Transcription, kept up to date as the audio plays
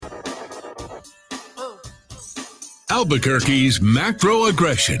Albuquerque's macro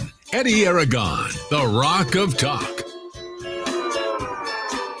aggression. Eddie Aragon, the Rock of Talk.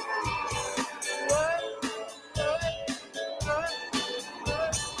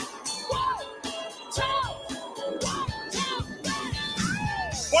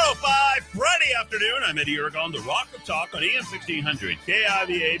 Friday afternoon, I'm Eddie Aragon, the Rock of Talk on AM 1600,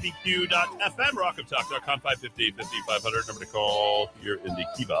 KIVABQ.FM, rockoftalk.com, 550-500, number to call here in the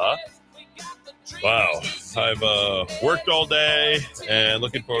Kiva. Wow, I've worked all day and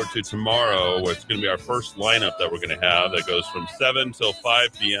looking forward to tomorrow, where it's going to be our first lineup that we're going to have that goes from 7 till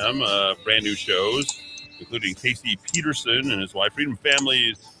 5 p.m., brand new shows, including Casey Peterson and his wife, Freedom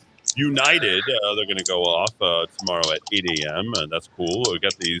Families United. They're going to go off tomorrow at 8 a.m. That's cool. We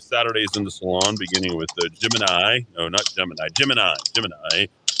got the Saturdays in the Salon, beginning with Gemini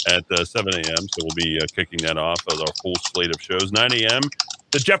at 7 a.m. So we'll be kicking that off as our full slate of shows. 9 a.m.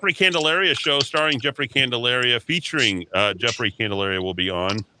 The Jeffrey Candelaria show, starring Jeffrey Candelaria, featuring Jeffrey Candelaria, will be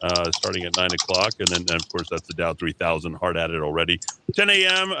on starting at 9 o'clock. And then, of course, that's the Dow 3000, hard at it already. 10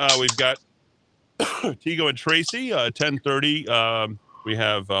 a.m. We've got Tigo and Tracy. 10:30. We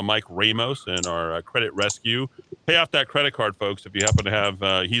have Mike Ramos and our credit rescue. Pay off that credit card, folks. If you happen to have,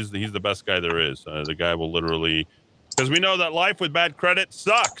 he's the best guy there is. The guy will literally, because we know that life with bad credit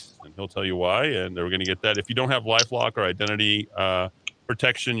sucks, and he'll tell you why. And we're going to get that. If you don't have LifeLock or identity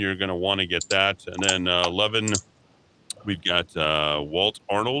protection, you're going to want to get that. And then 11, we've got Walt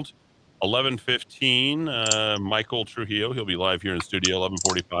Arnold. 11:15, Michael Trujillo. He'll be live here in the studio.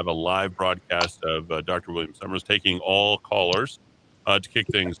 11:45, a live broadcast of Dr. William Summers, taking all callers to kick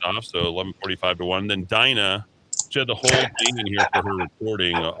things off. So 11:45 to 1. Then Dinah, she had the whole thing in here for her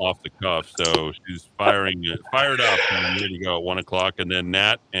recording off the cuff. So she's fired up and ready to go at 1 o'clock. And then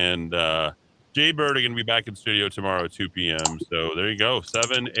Nat and Jay Bird are going to be back in studio tomorrow at 2 p.m. So there you go,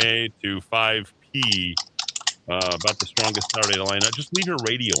 7A to 5P. About the strongest Saturday lineup. Just leave your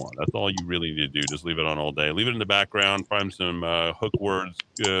radio on. That's all you really need to do. Just leave it on all day. Leave it in the background. Find some hook words,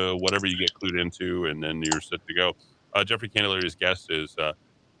 whatever you get clued into, and then you're set to go. Jeffrey Candelaria's guest is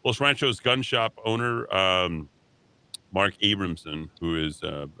Los Ranchos gun shop owner Mark Abramson, who is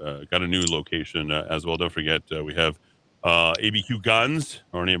got a new location as well. Don't forget, we have ABQ Guns,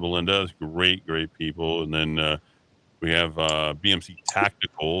 Arnie and Belinda. Great people. And then we have BMC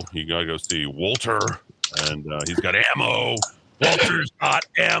Tactical. You got to go see Walter. And he's got ammo. Walter's got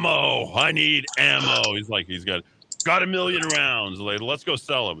ammo. I need ammo. He's got 1 million rounds. Let's go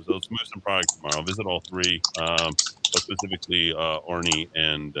sell them. So let's move some products tomorrow. I'll visit all three, but specifically Arnie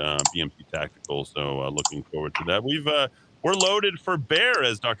and BMC Tactical. So looking forward to that. We're loaded for bear,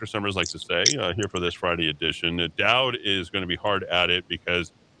 as Dr. Summers likes to say, here for this Friday edition. Dowd is going to be hard at it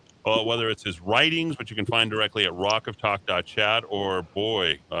because whether it's his writings, which you can find directly at rockoftalk.chat, or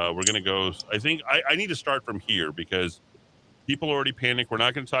we're going to go. I think I need to start from here because people already panic. We're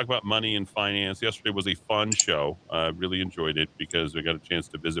not going to talk about money and finance. Yesterday was a fun show. I really enjoyed it because we got a chance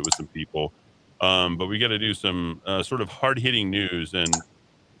to visit with some people. But we got to do some sort of hard-hitting news. And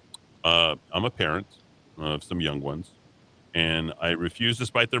I'm a parent of some young ones. And I refuse,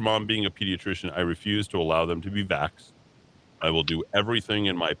 despite their mom being a pediatrician, I refuse to allow them to be vaxxed. I will do everything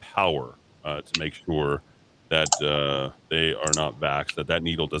in my power to make sure that they are not vaxxed, that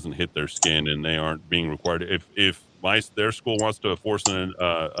needle doesn't hit their skin, and they aren't being required. If their school wants to force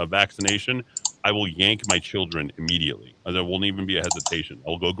a vaccination, I will yank my children immediately. There won't even be a hesitation.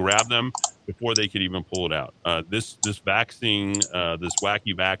 I'll go grab them before they could even pull it out. This vaccine, this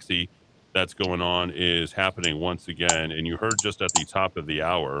wacky vaccine that's going on is happening once again. And you heard just at the top of the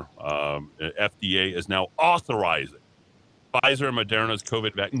hour, FDA is now authorizing Pfizer and Moderna's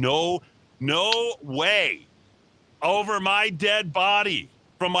COVID vaccine. No way. Over my dead body,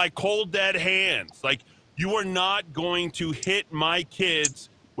 from my cold dead hands. Like, you are not going to hit my kids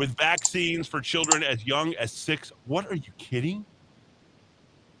with vaccines for children as young as 6. What, are you kidding?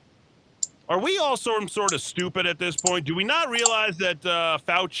 Are we all sort of stupid at this point? Do we not realize that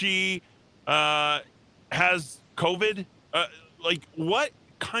Fauci has COVID? What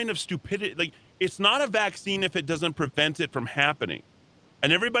kind of stupidity? It's not a vaccine if it doesn't prevent it from happening.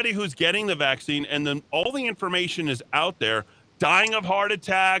 And everybody who's getting the vaccine, and then all the information is out there, dying of heart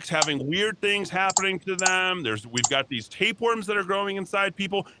attacks, having weird things happening to them. We've got these tapeworms that are growing inside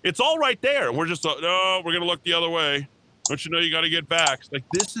people. It's all right there. And we're just, no, we're going to look the other way. Don't you know you got to get vaxxed?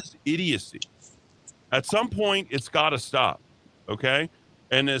 This is idiocy. At some point, it's got to stop. Okay?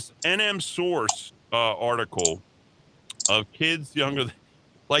 And this NM Source article of kids younger than,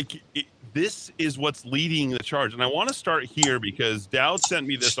 this is what's leading the charge. And I want to start here because Dowd sent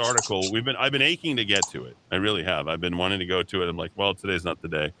me this article. I've been aching to get to it. I really have. I've been wanting to go to it. I'm like, well, today's not the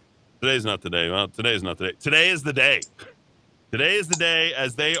day. Today's not the day. Well, today's not the day. Today is the day. Today is the day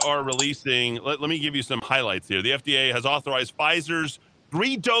as they are releasing. Let me give you some highlights here. The FDA has authorized Pfizer's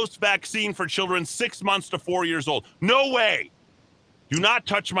 3-dose vaccine for children 6 months to 4 years old. No way. Do not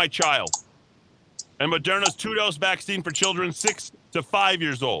touch my child. And Moderna's 2-dose vaccine for children 6 to 5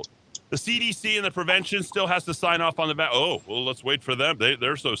 years old. The CDC and the prevention still has to sign off on the Oh, well, let's wait for them.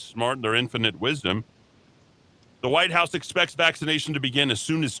 They're so smart in their infinite wisdom. The White House expects vaccination to begin as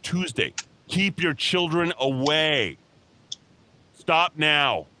soon as Tuesday. Keep your children away. Stop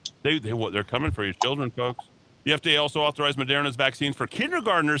now. They're coming for your children, folks. The FDA also authorized Moderna's vaccine for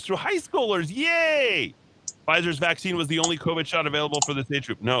kindergartners through high schoolers. Yay! Pfizer's vaccine was the only COVID shot available for this age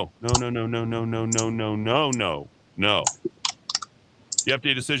group. No. The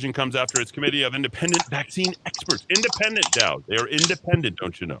FDA decision comes after its committee of independent vaccine experts. Independent, Dowd. They are independent,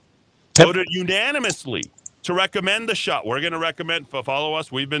 don't you know? Voted unanimously to recommend the shot. We're going to recommend, follow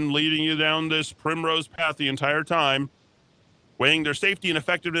us. We've been leading you down this primrose path the entire time, weighing their safety and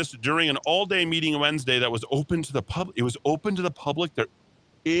effectiveness during an all-day meeting Wednesday that was open to the public. It was open to the public. They're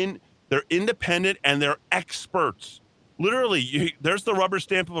independent and they're experts. Literally, there's the rubber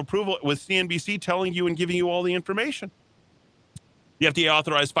stamp of approval with CNBC telling you and giving you all the information. The FDA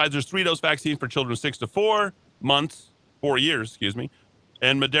authorized Pfizer's 3-dose vaccine for children 6 to 4 years,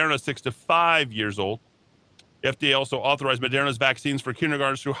 and Moderna 6 to 5 years old. The FDA also authorized Moderna's vaccines for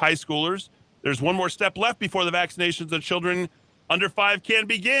kindergartners through high schoolers. There's one more step left before the vaccinations of children under 5 can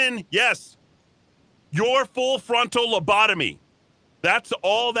begin. Yes, your full frontal lobotomy. That's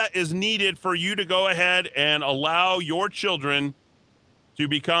all that is needed for you to go ahead and allow your children to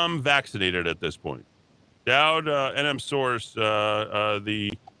become vaccinated at this point. Dowd, NM Source,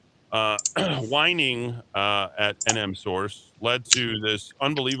 the whining at NM Source led to this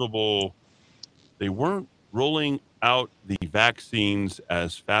unbelievable. They weren't rolling out the vaccines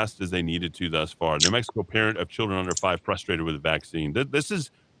as fast as they needed to thus far. New Mexico parent of children under 5 frustrated with the vaccine. This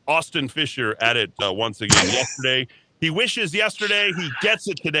is Austin Fisher at it once again. Yesterday, he wishes yesterday, he gets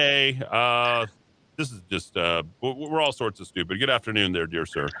it today. This is just, we're all sorts of stupid. Good afternoon there, dear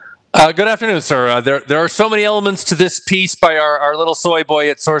sir. Good afternoon, sir. There are so many elements to this piece by our little soy boy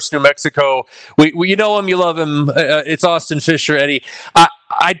at Source New Mexico. We you know him, you love him. It's Austin Fisher, Eddie.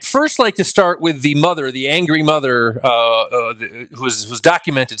 I'd first like to start with the mother, the angry mother, who's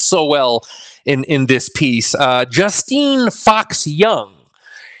documented so well in this piece. Justine Fox Young.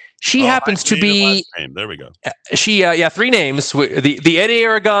 She happens to be. There we go. She, 3 names. The Eddie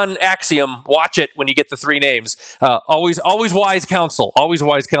Aragon axiom. Watch it when you get the 3 names. Always wise counsel. Always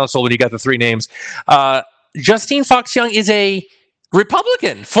wise counsel when you got the 3 names. Justine Fox Young is a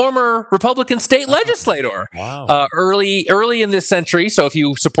Republican, former Republican state legislator. Wow. Early in this century. So if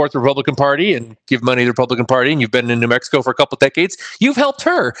you support the Republican Party and give money to the Republican Party, and you've been in New Mexico for a couple decades, you've helped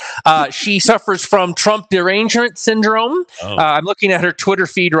her. She suffers from Trump derangement syndrome. I'm looking at her Twitter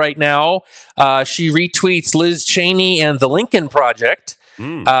feed right now. She retweets Liz Cheney and the Lincoln Project.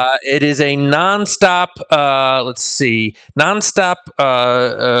 It is a nonstop,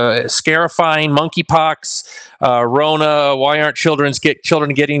 scarifying monkeypox, Rona. Why aren't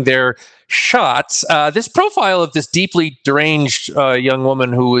children getting their shots? This profile of this deeply deranged young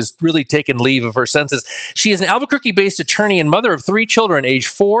woman who has really taken leave of her senses. She is an Albuquerque-based attorney and mother of 3 children, aged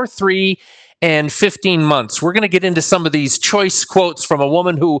 4, 3, and 15 months. We're going to get into some of these choice quotes from a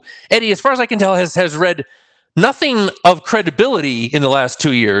woman who, Eddie, as far as I can tell, has read nothing of credibility in the last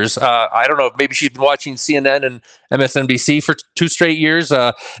 2 years. I don't know. Maybe she's been watching CNN and MSNBC for 2 straight years.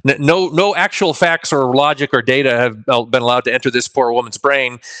 No actual facts or logic or data have been allowed to enter this poor woman's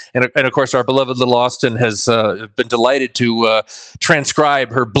brain. And of course, our beloved little Austin has been delighted to transcribe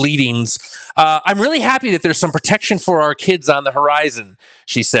her bleedings. I'm really happy that there's some protection for our kids on the horizon,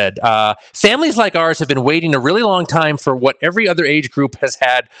 she said. Families like ours have been waiting a really long time for what every other age group has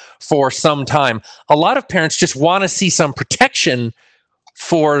had for some time. A lot of parents just want to see some protection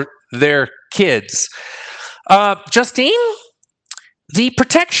for their kids. Justine, the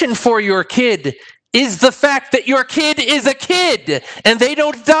protection for your kid is the fact that your kid is a kid and they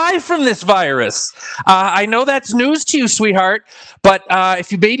don't die from this virus. I know that's news to you, sweetheart, but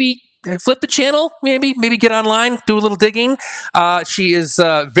if you maybe flip the channel, maybe get online, do a little digging. She is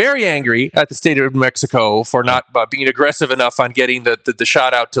very angry at the state of New Mexico for not being aggressive enough on getting the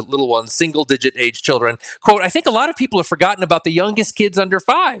shot out to little ones, single-digit age children. Quote, I think a lot of people have forgotten about the youngest kids under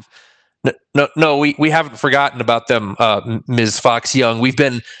 5. No, we haven't forgotten about them, Ms. Fox Young. We've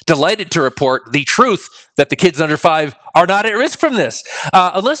been delighted to report the truth that the kids under 5 are not at risk from this.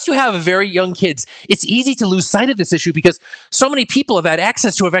 Unless you have very young kids, it's easy to lose sight of this issue because so many people have had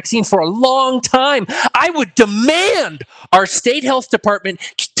access to a vaccine for a long time. I would demand our state health department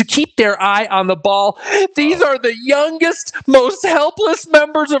to keep their eye on the ball. These are the youngest, most helpless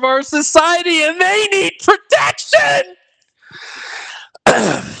members of our society, and they need protection.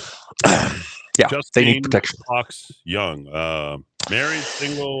 Yeah, Justine they need protection. Fox Young, married,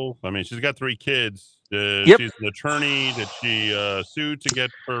 single. I mean, she's got 3 kids. Yep. She's an attorney. Did she sue to get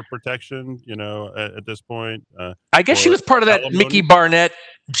her protection? You know, at this point, I guess she was part of that alimony? Mickey Barnett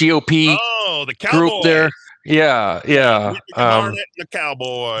GOP the Cowboys group there. Yeah. Mickey Barnett and the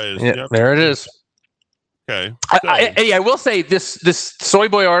Cowboys. Yeah, Yep. there it is. Okay. I will say this Soy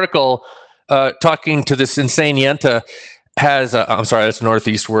Boy article talking to this insane Yenta has. I'm sorry, that's a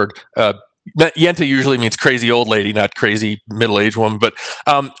Northeast word. Yenta usually means crazy old lady, not crazy middle-aged woman. But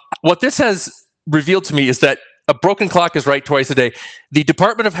what this has revealed to me is that a broken clock is right twice a day. The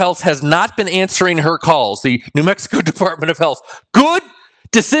Department of Health has not been answering her calls. The New Mexico Department of Health. Good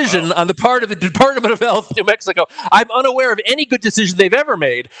decision on the part of the Department of Health, New Mexico. I'm unaware of any good decision they've ever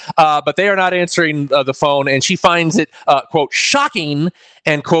made, but they are not answering the phone. And she finds it, quote, shocking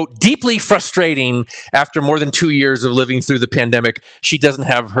and, quote, deeply frustrating after more than 2 years of living through the pandemic. She doesn't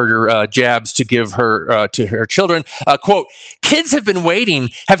have her jabs to give her to her children. Quote, kids have been waiting,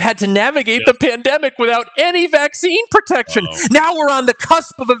 have had to navigate the pandemic without any vaccine protection. Now we're on the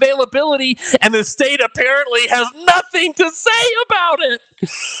cusp of availability, and the state apparently has nothing to say about it.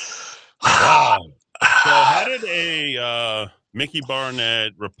 Wow. So how did a Mickey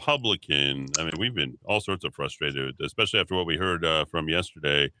Barnett Republican, I mean, we've been all sorts of frustrated, especially after what we heard from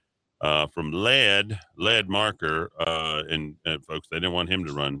yesterday from Led Marker and folks, they didn't want him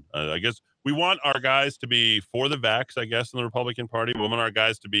to run. I guess we want our guys to be for the vax, I guess, in the Republican Party. We want our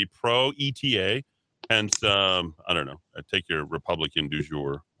guys to be pro-ETA. Hence, I don't know, take your Republican du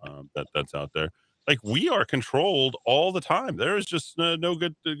jour that's out there. Like, we are controlled all the time. There is just no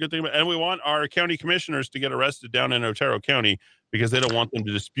good thing about it. And we want our county commissioners to get arrested down in Otero County because they don't want them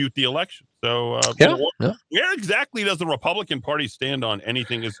to dispute the election. So where exactly does the Republican Party stand on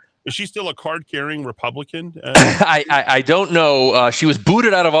anything? Is she still a card-carrying Republican? I don't know. She was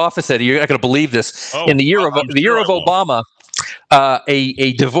booted out of office, Eddie. You're not going to believe this. In the year of Obama,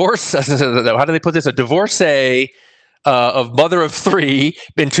 a divorce, how do they put this? A divorcee of mother of 3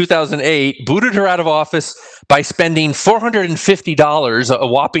 in 2008 booted her out of office by spending $450, a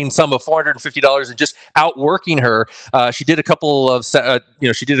whopping sum of $450, and just outworking her. She did a couple of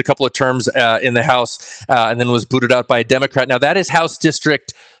terms in the House, and then was booted out by a Democrat. Now that is House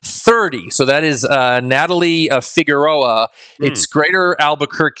District 30, so that is Natalie Figueroa. It's Greater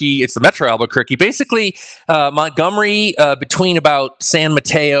Albuquerque. It's the Metro Albuquerque, basically Montgomery, between about San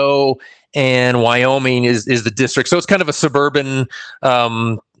Mateo and Wyoming is the district. So it's kind of a suburban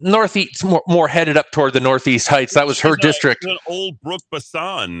northeast, more headed up toward the Northeast Heights. That was her district. She's an old Brooke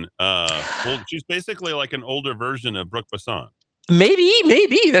Bassan. She's basically like an older version of Brooke Bassan.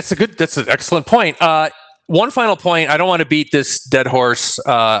 Maybe. That's an excellent point. One final point. I don't want to beat this dead horse,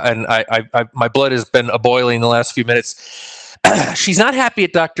 and I my blood has been a-boiling the last few minutes. She's not happy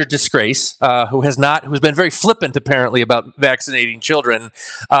at Dr. Disgrace, who's been very flippant apparently about vaccinating children.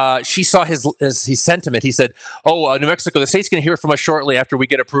 She saw his sentiment. He said, New Mexico, the state's going to hear from us shortly after we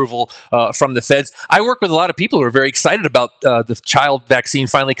get approval from the feds. I work with a lot of people who are very excited about the child vaccine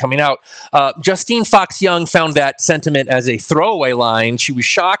finally coming out. Justine Fox Young found that sentiment as a throwaway line. She was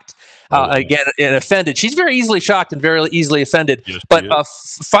shocked. Again, and offended. She's very easily shocked and very easily offended. Yes, but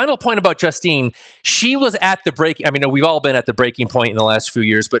final point about Justine, she was at the breaking. I mean, we've all been at the breaking point in the last few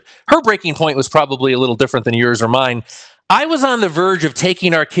years, but her breaking point was probably a little different than yours or mine. I was on the verge of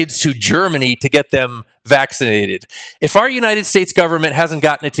taking our kids to Germany to get them vaccinated. If our United States government hasn't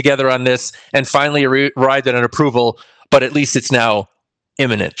gotten it together on this and finally arrived at an approval, but at least it's now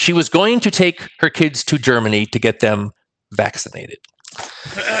imminent. She was going to take her kids to Germany to get them vaccinated.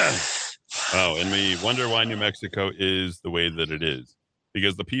 And we wonder why New Mexico is the way that it is.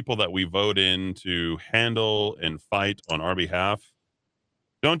 Because the people that we vote in to handle and fight on our behalf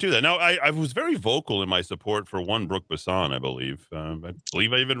don't do that. Now, I was very vocal in my support for one Brooke Bassan, I believe. I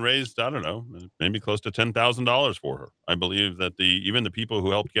believe I even raised, I don't know, maybe close to $10,000 for her. I believe that even the people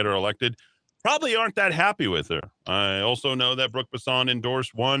who helped get her elected probably aren't that happy with her. I also know that Brooke Bassan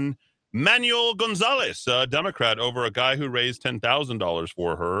endorsed one Manuel Gonzalez, a Democrat, over a guy who raised $10,000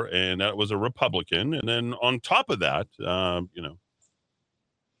 for her, and that was a Republican. And then on top of that,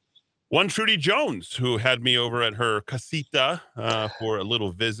 One Trudy Jones, who had me over at her casita for a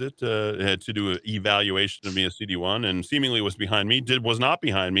little visit to do an evaluation of me as CD1, and seemingly was behind me, was not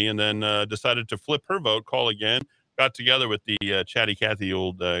behind me, and then decided to flip her vote, call again, got together with the chatty Cathy,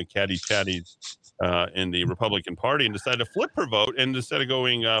 old catty chatties in the Republican Party, and decided to flip her vote, and instead of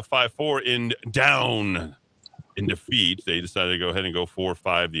going 5-4 down in defeat, they decided to go ahead and go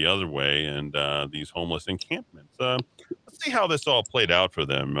 4-5 the other way, and these homeless encampments. Let's see how this all played out for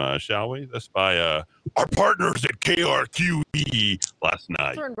them, shall we? That's by our partners at KRQE last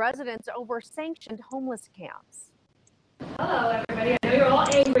night. Concerned residents over sanctioned homeless camps. Hello, everybody. I know you're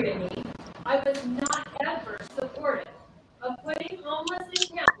all angry at me. I was not ever supportive of putting homeless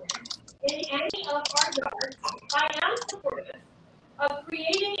encampments in any of our yards. I am supportive of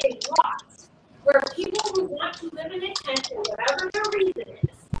creating a lot where people who want to live in a tent for whatever their reason is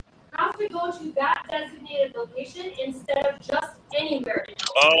have to go to that designated location instead of just anywhere else.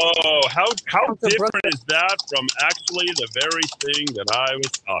 Oh, how different is that from actually the very thing that I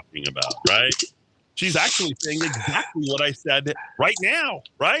was talking about, right? She's actually saying exactly what I said right now,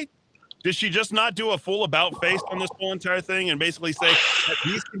 right? Did she just not do a full about face on this whole entire thing and basically say that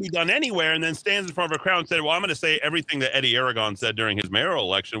these can be done anywhere, and then stands in front of a crowd and said, well, I'm going to say everything that Eddie Aragon said during his mayoral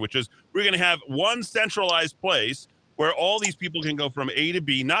election, which is we're going to have one centralized place where all these people can go from A to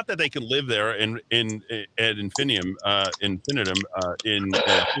B, not that they can live there in infinitum, in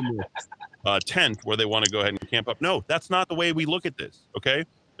tent where they want to go ahead and camp up. No, that's not the way we look at this, okay?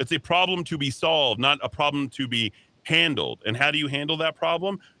 It's a problem to be solved, not a problem to be handled. And how do you handle that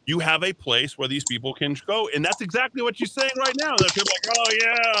problem? You have a place where these people can go. And that's exactly what you're saying right now. That people are like,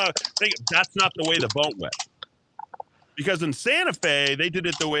 oh, yeah. That's not the way the vote went. Because in Santa Fe, they did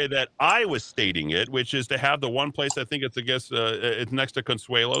it the way that I was stating it, which is to have the one place, I think it's next to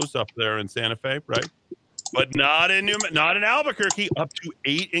Consuelos up there in Santa Fe, right? But not in Albuquerque, up to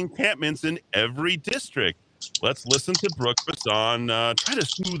 8 encampments in every district. Let's listen to Brooke Bassan try to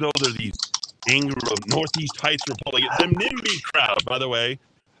smooth over these anger of Northeast Heights Republicans. The NIMBY crowd, by the way.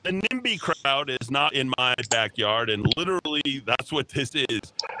 The NIMBY crowd is not in my backyard, and literally that's what this is.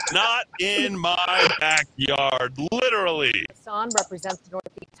 Not in my backyard, literally. Bassan represents the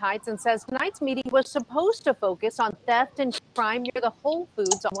Northeast Heights and says tonight's meeting was supposed to focus on theft and crime near the Whole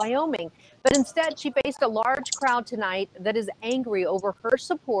Foods of Wyoming. But instead, she faced a large crowd tonight that is angry over her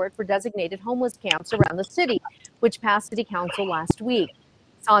support for designated homeless camps around the city, which passed city council last week.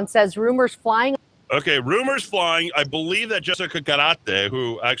 Bassan says rumors flying. Okay, rumors flying. I believe that Jessica Garate,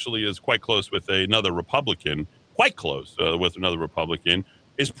 who actually is quite close with another Republican,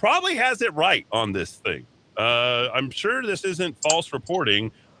 is probably has it right on this thing. I'm sure this isn't false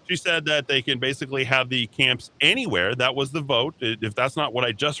reporting. She said that they can basically have the camps anywhere. That was the vote. If that's not what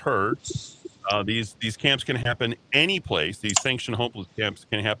I just heard, these camps can happen any place. These sanctioned homeless camps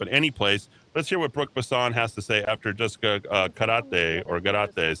can happen any place. Let's hear what Brooke Bassan has to say after Jessica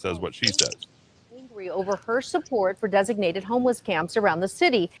Garate says what she says. Over her support for designated homeless camps around the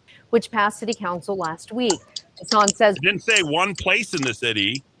city, which passed city council last week. Bassan says it didn't say one place in the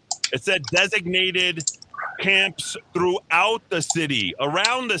city. It said designated camps throughout the city,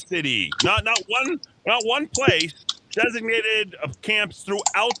 around the city, not one place. Designated camps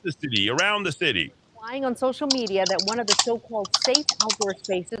throughout the city, around the city. Flying on social media that one of the so-called safe outdoor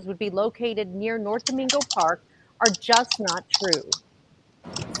spaces would be located near North Domingo Park are just not true.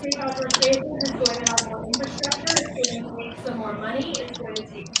 Safe outdoor spaces is going to have more infrastructure. It's going to take some more money. It's going to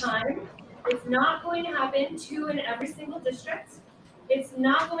take time. It's not going to happen in every single district. It's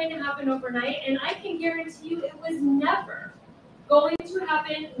not going to happen overnight. And I can guarantee you it was never going to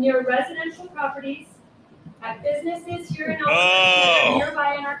happen near residential properties, at businesses here in Albuquerque,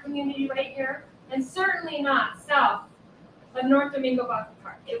 nearby in our community right here, and certainly not south of North Domingo Baca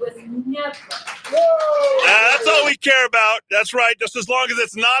Park. It was never. That's all we care about. That's right. Just as long as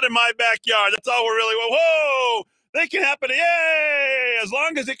it's not in my backyard. That's all we're really. Whoa! They can happen. Yay! As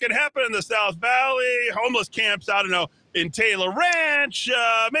long as it can happen in the South Valley, homeless camps. I don't know, in Taylor Ranch,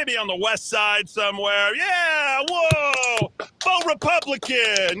 maybe on the west side somewhere. Yeah. Whoa! Vote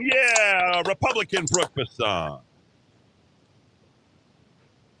Republican. Yeah, Republican Brooke Bassan.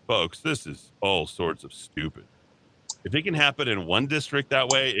 Folks, this is all sorts of stupid. If it can happen in one district that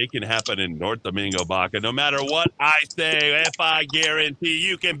way, it can happen in North Domingo Baca. No matter what I say, if I guarantee,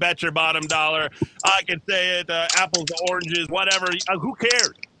 you can bet your bottom dollar. I can say it, apples to oranges, whatever. Who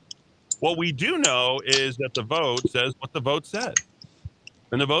cares? What we do know is that the vote says what the vote says.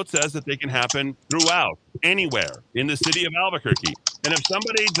 And the vote says that they can happen throughout, anywhere in the city of Albuquerque. And if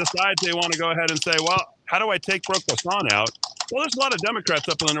somebody decides they want to go ahead and say, well, how do I take Brooke Bassan out? Well, there's a lot of Democrats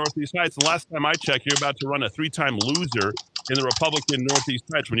up in the Northeast Heights. The last time I checked, you're about to run a 3-time loser in the Republican Northeast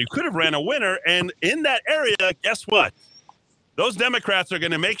Heights when you could have ran a winner. And in that area, guess what? Those Democrats are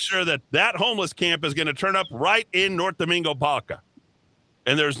going to make sure that that homeless camp is going to turn up right in North Domingo Baca.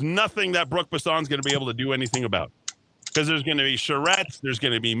 And there's nothing that Brooke Basson's going to be able to do anything about. Because there's going to be charrettes, there's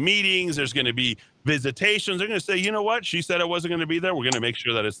going to be meetings, there's going to be visitations. They're going to say, you know what? She said it wasn't going to be there. We're going to make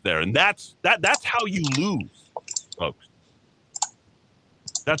sure that it's there. And that's how you lose, folks.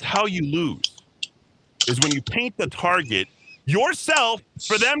 That's how you lose, is when you paint the target yourself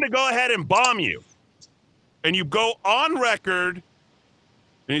for them to go ahead and bomb you. And you go on record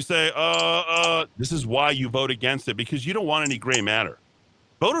and you say, this is why you vote against it, because you don't want any gray matter.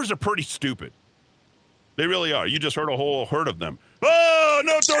 Voters are pretty stupid. They really are. You just heard a whole herd of them. Oh,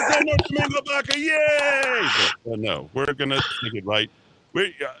 no, don't North Domingo Baca, yay! But, no, we're going to take it right.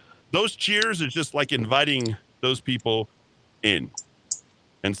 Those cheers is just like inviting those people in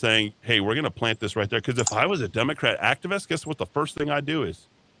and saying, hey, we're going to plant this right there. Because if I was a Democrat activist, guess what the first thing I'd do is?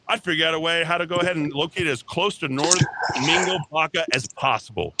 I'd figure out a way how to go ahead and locate it as close to North Domingo Baca as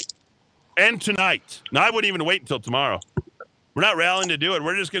possible. And tonight. Now, I wouldn't even wait until tomorrow. We're not rallying to do it.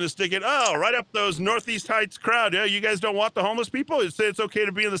 We're just going to stick it, right up those Northeast Heights crowd. Yeah, you guys don't want the homeless people? Say it's okay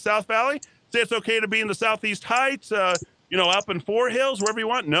to be in the South Valley? Say it's okay to be in the Southeast Heights, up in Four Hills, wherever you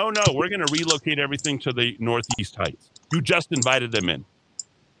want? No, we're going to relocate everything to the Northeast Heights. You just invited them in.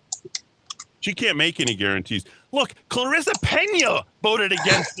 She can't make any guarantees. Look, Clarissa Pena voted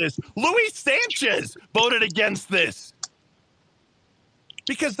against this. Luis Sanchez voted against this.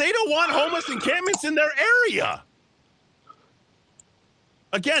 Because they don't want homeless encampments in their area.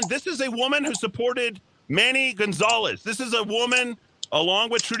 Again, this is a woman who supported Manny Gonzalez. This is a woman, along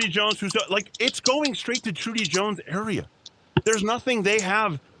with Trudy Jones, who's it's going straight to Trudy Jones' area. There's nothing they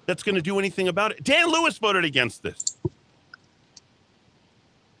have that's going to do anything about it. Dan Lewis voted against this.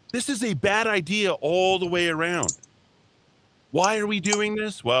 This is a bad idea all the way around. Why are we doing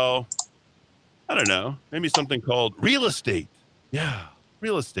this? Well, I don't know. Maybe something called real estate. Yeah,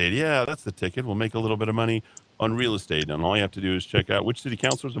 real estate. Yeah, that's the ticket. We'll make a little bit of money on real estate, and all you have to do is check out which city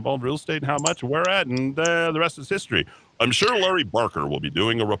councilors involved in real estate and how much and where at, and the rest is history. I'm sure Larry Barker will be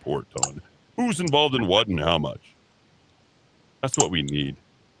doing a report on who's involved in what and how much. That's what we need.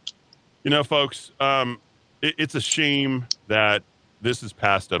 Folks, it's a shame that this is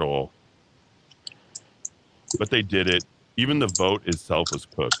passed at all, but they did it. Even the vote itself was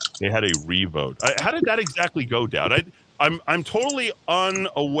cooked. They had a re-vote. How did that exactly go down? I'm totally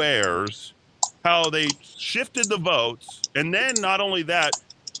unawares how they shifted the votes. And then not only that,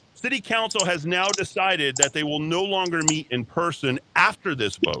 City Council has now decided that they will no longer meet in person after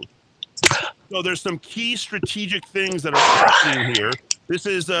this vote. So there's some key strategic things that are happening here. This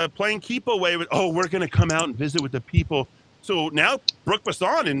is playing keep away with, we're going to come out and visit with the people. So now Brooke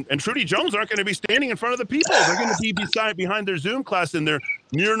Basson and Trudy Jones aren't going to be standing in front of the people. They're going to be behind their Zoom class in their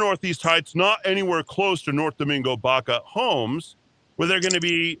near Northeast Heights, not anywhere close to North Domingo Baca homes, where they're going to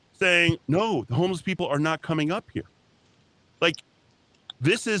be saying, no, the homeless people are not coming up here.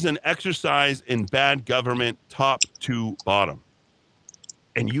 This is an exercise in bad government, top to bottom.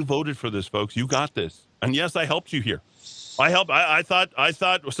 And you voted for this, folks. You got this. And yes, I helped you here. I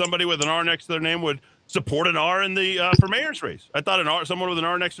thought somebody with an R next to their name would support an R in the for mayor's race. I thought someone with an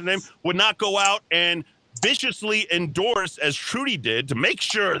R next to their name would not go out and viciously endorse, as Trudy did, to make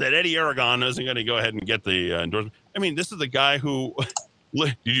sure that Eddie Aragon isn't going to go ahead and get the endorsement. I mean, this is the guy who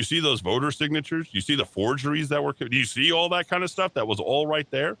did you see those voter signatures? Do you see the forgeries that were? Do you see all that kind of stuff that was all right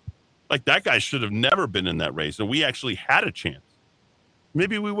there? That guy should have never been in that race, and we actually had a chance.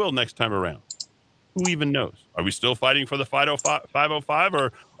 Maybe we will next time around. Who even knows? Are we still fighting for the 505,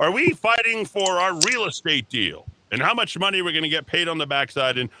 or are we fighting for our real estate deal and how much money we're going to get paid on the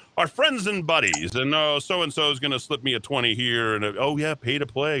backside and our friends and buddies? And so-and-so is going to slip me a 20 here. And pay to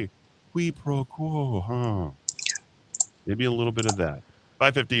play. Qui pro quo, huh? Maybe a little bit of that.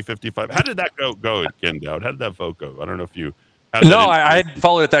 550, 55. How did that go again, Dowd? How did that vote go? I don't know if you... No, I hadn't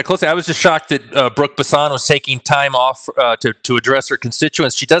followed it that closely. I was just shocked that Brooke Basson was taking time off to address her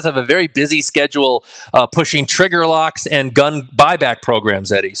constituents. She does have a very busy schedule pushing trigger locks and gun buyback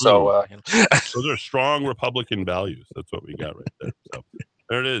programs, Eddie. So those are strong Republican values. That's what we got right there. So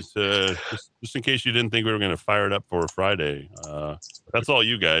there it is. Just in case you didn't think we were going to fire it up for a Friday. That's all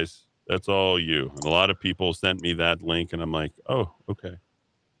you guys. That's all you. And a lot of people sent me that link, and I'm like, oh, okay.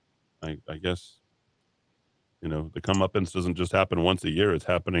 I guess... the comeuppance doesn't just happen once a year. It's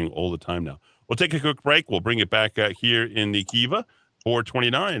happening all the time now. We'll take a quick break. We'll bring it back here in the Kiva,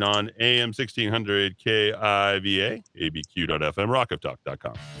 429 on AM 1600 KIVA, abq.fm,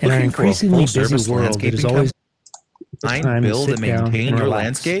 rockoftalk.com. In an increasingly busy world, it is always... Design, build, and maintain your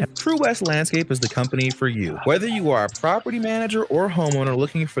landscape? True West Landscape is the company for you. Whether you are a property manager or homeowner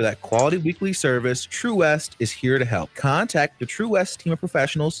looking for that quality weekly service, True West is here to help. Contact the True West team of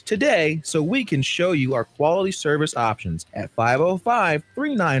professionals today so we can show you our quality service options at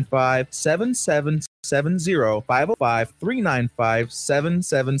 505-395-7770,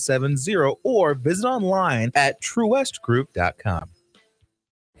 505-395-7770, or visit online at truewestgroup.com.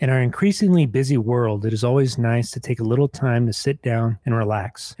 In our increasingly busy world, it is always nice to take a little time to sit down and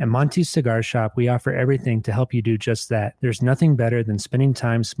relax. At Monty's Cigar Shop, we offer everything to help you do just that. There's nothing better than spending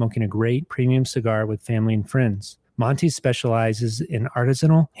time smoking a great premium cigar with family and friends. Monty specializes in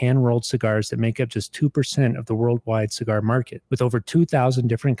artisanal, hand-rolled cigars that make up just 2% of the worldwide cigar market. With over 2,000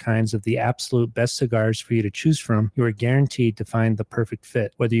 different kinds of the absolute best cigars for you to choose from, you are guaranteed to find the perfect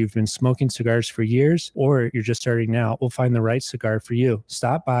fit. Whether you've been smoking cigars for years or you're just starting out, we'll find the right cigar for you.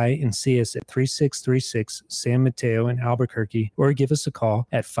 Stop by and see us at 3636 San Mateo in Albuquerque, or give us a call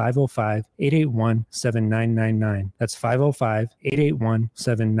at 505-881-7999. That's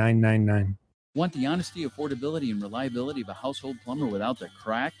 505-881-7999. Want the honesty, affordability, and reliability of a household plumber without the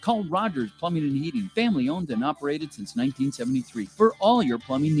crack? Call Rogers Plumbing and Heating, family owned and operated since 1973 for all your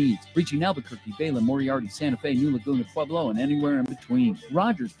plumbing needs. Reaching Albuquerque, Bala, Moriarty, Santa Fe, New Laguna, Pueblo, and anywhere in between.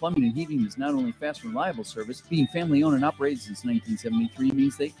 Rogers Plumbing and Heating is not only fast and reliable service, being family owned and operated since 1973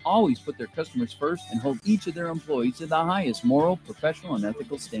 means they always put their customers first and hold each of their employees to the highest moral, professional, and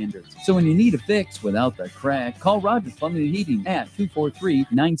ethical standards. So when you need a fix without the crack, call Rogers Plumbing and Heating at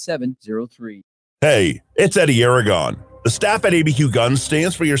 243-9703. Hey, it's Eddie Aragon. The staff at ABQ Guns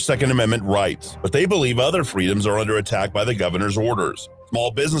stands for your Second Amendment rights, but they believe other freedoms are under attack by the governor's orders.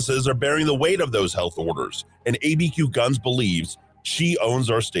 Small businesses are bearing the weight of those health orders, and ABQ Guns believes she owns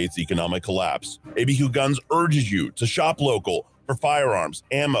our state's economic collapse. ABQ Guns urges you to shop local for firearms,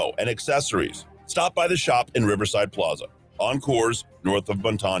 ammo, and accessories. Stop by the shop in Riverside Plaza, on Coors, north of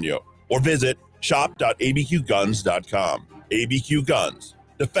Montano, or visit shop.abqguns.com. ABQ Guns,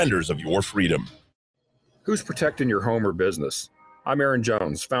 defenders of your freedom. Who's protecting your home or business? I'm Aaron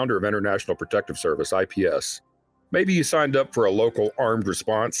Jones, founder of International Protective Service, IPS. Maybe you signed up for a local armed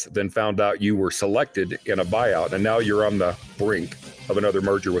response, then found out you were selected in a buyout, and now you're on the brink of another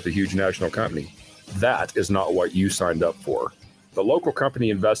merger with a huge national company. That is not what you signed up for. The local company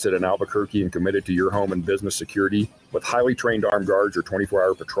invested in Albuquerque and committed to your home and business security with highly trained armed guards or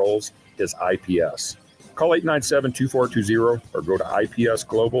 24-hour patrols is IPS. Call 897-2420 or go to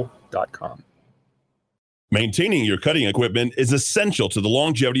ipsglobal.com. Maintaining your cutting equipment is essential to the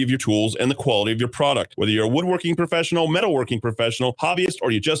longevity of your tools and the quality of your product. Whether you're a woodworking professional, metalworking professional, hobbyist,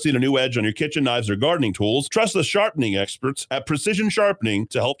 or you just need a new edge on your kitchen knives or gardening tools, trust the sharpening experts at Precision Sharpening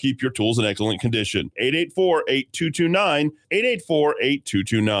to help keep your tools in excellent condition. 884-8229,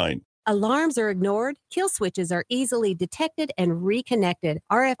 884-8229. Alarms are ignored, kill switches are easily detected and reconnected.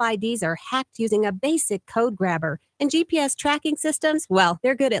 RFIDs are hacked using a basic code grabber. And GPS tracking systems, well,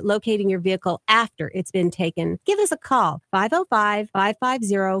 they're good at locating your vehicle after it's been taken. Give us a call,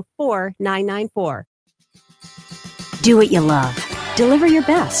 505-550-4994. Do what you love. Deliver your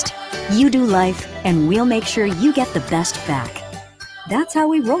best. You do life, and we'll make sure you get the best back. That's how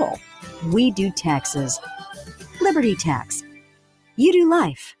we roll. We do taxes. Liberty Tax. You do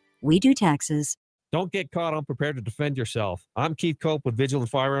life. We do taxes. Don't get caught unprepared to defend yourself. I'm Keith Cope with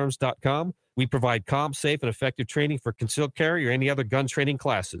VigilantFirearms.com. We provide calm, safe, and effective training for concealed carry or any other gun training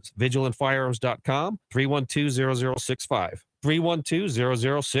classes. VigilantFirearms.com, 312-0065.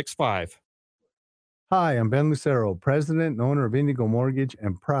 312-0065. Hi, I'm Ben Lucero, president and owner of Indigo Mortgage,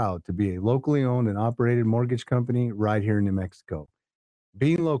 and proud to be a locally owned and operated mortgage company right here in New Mexico.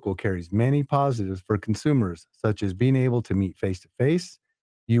 Being local carries many positives for consumers, such as being able to meet face-to-face.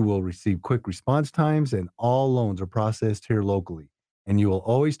 You will receive quick response times, and all loans are processed here locally. And you will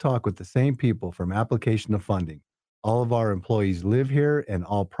always talk with the same people from application to funding. All of our employees live here, and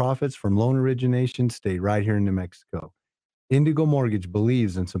all profits from loan origination stay right here in New Mexico. Indigo Mortgage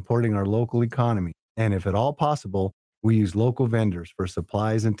believes in supporting our local economy, and if at all possible, we use local vendors for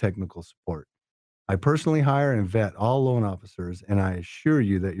supplies and technical support. I personally hire and vet all loan officers, and I assure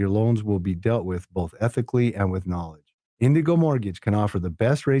you that your loans will be dealt with both ethically and with knowledge. Indigo Mortgage can offer the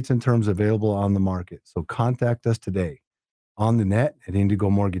best rates and terms available on the market, so contact us today on the net at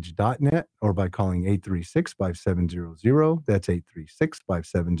indigomortgage.net or by calling 836-5700. That's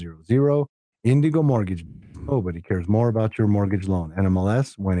 836-5700. Indigo Mortgage. Nobody cares more about your mortgage loan.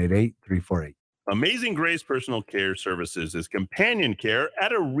 NMLS 188348. Amazing Grace Personal Care Services is companion care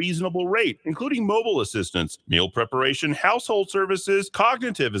at a reasonable rate, including mobile assistance, meal preparation, household services,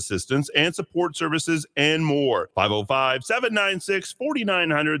 cognitive assistance, and support services, and more.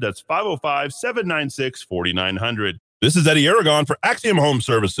 505-796-4900. That's 505-796-4900. This is Eddie Aragon for Axiom Home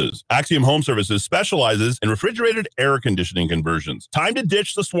Services. Axiom Home Services specializes in refrigerated air conditioning conversions. Time to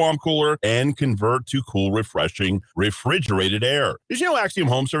ditch the swamp cooler and convert to cool, refreshing, refrigerated air. Did you know Axiom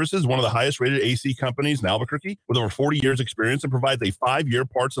Home Services is one of the highest rated AC companies in Albuquerque with over 40 years experience and provides a 5-year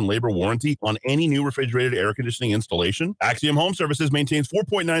parts and labor warranty on any new refrigerated air conditioning installation? Axiom Home Services maintains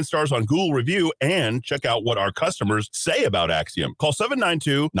 4.9 stars on Google Review, and check out what our customers say about Axiom. Call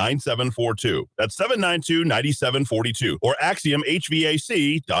 792-9742. That's 792-9742. or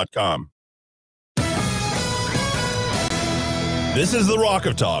AxiomHVAC.com. This is the Rock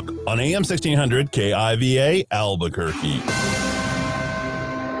of Talk on AM 1600 KIVA Albuquerque.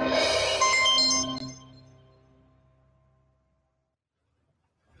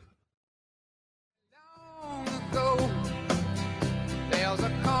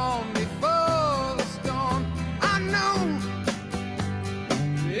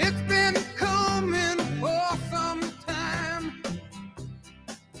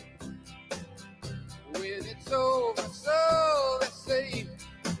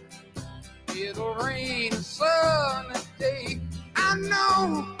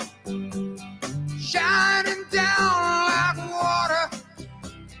 Shining down like water.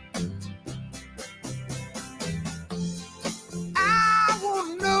 I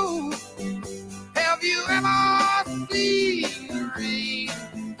want to know, have you ever seen the rain?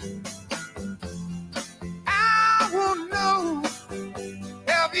 I want to know,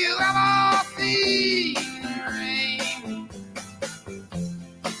 have you ever seen the rain?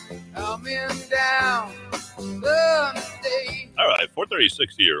 Coming down Sunday. All right,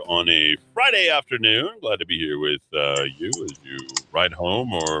 4:36 here on a Friday afternoon. Glad to be here with you as you ride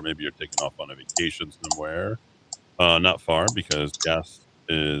home, or maybe you're taking off on a vacation somewhere. Not far, because gas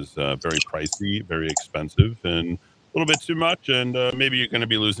is very pricey, very expensive, and a little bit too much. And maybe you're going to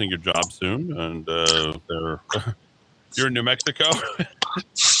be losing your job soon. And you're in New Mexico.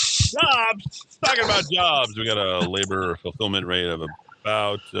 Jobs. Talking about jobs, we got a labor fulfillment rate of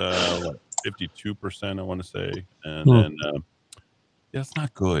about 52%, I want to say, and then. Yeah, it's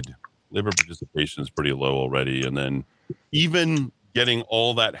not good. Labor participation is pretty low already. And then even getting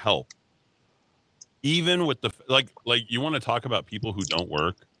all that help, even with the, like you want to talk about people who don't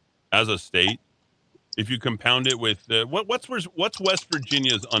work as a state, if you compound it with, what's West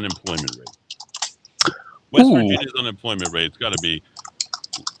Virginia's unemployment rate? West Virginia's unemployment rate's got to be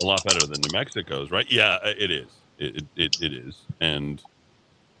a lot better than New Mexico's, right? Yeah, it is. It is. And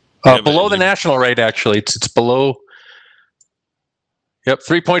below the national rate, actually. It's below... Yep,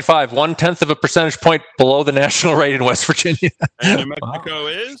 3.5, 1/10 of a percentage point below the national rate in West Virginia. And New Mexico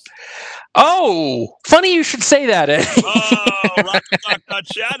is? Oh, funny you should say that, Eddie.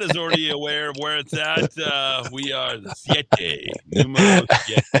 Rocktalk.chat is already aware of where it's at. We are the siete, numero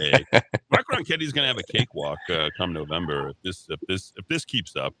siete. Mark Ronchetti's going to have a cakewalk come November if this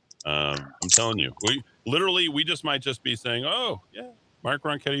keeps up. I'm telling you, we just might just be saying, oh yeah, Mark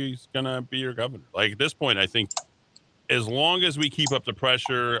Ronchetti's going to be your governor. Like at this point, I think. As long as we keep up the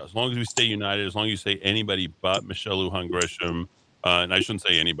pressure, as long as we stay united, as long as you say anybody but Michelle Lujan Grisham, and I shouldn't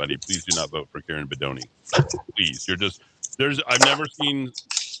say anybody, please do not vote for Karen Bedoni. Please, I've never seen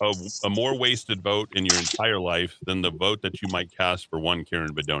a more wasted vote in your entire life than the vote that you might cast for one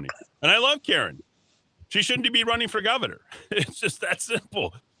Karen Bedoni. And I love Karen. She shouldn't be running for governor. It's just that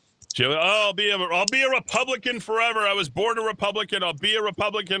simple. I'll be a Republican forever. I was born a Republican. I'll be a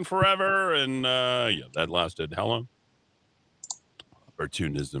Republican forever. And yeah, that lasted how long?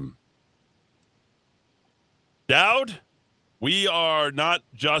 Opportunism. Dowd, we are not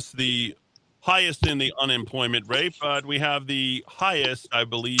just the highest in the unemployment rate, but we have the highest, I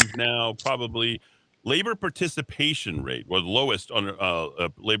believe now, probably labor participation rate, or the lowest on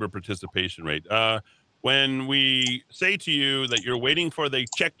labor participation rate. When we say to you that you're waiting for the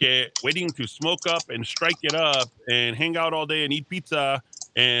cheque, waiting to smoke up and strike it up and hang out all day and eat pizza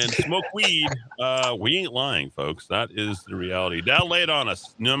and smoke weed, we ain't lying, folks. That is the reality. Now lay it on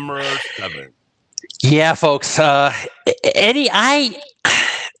us. Number 7. Yeah, folks. Eddie, I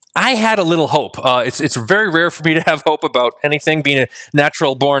had a little hope. It's very rare for me to have hope about anything. Being a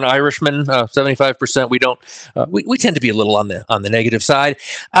natural-born Irishman, 75%, we don't. We tend to be a little on the negative side.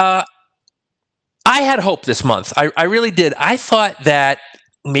 I had hope this month. I really did. I thought that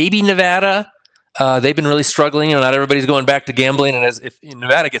maybe Nevada They've been really struggling. Not everybody's going back to gambling, and if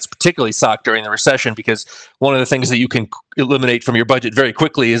Nevada gets particularly socked during the recession, because one of the things that you can eliminate from your budget very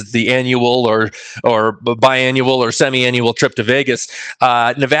quickly is the annual or biannual or semi-annual trip to Vegas.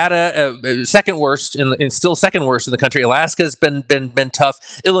 Nevada, second worst, and still second worst in the country. Alaska's been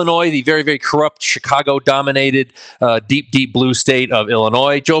tough. Illinois, the very, very corrupt, Chicago-dominated, deep blue state of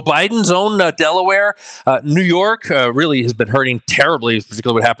Illinois. Joe Biden's own Delaware. New York really has been hurting terribly,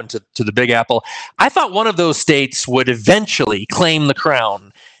 particularly what happened to the Big Apple. I thought one of those states would eventually claim the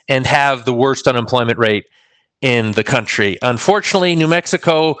crown and have the worst unemployment rate in the country. Unfortunately, New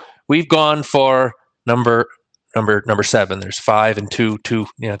Mexico, we've gone for number 7. There's 5 and 2.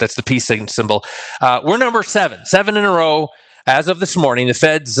 That's the peace symbol. We're number 7 in a row. As of this morning, the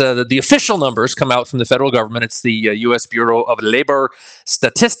feds, the official numbers come out from the federal government. It's the U.S. Bureau of Labor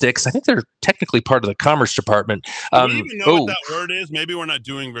Statistics. I think they're technically part of the Commerce Department. Do we even know what that word is? Maybe we're not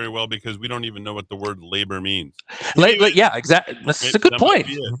doing very well because we don't even know what the word labor means. Yeah, exactly. That's a good point.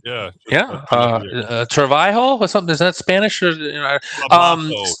 Yeah. Trabajo or something. Is that Spanish? Or,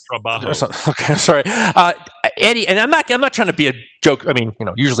 Trabajo. Okay, sorry, Eddie. And I'm not trying to be a joke. I mean,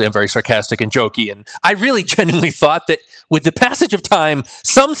 usually I'm very sarcastic and jokey, and I really genuinely thought that with the passage of time,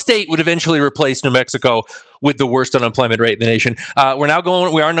 some state would eventually replace New Mexico with the worst unemployment rate in the nation.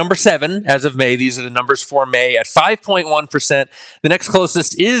 We are number 7 as of May. These are the numbers for May at 5.1%. The next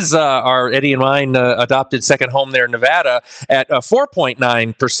closest is our Eddie and mine adopted second home there in Nevada at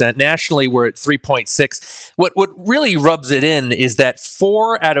 4.9%. Nationally, we're at 3.6%. What really rubs it in is that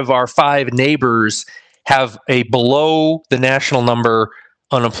 4 out of our 5 neighbors have a below the national number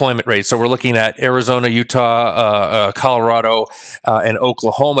unemployment rate. So we're looking at Arizona, Utah, Colorado, and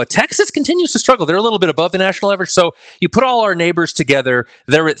Oklahoma. Texas continues to struggle. They're a little bit above the national average. So you put all our neighbors together,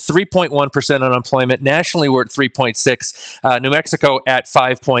 they're at 3.1% unemployment. Nationally, we're at 3.6%. New Mexico at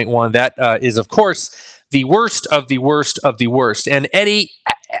 5.1%. That is, of course, the worst of the worst of the worst. And Eddie,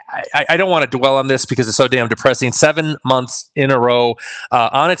 I don't want to dwell on this because it's so damn depressing. 7 months in a row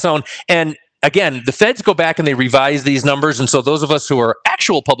on its own. And again, the feds go back and they revise these numbers. And so those of us who are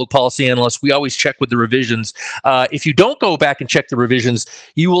actual public policy analysts, we always check with the revisions. If you don't go back and check the revisions,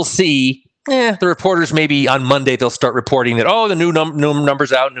 you will see the reporters maybe on Monday, they'll start reporting that, the new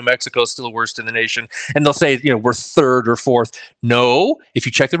numbers out. New Mexico is still the worst in the nation. And they'll say, we're 3rd or 4th. No, if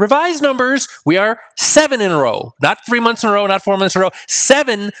you check the revised numbers, we are 7 in a row, not 3 months in a row, not 4 months in a row,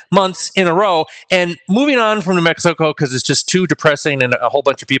 7 months in a row. And moving on from New Mexico, because it's just too depressing, and a whole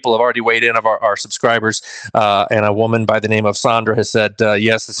bunch of people have already weighed in of our subscribers. And a woman by the name of Sandra has said,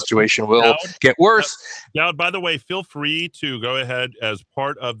 yes, the situation will get worse. Dowd, by the way, feel free to go ahead as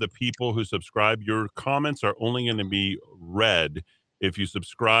part of the people who subscribe. Your comments are only going to be read if you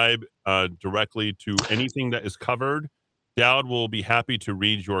subscribe directly to anything that is covered. Dowd will be happy to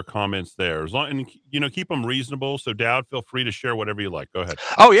read your comments there. As long, and keep them reasonable. So Dowd, feel free to share whatever you like. Go ahead.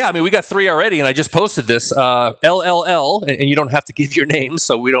 Oh yeah, I mean we got 3 already, and I just posted this. LLL, and you don't have to give your name,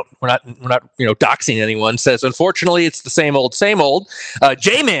 so we're not doxing anyone. Says unfortunately it's the same old.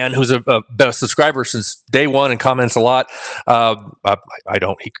 J-Man, who's a subscriber since day one and comments a lot. I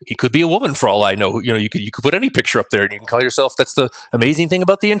don't. He could be a woman for all I know. You could put any picture up there, and you can call yourself. That's the amazing thing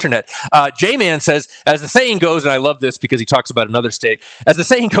about the internet. J-Man says, as the saying goes, and I love this because he talks about another state. As the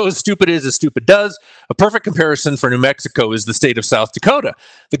saying goes, stupid is as stupid does. A perfect comparison for New Mexico is the state of South Dakota.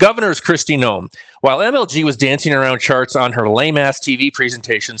 The governor is Kristi Noem. While MLG was dancing around charts on her lame-ass TV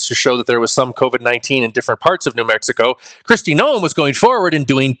presentations to show that there was some COVID-19 in different parts of New Mexico, Kristi Noem was going forward and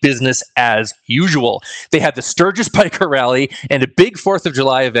doing business as usual. They had the Sturgis Piker rally and a big 4th of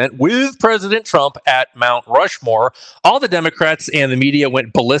July event with President Trump at Mount Rushmore. All the Democrats and the media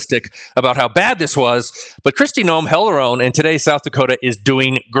went ballistic about how bad this was, but Kristi Noem held her own, and today South Dakota is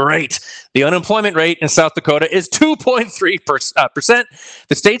doing great. The unemployment rate in South Dakota is 2.3%.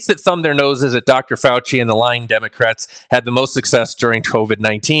 The states that thumbed their noses at Dr. Fauci and the lying Democrats had the most success during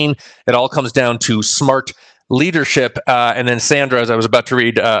COVID-19. It all comes down to smart leadership. And then Sandra, as I was about to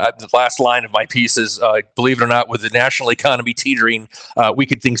read, the last line of my piece is, believe it or not, with the national economy teetering, we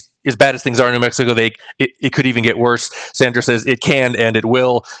could think as bad as things are in New Mexico, it could even get worse. Sandra says it can and it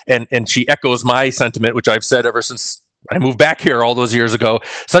will. And she echoes my sentiment, which I've said ever since I moved back here all those years ago.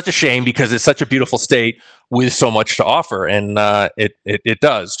 Such a shame because it's such a beautiful state with so much to offer. And it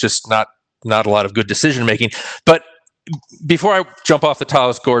does, just not a lot of good decision making. But before I jump off the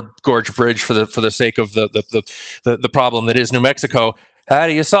Taos Gorge Bridge for the sake of the problem that is New Mexico, how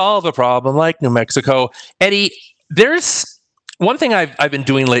do you solve a problem like New Mexico? Eddie, there's one thing I've been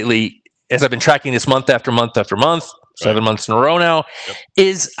doing lately as I've been tracking this month after month after month, 7 months in a row now,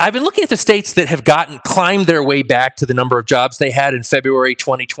 is I've been looking at the states that have climbed their way back to the number of jobs they had in February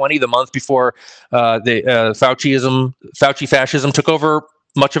 2020, the month before Fauci fascism took over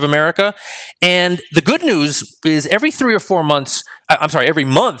much of America. And the good news is every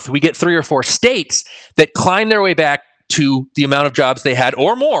month we get 3 or 4 states that climb their way back to the amount of jobs they had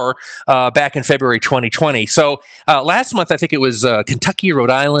or more back in February 2020. So last month, I think it was Kentucky, Rhode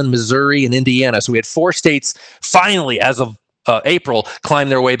Island, Missouri, and Indiana. So we had 4 states finally, as of April, climb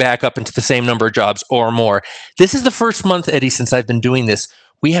their way back up into the same number of jobs or more. This is the first month, Eddie, since I've been doing this.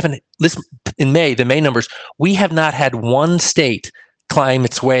 We haven't, in May, the May numbers, we have not had one state climb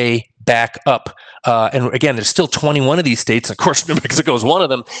its way back up. And again, there's still 21 of these states. Of course, New Mexico is one of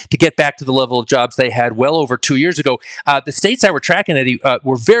them to get back to the level of jobs they had well over 2 years ago. The states I were tracking, Eddie,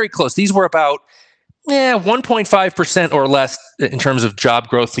 were very close. These were about 1.5% or less in terms of job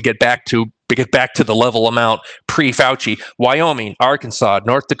growth to get back to the level amount pre-Fauci. Wyoming, Arkansas,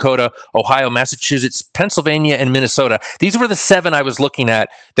 North Dakota, Ohio, Massachusetts, Pennsylvania, and Minnesota. These were the 7 I was looking at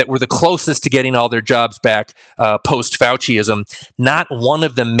that were the closest to getting all their jobs back post-Fauciism. Not one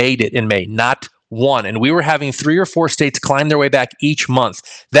of them made it in May. Not one. And we were having 3 or 4 states climb their way back each month.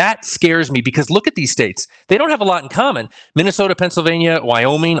 That scares me because look at these states. They don't have a lot in common. Minnesota, Pennsylvania,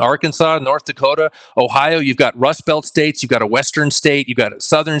 Wyoming, Arkansas, North Dakota, Ohio. You've got Rust Belt states. You've got a Western state. You've got a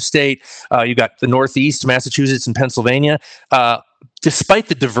Southern state. You've got the Northeast, Massachusetts, and Pennsylvania. Despite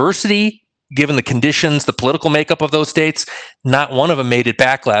the diversity, given the conditions, the political makeup of those states, not one of them made it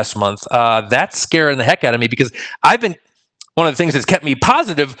back last month. That's scaring the heck out of me because one of the things that's kept me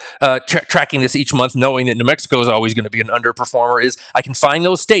positive tracking this each month, knowing that New Mexico is always going to be an underperformer, is I can find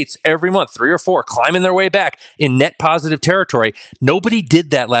those states every month, 3 or 4, climbing their way back in net positive territory. Nobody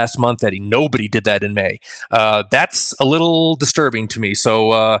did that last month, Eddie. Nobody did that in May. That's a little disturbing to me.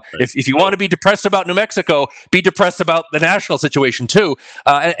 So if you want to be depressed about New Mexico, be depressed about the national situation too.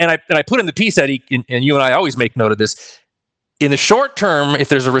 And I put in the piece, Eddie, and you and I always make note of this. In the short term, if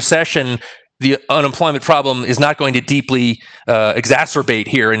there's a recession, the unemployment problem is not going to deeply exacerbate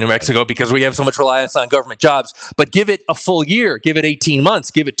here in New Mexico because we have so much reliance on government jobs. But give it a full year, give it 18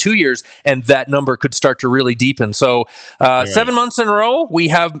 months, give it 2 years, and that number could start to really deepen. So 7 months in a row, we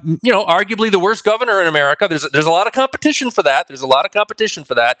have, arguably the worst governor in America. There's a lot of competition for that.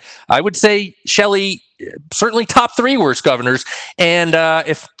 I would say Shelley, certainly top 3 worst governors. And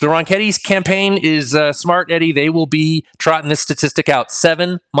if the Ronchetti's campaign is smart, Eddie, they will be trotting this statistic out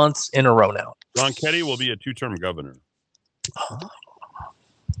 7 months in a row now. Ronchetti will be a 2-term governor.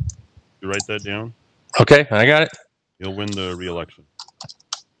 You write that down? Okay, I got it. He'll win the re-election.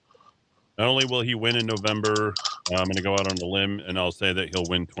 Not only will he win in November, I'm going to go out on a limb and I'll say that he'll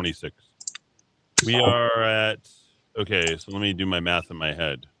win 26. We are at, okay, so let me do my math in my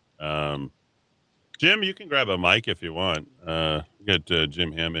head. Jim, you can grab a mic if you want. We got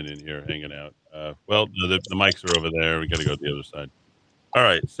Jim Hammond in here hanging out. Well, the mics are over there. We got to go to the other side. All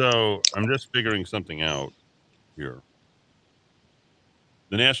right, so I'm just figuring something out here.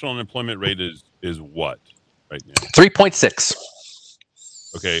 The national unemployment rate is what right now? 3.6.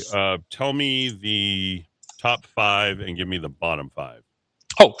 Okay, tell me the top 5 and give me the bottom 5.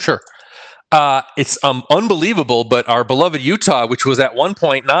 Oh, sure. It's unbelievable, but our beloved Utah, which was at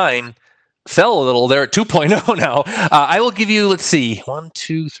 1.9, fell a little. They're at 2.0 now. I will give you, let's see, 1,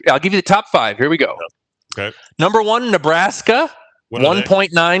 2, 3. I'll give you the top 5. Here we go. Okay. Number 1, Nebraska,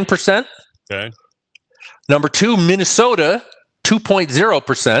 1.9%. Okay. Number 2, Minnesota,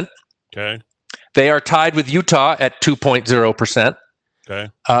 2.0%. Okay. They are tied with Utah at 2.0%. Okay.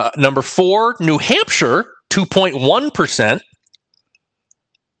 Number 4, New Hampshire, 2.1%.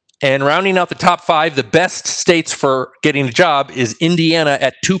 And rounding out the top 5, the best states for getting a job is Indiana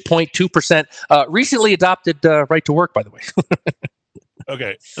at 2.2%. Recently adopted right to work, by the way.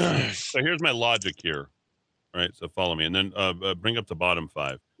 Okay. So here's my logic here. All right. So follow me and then bring up the bottom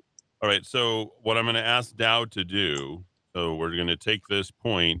 5. All right. So what I'm going to ask Dow to do, so we're going to take this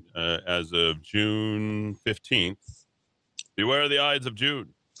point as of June 15th. Beware the Ides of June.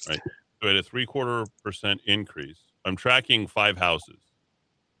 Right. So at a 0.75% increase, I'm tracking 5 houses.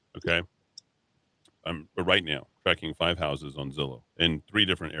 Okay. I'm right now tracking 5 houses on Zillow in 3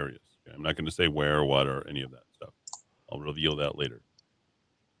 different areas. Okay? I'm not going to say where or what or any of that stuff. I'll reveal that later.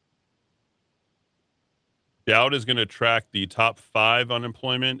 Dowd is going to track the top 5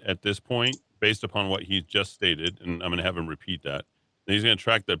 unemployment at this point based upon what he's just stated, and I'm going to have him repeat that. Then he's going to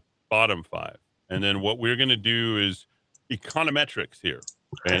track the bottom 5. And then what we're going to do is econometrics here.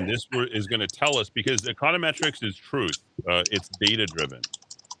 And this is going to tell us, because econometrics is truth. It's data-driven.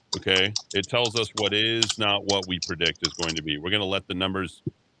 Okay? It tells us what is, not what we predict is going to be. We're going to let the numbers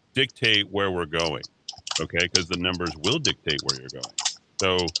dictate where we're going. okay? Because the numbers will dictate where you're going.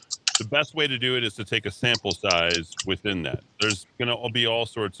 So the best way to do it is to take a sample size within that. There's going to be all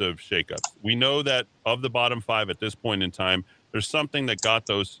sorts of shakeups. We know that of the bottom 5 at this point in time, there's something that got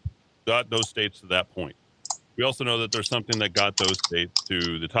those states to that point. We also know that there's something that got those states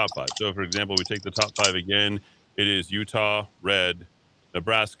to the top 5. So, for example, we take the top 5 again. It is Utah, red.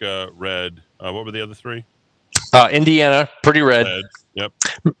 Nebraska, red. What were the other 3? Indiana, pretty red. Yep.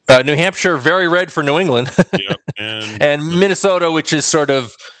 New Hampshire, very red for New England. Yep. And Minnesota, which is sort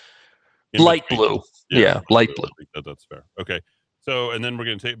of light blue. Yeah, light blue. I think that's fair. Okay. So, and then we're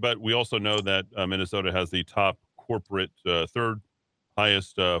going to take, but we also know that Minnesota has the top corporate, 3rd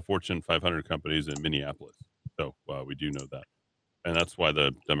highest Fortune 500 companies in Minneapolis. So we do know that. And that's why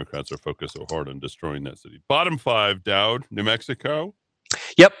the Democrats are focused so hard on destroying that city. Bottom 5, Dowd, New Mexico.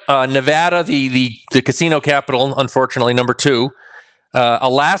 Yep. Nevada, the casino capital, unfortunately, number 2.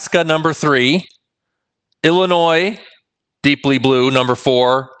 Alaska, number 3. Illinois, deeply blue, number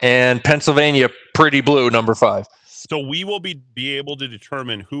 4. And Pennsylvania, pretty blue, number 5. So we will be able to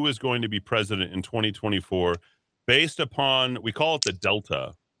determine who is going to be president in 2024 based upon, we call it the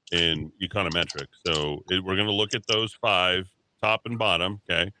delta in econometrics. So we're going to look at those 5, top and bottom,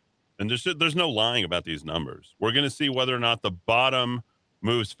 okay? And there's no lying about these numbers. We're going to see whether or not the bottom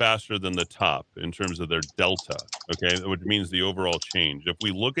moves faster than the top in terms of their delta, okay? Which means the overall change. If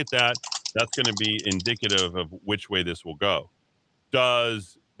we look at that, that's going to be indicative of which way this will go.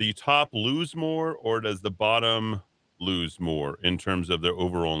 Does the top lose more or does the bottom lose more in terms of their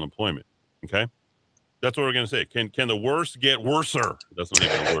overall employment, okay? That's what we're going to say. Can the worst get worser? That's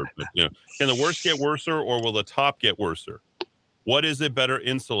not even a word, but can the worst get worser or will the top get worser? What is a better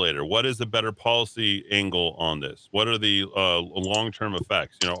insulator? What is a better policy angle on this? What are the long-term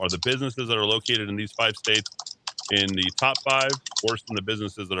effects? Are the businesses that are located in these 5 states in the top 5 worse than the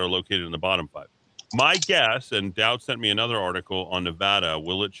businesses that are located in the bottom 5? My guess, and Dowd sent me another article on Nevada,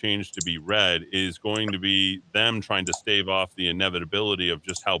 will it change to be red, is going to be them trying to stave off the inevitability of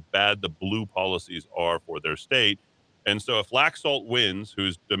just how bad the blue policies are for their state. And so if Laxalt wins,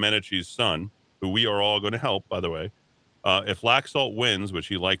 who's Domenici's son, who we are all going to help, by the way, if Laxalt wins, which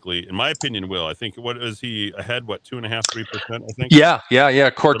he likely, in my opinion, will, I think, what is he ahead? What, 2.5%, 3%, I think? Yeah.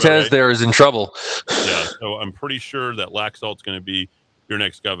 Cortez there is in trouble. Yeah, so I'm pretty sure that Laxalt's going to be your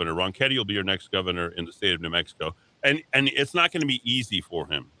next governor. Ronchetti will be your next governor in the state of New Mexico. And it's not going to be easy for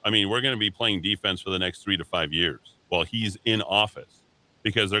him. I mean, we're going to be playing defense for the next 3 to 5 years while he's in office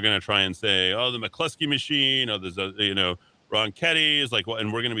because they're going to try and say, oh, the McCluskey machine, oh, there's a, Ronchetti is like, well,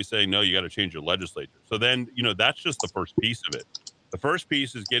 and we're going to be saying, no, you got to change your legislature. So then, that's just the first piece of it. The first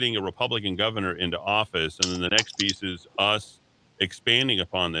piece is getting a Republican governor into office. And then the next piece is us expanding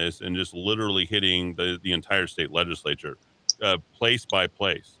upon this and just literally hitting the entire state legislature place by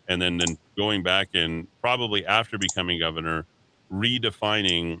place. And then going back and probably after becoming governor,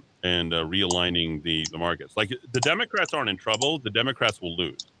 redefining and realigning the markets. Like the Democrats aren't in trouble. The Democrats will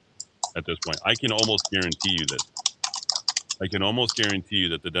lose at this point. I can almost guarantee you this. I can almost guarantee you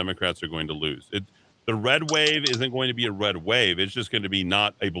that the Democrats are going to lose. The red wave isn't going to be a red wave. It's just going to be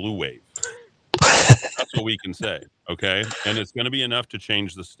not a blue wave. That's what we can say, okay? And it's going to be enough to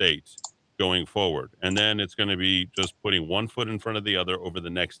change the state going forward. And then it's going to be just putting one foot in front of the other over the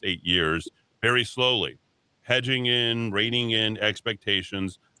next 8 years, very slowly, hedging in, reining in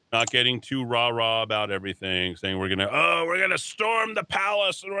expectations, not getting too rah-rah about everything, saying we're going to storm the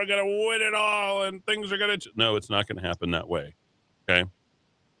palace and we're going to win it all and things are going to... No, it's not going to happen that way, okay?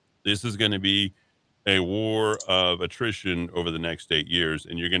 This is going to be a war of attrition over the next 8 years,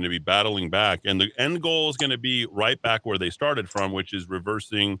 and you're going to be battling back. And the end goal is going to be right back where they started from, which is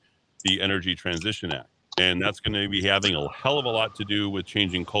reversing the Energy Transition Act. And that's going to be having a hell of a lot to do with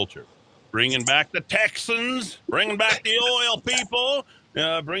changing culture. Bringing back the Texans, bringing back the oil people,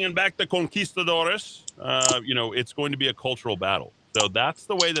 bringing back the conquistadores. It's going to be a cultural battle. So that's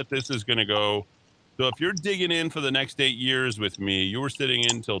the way that this is going to go. So if you're digging in for the next 8 years with me, you were sitting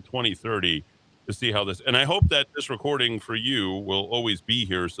in until 2030 to see how this, and I hope that this recording for you will always be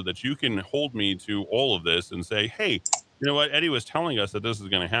here so that you can hold me to all of this and say, hey, you know what? Eddie was telling us that this is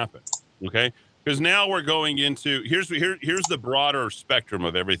going to happen. Okay. Because now we're going into, here's the broader spectrum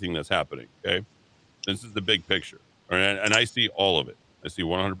of everything that's happening. Okay. This is the big picture. All right. And I see all of it. I see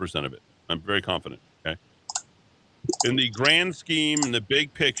 100% of it. I'm very confident. Okay. In the grand scheme, in the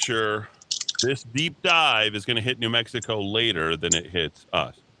big picture, this deep dive is going to hit New Mexico later than it hits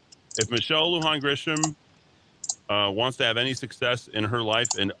us. If Michelle Lujan Grisham wants to have any success in her life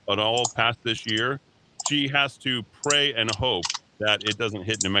and at all past this year, she has to pray and hope that it doesn't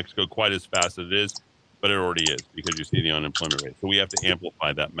hit New Mexico quite as fast as it is, but it already is because you see the unemployment rate. So we have to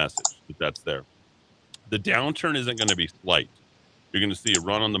amplify that message that that's there. the downturn isn't going to be slight. You're going to see a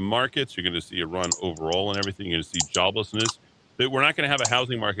run on the markets. You're going to see a run overall and everything. You're going to see joblessness. We're not going to have a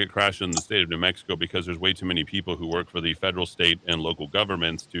housing market crash in the state of New Mexico because there's way too many people who work for the federal, state, and local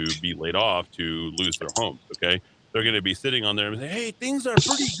governments to be laid off to lose their homes, okay? They're going to be sitting on there and say, hey, things are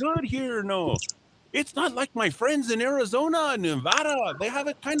pretty good here. No, it's not like my friends in Arizona and Nevada. They have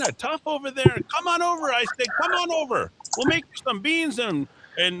it kind of tough over there. Come on over, I say. Come on over. We'll make you some beans and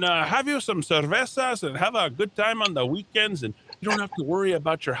have you some cervezas and have a good time on the weekends. And you don't have to worry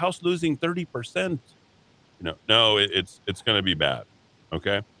about your house losing 30%. No, it's going to be bad.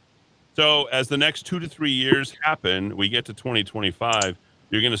 Okay. So as the next 2 to 3 years happen, we get to 2025,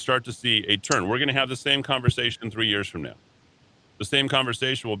 you're going to start to see a turn. We're going to have the same conversation 3 years from now. The same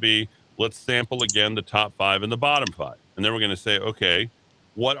conversation will be, let's sample again the top 5 and the bottom 5. And then we're going to say, okay,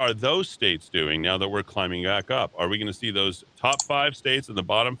 what are those states doing now that we're climbing back up? Are we going to see those top 5 states and the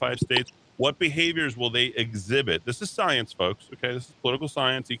bottom 5 states? What behaviors will they exhibit? This is science, folks. Okay. This is political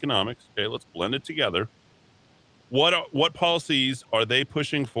science, economics. Okay. Let's blend it together. What policies are they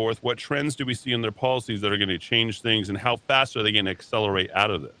pushing forth? What trends do we see in their policies that are going to change things? And how fast are they going to accelerate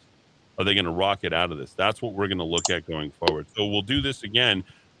out of this? Are they going to rocket out of this? That's what we're going to look at going forward. So we'll do this again.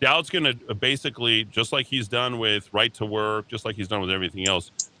 Dowd's going to basically, just like he's done with right to work, just like he's done with everything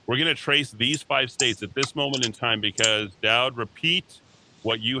else, we're going to trace these 5 states at this moment in time because Dowd, repeat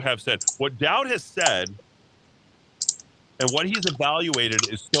what you have said. What Dowd has said and what he's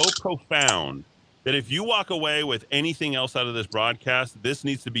evaluated is so profound that if you walk away with anything else out of this broadcast, this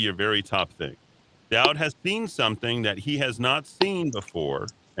needs to be your very top thing. Dowd has seen something that he has not seen before,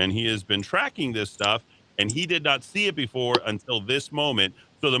 and he has been tracking this stuff, and he did not see it before until this moment.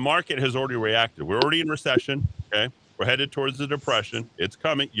 So the market has already reacted. We're already in recession, okay? We're headed towards the depression. It's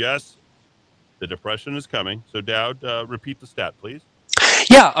coming. Yes, the depression is coming. So Dowd, repeat the stat, please.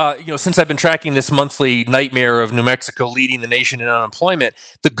 Yeah, since I've been tracking this monthly nightmare of New Mexico leading the nation in unemployment,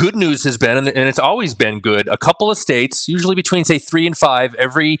 the good news has been, and it's always been good, a couple of states, usually between, say, 3 and 5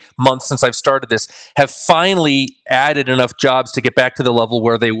 every month since I've started this, have finally added enough jobs to get back to the level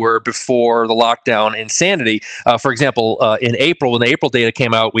where they were before the lockdown insanity. For example, in April, when the April data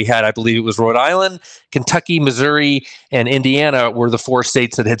came out, we had, I believe it was Rhode Island, Kentucky, Missouri, and Indiana were the 4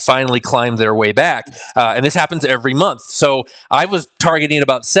 states that had finally climbed their way back. And this happens every month. So I was targeting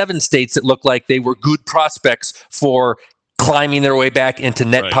about 7 states that looked like they were good prospects for climbing their way back into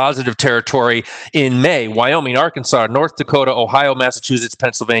net positive territory in May. Wyoming, Arkansas, North Dakota, Ohio, Massachusetts,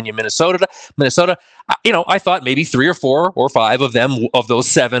 Pennsylvania, Minnesota. I thought maybe 3 or 4 or 5 of them, of those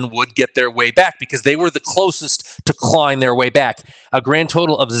 7, would get their way back because they were the closest to climb their way back. A grand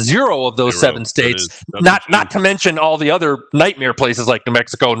total of 0 of those 7 states, not to mention all the other nightmare places like New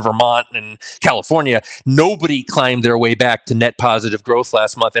Mexico and Vermont and California. Nobody climbed their way back to net positive growth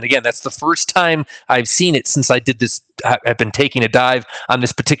last month. And again, that's the first time I've seen it since I did this. I've been taking a dive on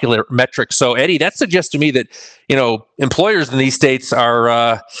this particular metric. So, Eddie, that suggests to me that, employers in these states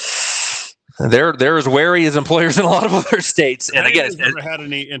are they're as wary as employers in a lot of other states. And again, if you've never had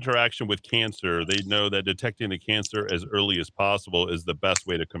any interaction with cancer, they know that detecting the cancer as early as possible is the best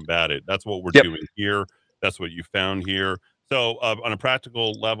way to combat it. That's what we're doing here. That's what you found here. So on a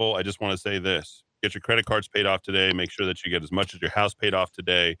practical level, I just want to say this. Get your credit cards paid off today. Make sure that you get as much as your house paid off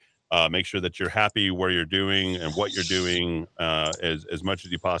today. Make sure that you're happy where you're doing and what you're doing as much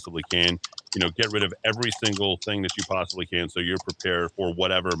as you possibly can. Get rid of every single thing that you possibly can so you're prepared for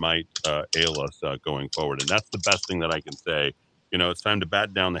whatever might ail us going forward. And that's the best thing that I can say. It's time to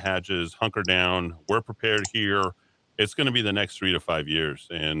batten down the hatches, hunker down. We're prepared here. It's going to be the next 3 to 5 years.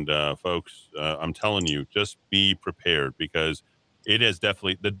 And folks, I'm telling you, just be prepared because it is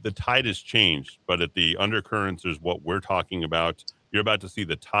definitely, the tide has changed, but at the undercurrents is what we're talking about. You're about to see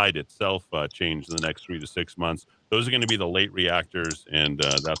the tide itself change in the next 3 to 6 months. Those are going to be the late reactors, and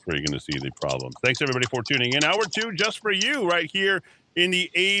that's where you're going to see the problems. Thanks, everybody, for tuning in. Hour 2 just for you right here in the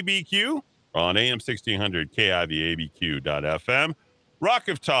ABQ on AM 1600 KIVABQ.FM,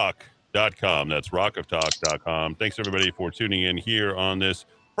 rockoftalk.com. That's rockoftalk.com. Thanks, everybody, for tuning in here on this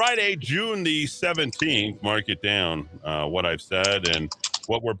Friday, June the 17th. Mark it down, what I've said and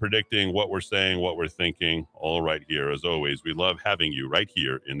what we're predicting, what we're saying, what we're thinking, all right here. As always, we love having you right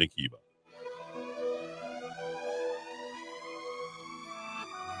here in the Kiva.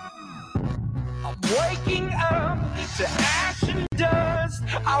 I'm waking up to ash and dust.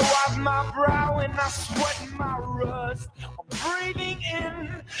 I wipe my brow and I sweat my rust. I'm breathing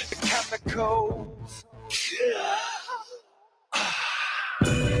in the chemicals.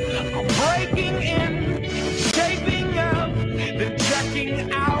 I'm breaking in, shaping up, then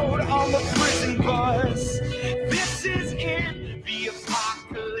checking out on the prison bus. This is it, the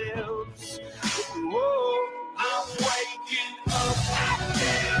apocalypse. Whoa.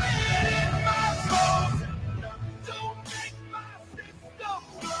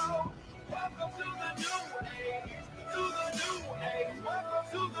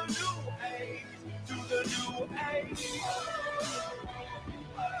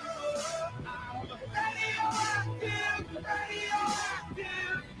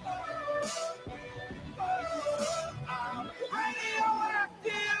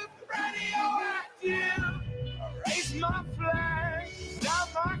 Raise my flag, down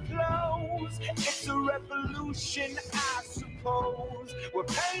my clothes. It's a revolution, I suppose. We're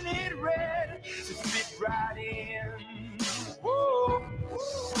painted red to fit right in. Whoa.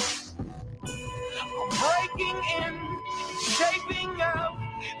 I'm breaking in, shaping up,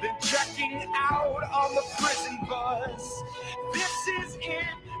 then checking out on the prison bus. This is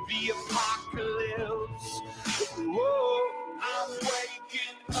it, the apocalypse. Whoa, I'm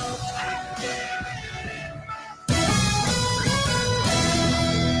waking up.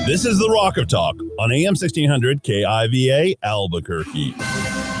 This is the Rock of Talk on AM 1600 KIVA Albuquerque.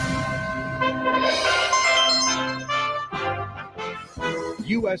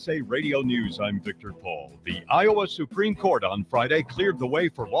 USA Radio News, I'm Victor Paul. The Iowa Supreme Court on Friday cleared the way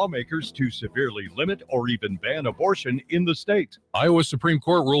for lawmakers to severely limit or even ban abortion in the state. Iowa Supreme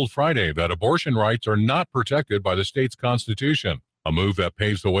Court ruled Friday that abortion rights are not protected by the state's constitution, a move that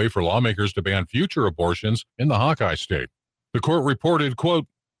paves the way for lawmakers to ban future abortions in the Hawkeye State. The court reported, quote,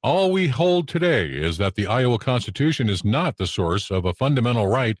 "All we hold today is that the Iowa Constitution is not the source of a fundamental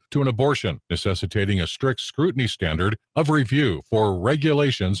right to an abortion, necessitating a strict scrutiny standard of review for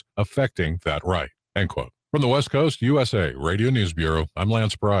regulations affecting that right." End quote. From the West Coast, USA Radio News Bureau, I'm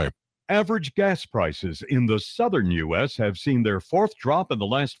Lance Pry. Average gas prices in the southern U.S. have seen their fourth drop in the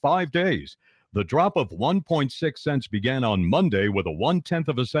last 5 days. The drop of 1.6 cents began on Monday with a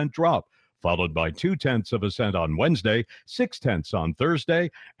 1/10 cent drop, followed by 0.2 cents on Wednesday, 0.6 on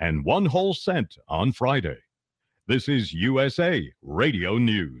Thursday, and 1 whole cent on Friday. This is USA Radio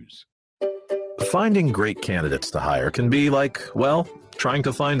News. Finding great candidates to hire can be like, well, trying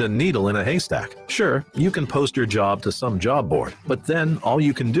to find a needle in a haystack. Sure, you can post your job to some job board, but then all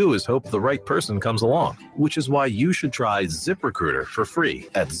you can do is hope the right person comes along, which is why you should try ZipRecruiter for free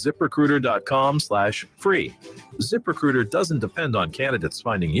at ZipRecruiter.com/free. ZipRecruiter doesn't depend on candidates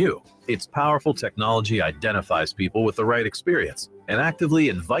finding you. Its powerful technology identifies people with the right experience and actively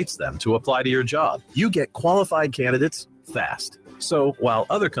invites them to apply to your job. You get qualified candidates fast. So while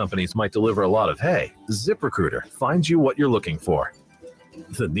other companies might deliver a lot of hay, ZipRecruiter finds you what you're looking for.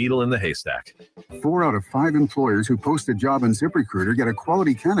 The needle in the haystack. 4 out of 5 employers who post a job on ZipRecruiter get a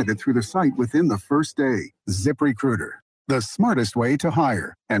quality candidate through the site within the first day. ZipRecruiter, the smartest way to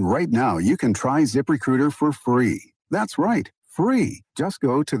hire. And right now, you can try ZipRecruiter for free. That's right, free. Just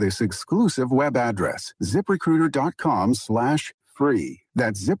go to this exclusive web address, ZipRecruiter.com/free.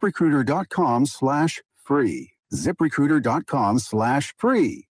 That's ZipRecruiter.com/free.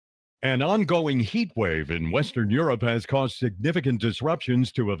 ZipRecruiter.com/free. An ongoing heat wave in Western Europe has caused significant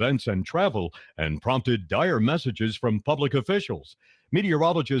disruptions to events and travel and prompted dire messages from public officials.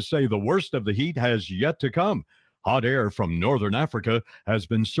 Meteorologists say the worst of the heat has yet to come. Hot air from northern Africa has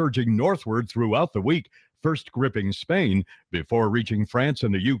been surging northward throughout the week, first gripping Spain before reaching France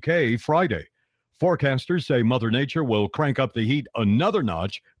and the UK Friday. Forecasters say Mother Nature will crank up the heat another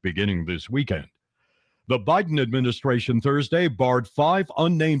notch beginning this weekend. The Biden administration Thursday barred 5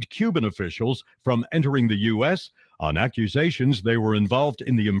 unnamed Cuban officials from entering the U.S. on accusations they were involved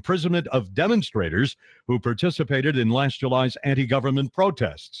in the imprisonment of demonstrators who participated in last July's anti-government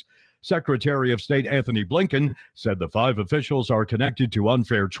protests. Secretary of State Anthony Blinken said the 5 officials are connected to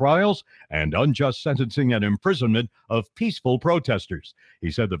unfair trials and unjust sentencing and imprisonment of peaceful protesters.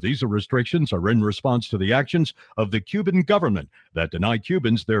 He said the visa restrictions are in response to the actions of the Cuban government that deny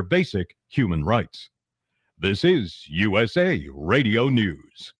Cubans their basic human rights. This is USA Radio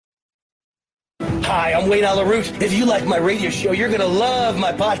News. Hi, I'm Wayne Alaroot. If you like my radio show, you're going to love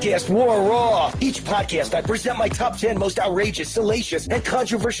my podcast, War Raw. Each podcast, I present my top 10 most outrageous, salacious, and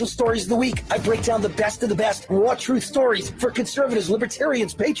controversial stories of the week. I break down the best of the best, raw truth stories for conservatives,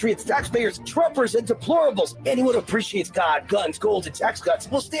 libertarians, patriots, taxpayers, Trumpers, and deplorables. Anyone who appreciates God, guns, gold, and tax cuts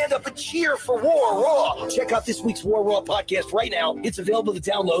will stand up and cheer for War Raw. Check out this week's War Raw podcast right now. It's available to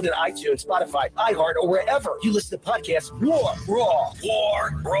download in iTunes, Spotify, iHeart, or wherever you listen to podcasts. War Raw.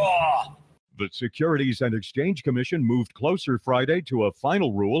 War Raw. The Securities and Exchange Commission moved closer Friday to a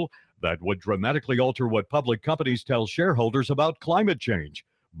final rule that would dramatically alter what public companies tell shareholders about climate change,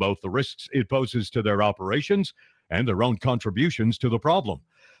 both the risks it poses to their operations and their own contributions to the problem.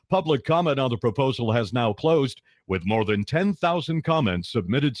 Public comment on the proposal has now closed, with more than 10,000 comments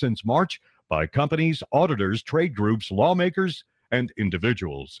submitted since March by companies, auditors, trade groups, lawmakers, and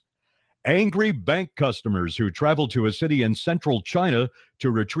individuals. Angry bank customers who traveled to a city in central China to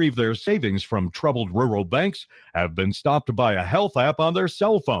retrieve their savings from troubled rural banks have been stopped by a health app on their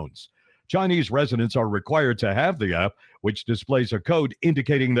cell phones. Chinese residents are required to have the app, which displays a code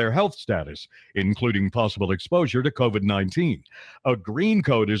indicating their health status, including possible exposure to COVID-19. A green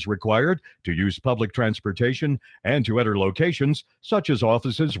code is required to use public transportation and to enter locations such as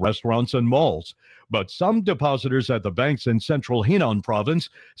offices, restaurants, and malls. But some depositors at the banks in central Henan province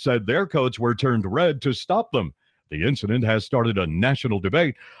said their codes were turned red to stop them. The incident has started a national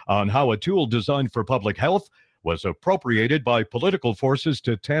debate on how a tool designed for public health was appropriated by political forces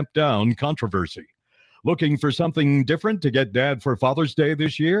to tamp down controversy. Looking for something different to get Dad for Father's Day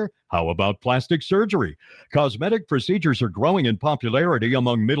this year? How about plastic surgery? Cosmetic procedures are growing in popularity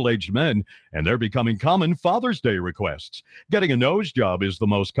among middle-aged men, and they're becoming common Father's Day requests. Getting a nose job is the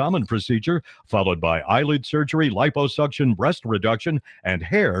most common procedure, followed by eyelid surgery, liposuction, breast reduction, and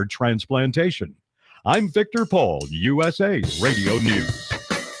hair transplantation. I'm Victor Paul, USA Radio News.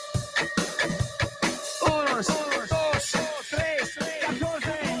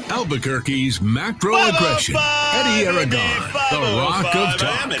 Albuquerque's macro aggression. Eddie Aragon, the Rock of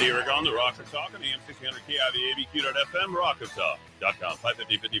Talk. I'm Eddie Aragon, the Rock of Talk on AM 1600 KIVABQ.FM, rockoftalk.com,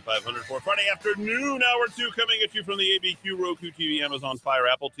 550-5500 for Friday afternoon, hour 2, coming at you from the ABQ, Roku TV, Amazon Fire,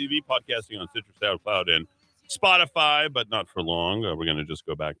 Apple TV, podcasting on Citrus, SoundCloud, and Spotify, but not for long. We're going to just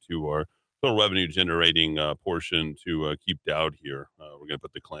go back to our total revenue generating portion to keep Dowd here. We're going to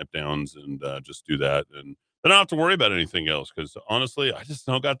put the clampdowns and just do that, and I don't have to worry about anything else because honestly, I just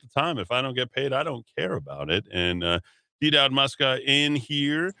don't got the time. If I don't get paid, I don't care about it. And D-Dowd Muska in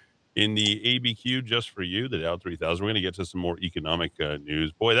here in the ABQ just for you, the Dowd 3000. We're going to get to some more economic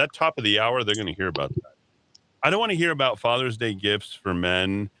news. Boy, that top of the hour, they're going to hear about that. I don't want to hear about Father's Day gifts for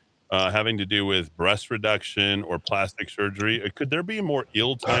men having to do with breast reduction or plastic surgery. Could there be a more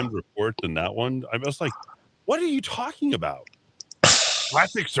ill-timed report than that one? I was like, what are you talking about?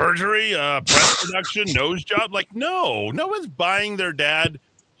 Plastic surgery, breast reduction, nose job? Like, no one's buying their dad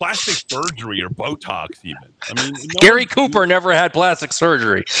plastic surgery or Botox even. I mean, Gary Cooper never had plastic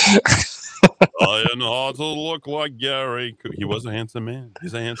surgery. I know how to look like Gary. He was a handsome man.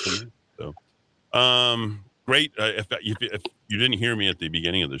 He's a handsome man. So, great. If you didn't hear me at the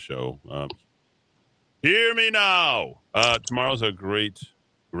beginning of the show, hear me now. Tomorrow's a great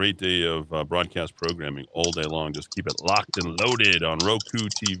day of broadcast programming all day long. Just keep it locked and loaded on Roku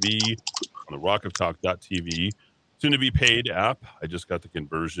TV, on the rockoftalk.tv. Soon to be paid app. I just got the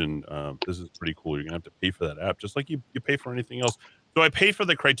conversion. This is pretty cool. You're gonna have to pay for that app, just like you pay for anything else. So I pay for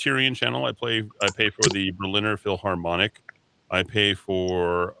the Criterion channel. I pay for the Berliner Philharmonic. I pay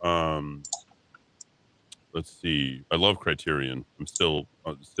for let's see. I love Criterion. I'm still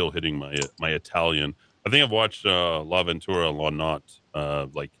hitting my Italian. I think I've watched La Ventura La Notte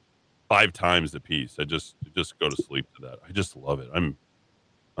like 5 times a piece. I just go to sleep to that. I just love it. I'm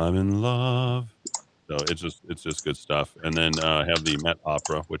in love. So it's just good stuff. And then I have the Met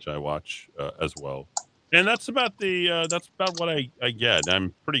Opera, which I watch as well. And that's about what I get.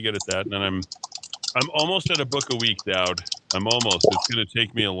 I'm pretty good at that. And I'm almost at a book a week, Dowd. I'm almost. It's going to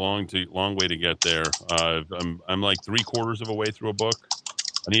take me a long way to get there. I'm like 3/4 of a way through a book.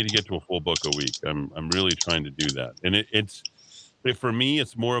 I need to get to a full book a week. I'm really trying to do that. And for me,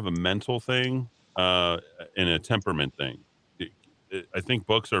 it's more of a mental thing and a temperament thing. I think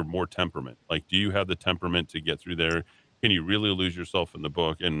books are more temperament. Like, do you have the temperament to get through there? Can you really lose yourself in the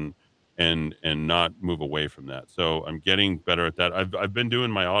book and not move away from that? So I'm getting better at that. I've been doing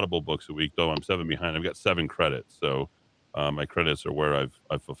my Audible books a week, though I'm 7 behind. I've got 7 credits. So my credits are where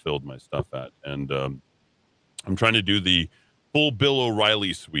I've fulfilled my stuff at. And I'm trying to do the full Bill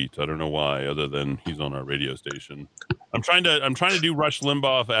O'Reilly suite. I don't know why, other than he's on our radio station. I'm trying to do Rush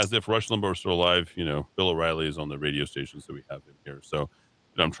Limbaugh as if Rush Limbaugh were still alive. You know, Bill O'Reilly is on the radio station, so we have him here. So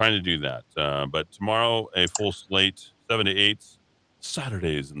I'm trying to do that. But tomorrow, a full slate, 7 to 8.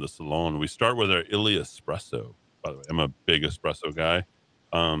 Saturdays in the salon. We start with our Illy Espresso. By the way, I'm a big espresso guy.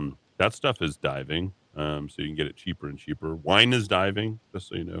 That stuff is diving, so you can get it cheaper and cheaper. Wine is diving, just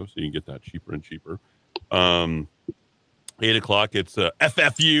so you know, so you can get that cheaper and cheaper. 8 o'clock, it's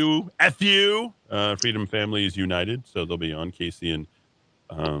FU. Freedom Families United. So they'll be on Casey and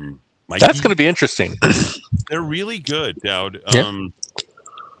Mikey. That's going to be interesting. They're really good, Dowd. Yeah.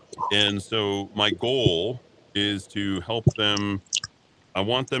 And so my goal is to help them. I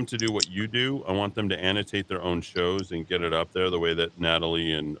want them to do what you do. I want them to annotate their own shows and get it up there the way that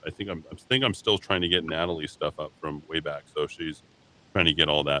Natalie and I think I'm still trying to get Natalie stuff up from way back. So she's trying to get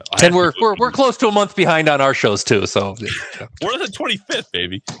all that. And we're close to a month behind on our shows too. So we're the 25th,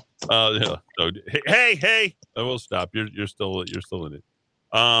 baby. Yeah. So hey, I will stop. You're still in it.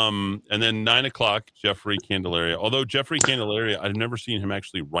 And then 9 o'clock, Jeffrey Candelaria. Although Jeffrey Candelaria, I've never seen him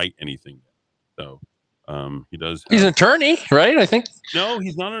actually write anything yet. So He does. He's an attorney, right? I think. No,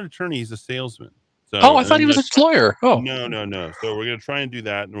 he's not an attorney. He's a salesman. So, Oh, I thought he was a lawyer. Oh, no. So we're going to try and do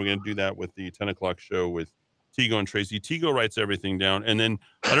that, and we're going to do that with the 10 o'clock show with Tigo and Tracy. Tigo writes everything down, and then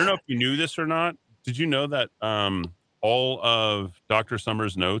I don't know if you knew this or not. Did you know that all of Dr.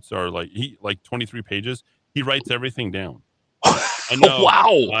 Summers' notes are like 23 pages? He writes everything down. I know.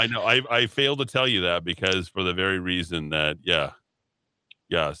 Wow. I know. I failed to tell you that because for the very reason that yeah.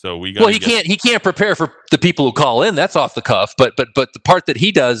 So we got. Well, he can't prepare for the people who call in. That's off the cuff. But the part that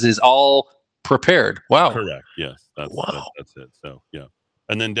he does is all prepared. Wow. Correct. Yes. That's it. So yeah.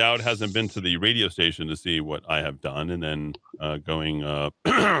 And then Dowd hasn't been to the radio station to see what I have done, and then going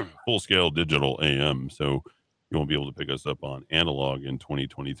full scale digital AM. So you won't be able to pick us up on analog in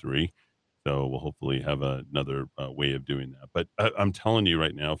 2023. So we'll hopefully have another way of doing that. But I'm telling you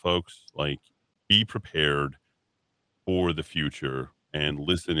right now, folks, like, be prepared for the future and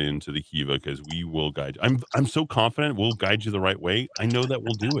listen in to the Kiva, because we will guide you. I'm so confident we'll guide you the right way. I know that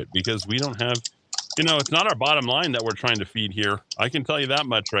we'll do it because we don't have, it's not our bottom line that we're trying to feed here. I can tell you that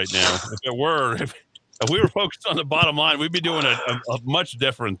much right now. If we were focused on the bottom line, we'd be doing a much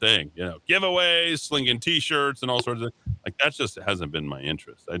different thing. Giveaways, slinging T-shirts, and all sorts of like that. Just hasn't been my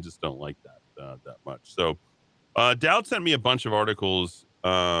interest. I just don't like that much. So, Dowd sent me a bunch of articles,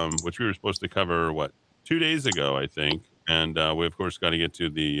 which we were supposed to cover 2 days ago, I think, and we of course got to get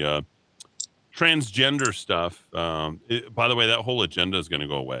to the transgender stuff. By the way, that whole agenda is going to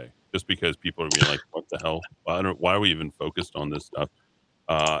go away just because people are being like, "What the hell? Why are we even focused on this stuff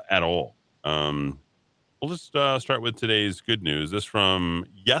at all?" We'll just start with today's good news. This from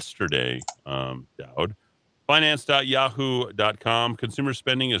yesterday, Dowd. Finance.yahoo.com. Consumer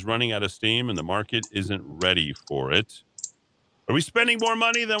spending is running out of steam and the market isn't ready for it. Are we spending more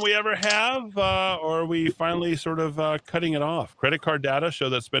money than we ever have? Or are we finally sort of cutting it off? Credit card data show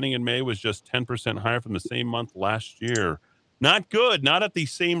that spending in May was just 10% higher from the same month last year. Not good. Not at the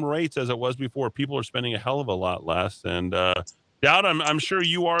same rates as it was before. People are spending a hell of a lot less. And Dowd, I'm sure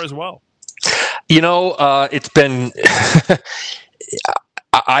you are as well. It's been,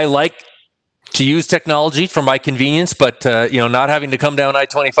 I like to use technology for my convenience, but not having to come down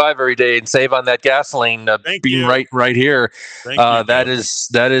I-25 every day and save on that gasoline, being right here, that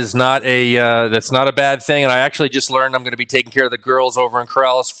is not that's not a bad thing. And I actually just learned I'm going to be taking care of the girls over in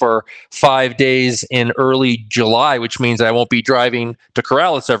Corrales for 5 days in early July, which means I won't be driving to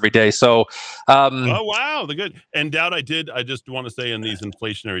Corrales every day. So, oh wow, the good. And Dowd, I just want to say in these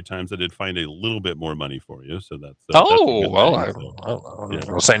inflationary times, I did find a little bit more money for you. So that's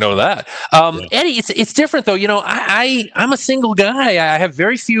I'll say no to that. Eddie, it's different though. I'm a single guy. I have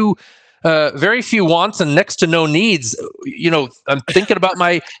very few wants and next to no needs. I'm thinking about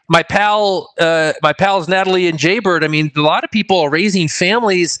my pals Natalie and Jaybird. I mean, a lot of people are raising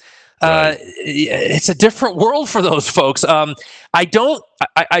families. It's a different world for those folks.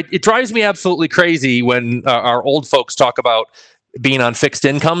 It drives me absolutely crazy when our old folks talk about being on fixed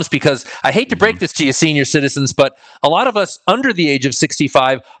incomes, because I hate to break this to you senior citizens, but a lot of us under the age of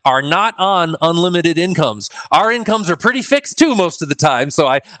 65 are not on unlimited incomes. Our incomes are pretty fixed too most of the time. So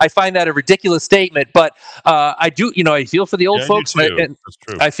I find that a ridiculous statement, but I do, I feel for the old folks. And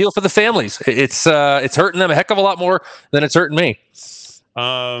I feel for the families. It's hurting them a heck of a lot more than it's hurting me.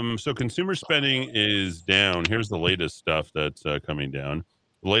 So consumer spending is down. Here's the latest stuff that's coming down.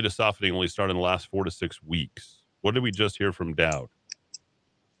 The latest softening only started in the last 4 to 6 weeks. What did we just hear from Dowd?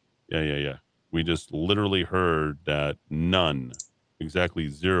 Yeah. We just literally heard that none, exactly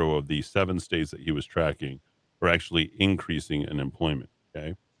 0 of the 7 states that he was tracking are actually increasing in employment.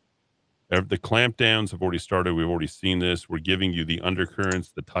 Okay. The clampdowns have already started. We've already seen this. We're giving you the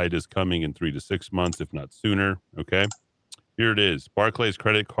undercurrents. The tide is coming in 3 to 6 months, if not sooner. Okay. Here it is. Barclays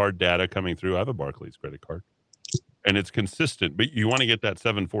credit card data coming through. I have a Barclays credit card. And it's consistent, but you want to get that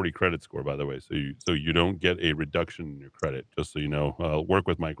 740 credit score, by the way, so you don't get a reduction in your credit, just so you know. Work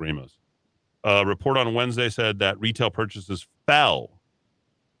with Mike Ramos. Report on Wednesday said that retail purchases fell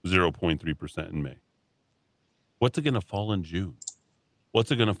 0.3% in May. What's it going to fall in June? What's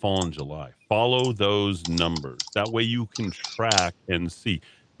it going to fall in July? Follow those numbers. That way you can track and see.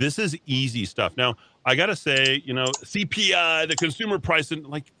 This is easy stuff. Now, I got to say, CPI, the consumer price, and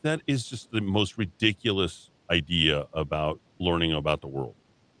like that is just the most ridiculous idea about learning about the world.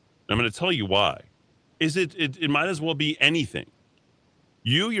 And I'm going to tell you why. It might as well be anything.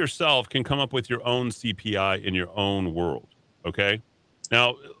 You yourself can come up with your own CPI in your own world. Okay.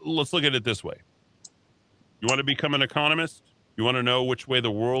 Now let's look at it this way. You want to become an economist? You want to know which way the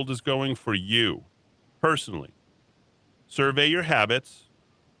world is going for you personally? Survey your habits,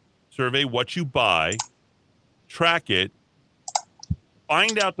 survey what you buy, track it,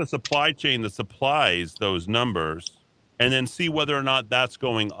 find out the supply chain that supplies those numbers, and then see whether or not that's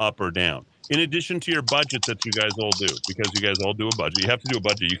going up or down. In addition to your budget that you guys all do, because you guys all do a budget. You have to do a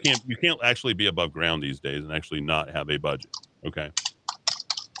budget. You can't actually be above ground these days and actually not have a budget. Okay.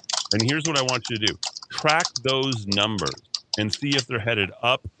 And here's what I want you to do. Track those numbers and see if they're headed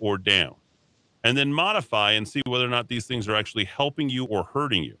up or down. And then modify and see whether or not these things are actually helping you or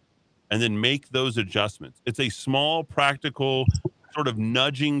hurting you. And then make those adjustments. It's a small, practical, sort of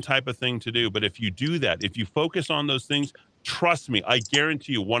nudging type of thing to do. But if you do that, if you focus on those things, trust me, I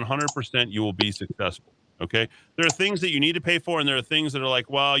guarantee you 100% you will be successful. Okay. There are things that you need to pay for, and there are things that are like,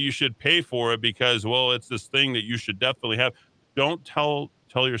 well, you should pay for it because, well, it's this thing that you should definitely have. Don't tell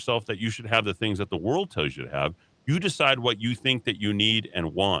yourself that you should have the things that the world tells you to have. You decide what you think that you need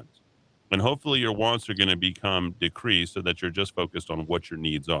and want. And hopefully your wants are going to become decreased so that you're just focused on what your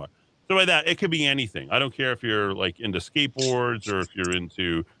needs are. So by that, it could be anything. I don't care if you're like into skateboards or if you're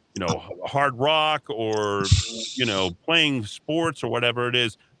into, hard rock or, playing sports or whatever it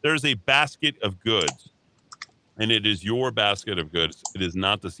is. There's a basket of goods, and it is your basket of goods. It is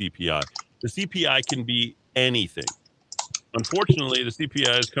not the CPI. The CPI can be anything. Unfortunately, the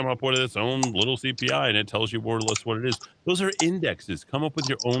CPI has come up with its own little CPI, and it tells you more or less what it is. Those are indexes. Come up with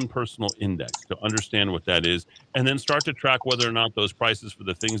your own personal index to understand what that is, and then start to track whether or not those prices for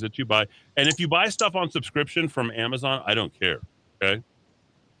the things that you buy. And if you buy stuff on subscription from Amazon, I don't care, okay?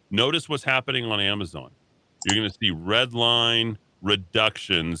 Notice what's happening on Amazon. You're going to see red line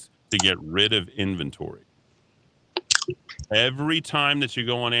reductions to get rid of inventory. Every time that you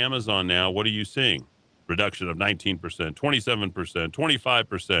go on Amazon now, what are you seeing? Reduction of 19%, 27%,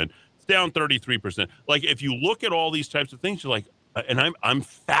 25%. It's down 33%. Like, if you look at all these types of things, you're like, and I'm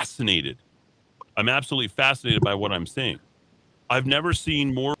fascinated. I'm absolutely fascinated by what I'm seeing. I've never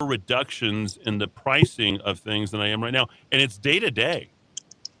seen more reductions in the pricing of things than I am right now. And it's day to day.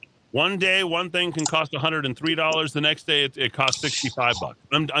 One day, one thing can cost $103. The next day, it costs $65.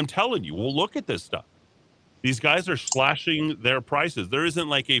 I'm telling you, we'll look at this stuff. These guys are slashing their prices. There isn't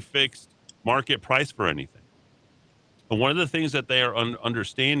like a fixed market price for anything. But one of the things that they are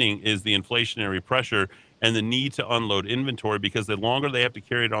understanding is the inflationary pressure and the need to unload inventory, because the longer they have to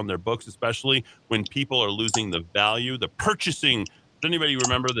carry it on their books, especially when people are losing the value, the purchasing. Does anybody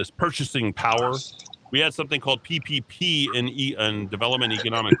remember this purchasing power? We had something called PPP in development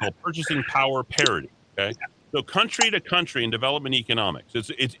economics called purchasing power parity. Okay, so country to country in development economics,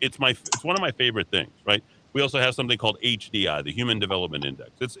 it's one of my favorite things, right? We also have something called HDI, the Human Development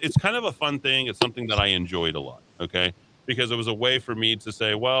Index. It's kind of a fun thing. It's something that I enjoyed a lot, okay? Because it was a way for me to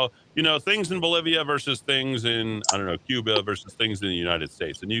say, well, things in Bolivia versus things in, Cuba versus things in the United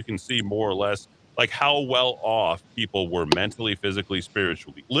States. And you can see more or less like how well off people were mentally, physically,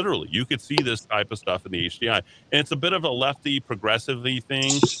 spiritually. Literally, you could see this type of stuff in the HDI. And it's a bit of a lefty, progressive-y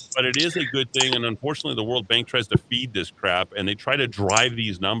thing, but it is a good thing. And unfortunately, the World Bank tries to feed this crap, and they try to drive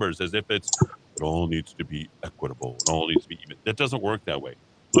these numbers as if it all needs to be equitable. It all needs to be even. That doesn't work that way.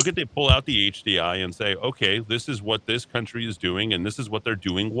 Look at, they pull out the HDI and say, okay, this is what this country is doing, and this is what they're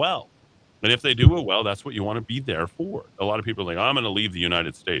doing well. And if they do it well, that's what you want to be there for. A lot of people are like, I'm going to leave the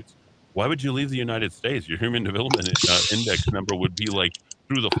United States. Why would you leave the United States? Your Human Development Index number would be like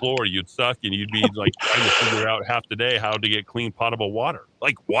through the floor. You'd suck, and you'd be like trying to figure out half the day how to get clean, potable water.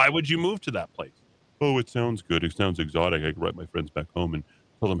 Like, why would you move to that place? Oh, it sounds good. It sounds exotic. I can write my friends back home and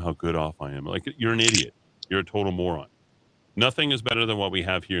tell them how good off I am. Like, you're an idiot. You're a total moron. Nothing is better than what we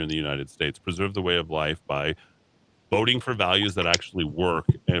have here in the United States. Preserve the way of life by voting for values that actually work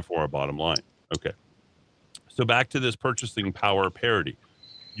and for our bottom line. Okay. So back to this purchasing power parity.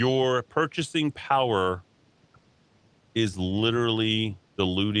 Your purchasing power is literally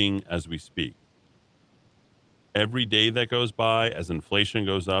diluting as we speak. Every day that goes by, as inflation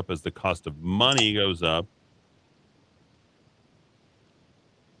goes up, as the cost of money goes up,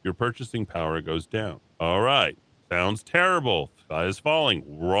 your purchasing power goes down. All right. Sounds terrible. Sky is falling.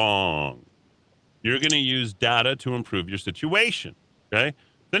 Wrong. You're going to use data to improve your situation. Okay.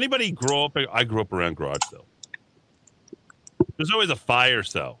 Does anybody grow up? I grew up around garage sales. There's always a fire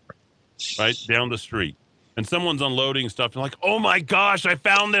sale right down the street, and someone's unloading stuff. And like, oh my gosh, I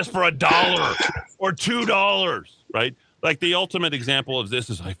found this for $1 or $2, right? Like the ultimate example of this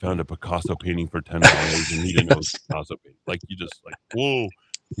is I found a Picasso painting for $10 and you didn't know it was Picasso painting. Like, you just like, whoa,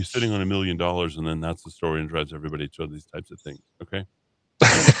 you're sitting on $1 million, and then that's the story and drives everybody to these types of things. Okay.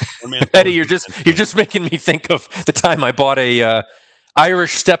 Eddie, you're just making me think of the time I bought a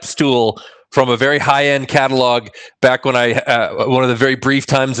Irish step stool from a very high-end catalog back when I one of the very brief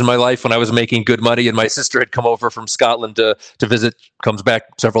times in my life when I was making good money, and my sister had come over from Scotland to visit, comes back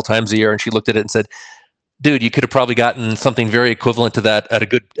several times a year, and she looked at it and said, dude, you could have probably gotten something very equivalent to that at a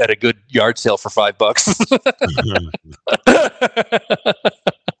good yard sale for $5.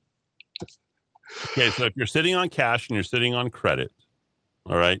 Okay, so if you're sitting on cash and you're sitting on credit,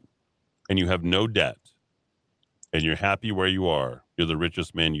 all right, and you have no debt, and you're happy where you are, you're the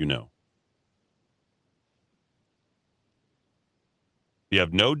richest man you know. You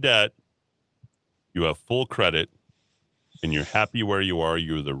have no debt, you have full credit, and you're happy where you are,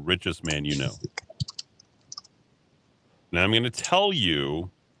 you're the richest man you know. Now I'm going to tell you,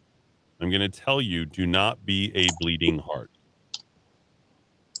 do not be a bleeding heart.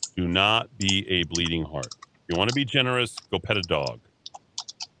 Do not be a bleeding heart. If you want to be generous, go pet a dog.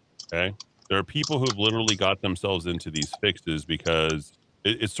 Okay? There are people who have literally got themselves into these fixes because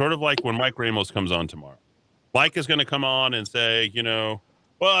it's sort of like when Mike Ramos comes on tomorrow. Mike is going to come on and say, well,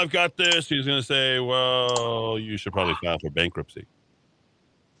 I've got this. He's going to say, well, you should probably file for bankruptcy.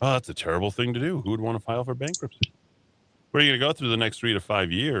 Oh, that's a terrible thing to do. Who would want to file for bankruptcy? Where are you going to go through the next 3 to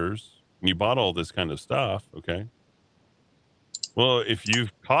 5 years? And you bought all this kind of stuff, okay? Well, if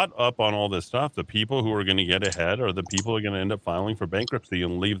you've caught up on all this stuff, the people who are going to get ahead are the people who are going to end up filing for bankruptcy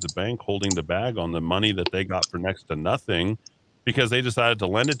and leave the bank holding the bag on the money that they got for next to nothing because they decided to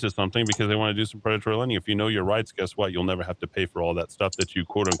lend it to something because they want to do some predatory lending. If you know your rights, guess what? You'll never have to pay for all that stuff that you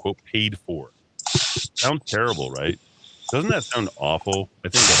quote unquote paid for. Sounds terrible, right? Doesn't that sound awful? I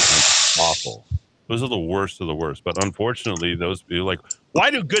think that sounds awful. Those are the worst of the worst. But unfortunately, those people like,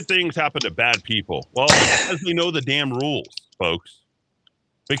 why do good things happen to bad people? Well, because they know the damn rules, folks.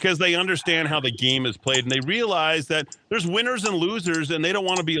 Because they understand how the game is played and they realize that there's winners and losers and they don't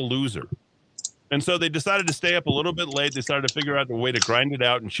want to be a loser. And so they decided to stay up a little bit late. They started to figure out a way to grind it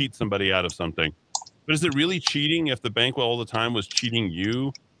out and cheat somebody out of something. But is it really cheating if the bank all the time was cheating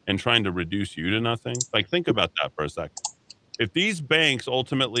you and trying to reduce you to nothing? Like, think about that for a second. If these banks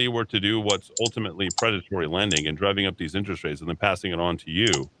ultimately were to do what's ultimately predatory lending and driving up these interest rates and then passing it on to you,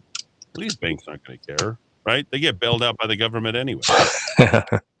 well, these banks aren't going to care, right? They get bailed out by the government anyway.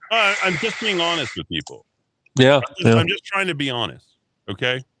 I'm just being honest with people. Yeah. I'm just trying to be honest,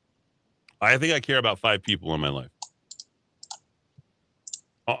 okay? I think I care about 5 people in my life.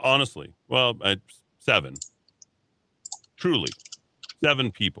 Honestly. Well, 7. Truly.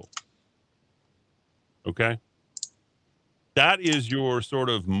 7 people. Okay? That is your sort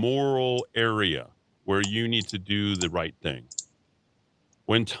of moral area where you need to do the right thing.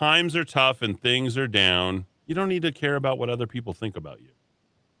 When times are tough and things are down, you don't need to care about what other people think about you.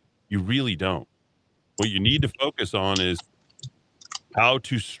 You really don't. What you need to focus on is how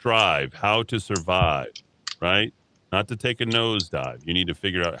to strive, how to survive, right? Not to take a nosedive. You need to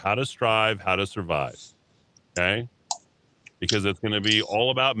figure out how to strive, how to survive, okay? Because it's going to be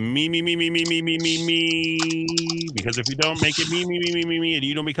all about me. Because if you don't make it me, and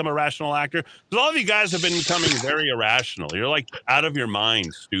you don't become a rational actor, because all of you guys have been becoming very irrational. You're like out of your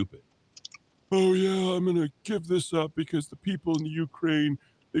mind, stupid. Oh, yeah, I'm going to give this up because the people in the Ukraine,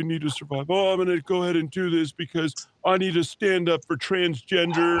 they need to survive. Oh, I'm going to go ahead and do this because I need to stand up for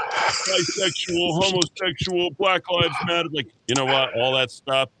transgender, bisexual, homosexual, Black Lives Matter. Like, you know what? All that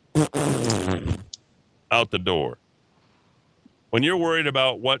stuff, out the door. When you're worried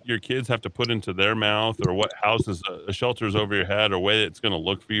about what your kids have to put into their mouth or what houses, shelters over your head or way it's going to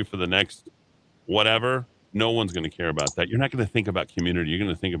look for you for the next whatever, no one's going to care about that. You're not going to think about community. You're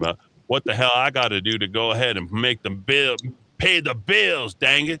going to think about what the hell I got to do to go ahead and make the bill, pay the bills,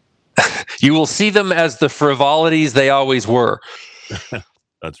 dang it. You will see them as the frivolities they always were.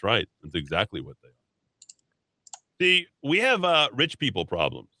 That's right. That's exactly what they are. See, we have rich people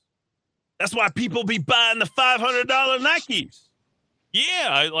problems. That's why people be buying the $500 Nikes.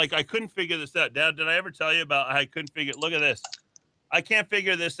 Yeah, I couldn't figure this out. Now, did I ever tell you about I couldn't figure? Look at this. I can't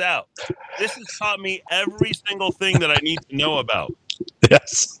figure this out. This has taught me every single thing that I need to know about.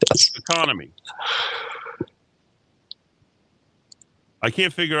 Yes. Economy. I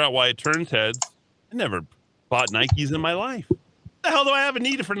can't figure out why it turns heads. I never bought Nikes in my life. What the hell do I have a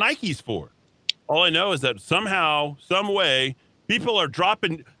need for Nikes for? All I know is that somehow, some way, people are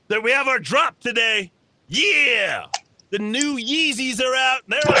dropping. That we have our drop today. Yeah. The new Yeezys are out.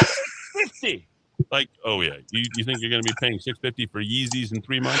 They're like $650. Like, oh yeah. You think you're going to be paying $650 for Yeezys in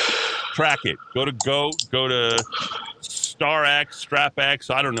 3 months? Track it. Go to StarX,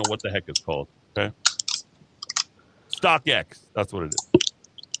 StrapX. I don't know what the heck it's called. Okay. StockX. That's what it is.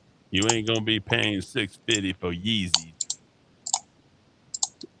 You ain't going to be paying $650 for Yeezys.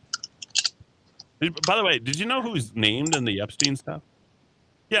 By the way, did you know who's named in the Epstein stuff?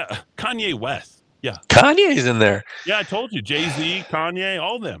 Yeah, Kanye West. Yeah. Kanye's in there. Yeah, I told you. Jay-Z, Kanye,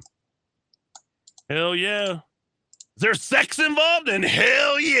 all of them. Hell yeah. Is there sex involved? And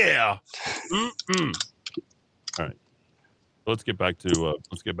hell yeah. Let's get back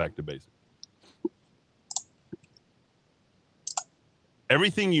to basics.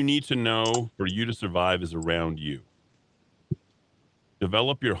 Everything you need to know for you to survive is around you.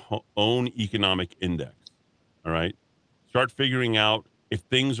 Develop your own economic index. All right. Start figuring out if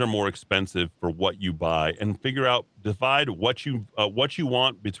things are more expensive for what you buy, and divide what you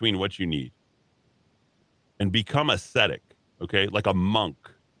want between what you need, and become ascetic. Okay, like a monk.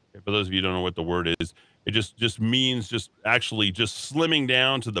 Okay? For those of you who don't know what the word is, it just means just slimming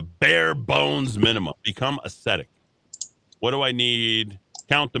down to the bare bones minimum. Become ascetic. What do I need?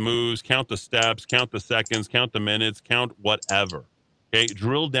 Count the moves, count the steps, count the seconds, count the minutes, count whatever. Okay,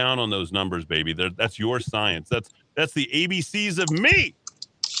 drill down on those numbers, baby. That's your science. That's the ABCs of me.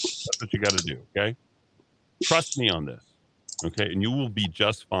 That's what you got to do. Okay, trust me on this. Okay, and you will be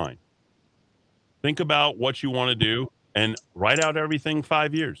just fine. Think about what you want to do and write out everything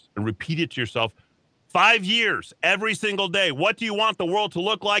 5 years and repeat it to yourself 5 years every single day. What do you want the world to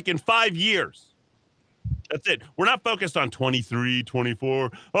look like in 5 years? That's it. We're not focused on 23,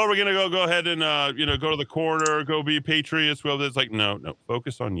 24. Oh, we're going to go ahead and, go to the corner, go be patriots. Well, it's like, no,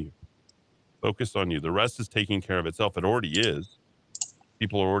 focus on you. Focus on you. The rest is taking care of itself. It already is.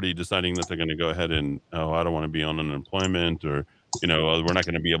 People are already deciding that they're going to go ahead and, I don't want to be on unemployment, or, we're not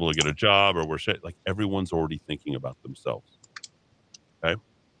going to be able to get a job, or like everyone's already thinking about themselves. Okay.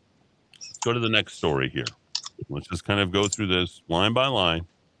 Let's go to the next story here. Let's just kind of go through this line by line.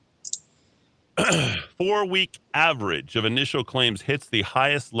 4-week average of initial claims hits the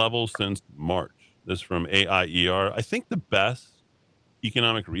highest level since March. This from AIER. I think the best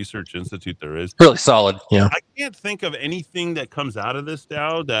economic research institute there is. Really solid. Yeah. I can't think of anything that comes out of this,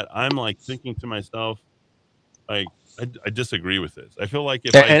 Dow, that I'm like thinking to myself, like, I disagree with this. I feel like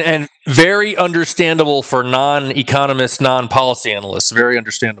and very understandable for non-economists, non-policy analysts. Very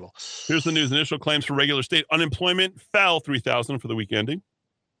understandable. Here's the news. Initial claims for regular state unemployment fell 3,000 for the week ending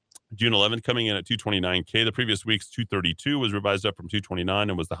June 11th, coming in at 229K. The previous week's 232 was revised up from 229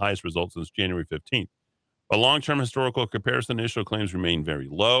 and was the highest result since January 15th. A long-term historical comparison, initial claims remain very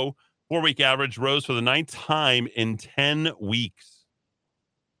low. 4-week average rose for the 9th time in 10 weeks,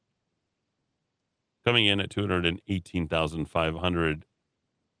 coming in at 218,500,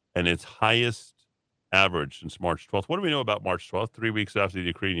 and its highest average since March 12th. What do we know about March 12th? 3 weeks after the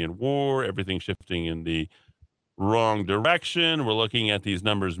Ukrainian war, everything shifting in the wrong direction. We're looking at these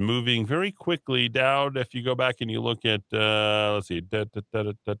numbers moving very quickly down. If you go back and you look at,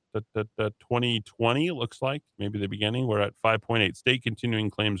 2020, it looks like, maybe the beginning, we're at 5.8. State continuing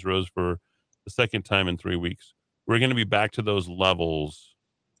claims rose for the second time in 3 weeks. We're going to be back to those levels.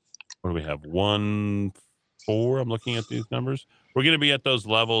 What do we have? 1.4. I'm looking at these numbers. We're going to be at those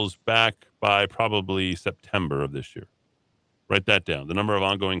levels back by probably September of this year. Write that down. The number of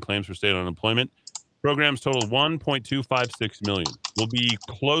ongoing claims for state unemployment programs total 1.256 million. We'll be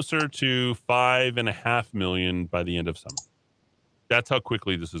closer to 5.5 million by the end of summer. That's how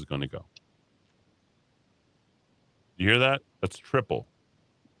quickly this is going to go. You hear that? That's triple.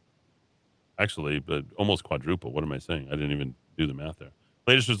 Actually, but almost quadruple. What am I saying? I didn't even do the math there.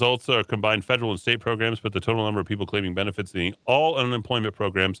 Latest results are combined federal and state programs, but the total number of people claiming benefits in all unemployment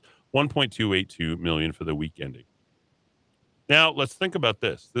programs, 1.282 million for the week ending. Now, let's think about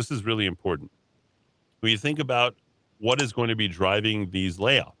this. This is really important. When you think about what is going to be driving these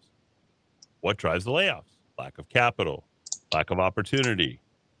layoffs, what drives the layoffs? Lack of capital, lack of opportunity,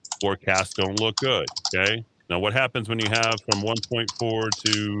 forecasts don't look good, okay? Now, what happens when you have from 1.4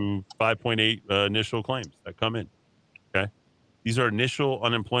 to 5.8 initial claims that come in, okay? These are initial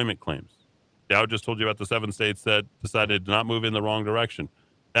unemployment claims. Dow just told you about the 7 states that decided to not move in the wrong direction.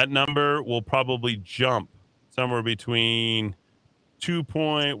 That number will probably jump somewhere between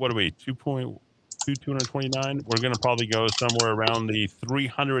 229. We're going to probably go somewhere around the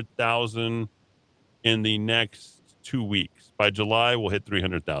 300,000 in the next 2 weeks. By July, we'll hit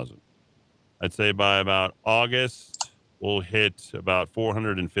 300,000. I'd say by about August, we'll hit about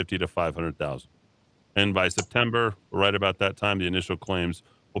 450 to 500,000. And by September, right about that time, the initial claims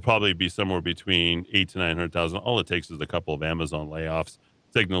will probably be somewhere between 8 to 900,000. All it takes is a couple of Amazon layoffs,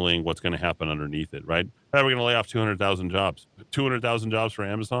 signaling what's going to happen underneath it, right? We're going to lay off 200,000 jobs. 200,000 jobs for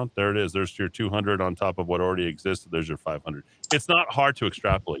Amazon. There it is. There's your 200 on top of what already exists. There's your 500. It's not hard to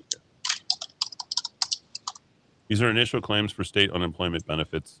extrapolate here. These are initial claims for state unemployment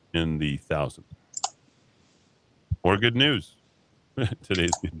benefits in the thousands. More good news.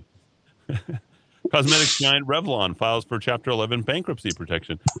 Today's good news. Cosmetics giant Revlon files for Chapter 11 bankruptcy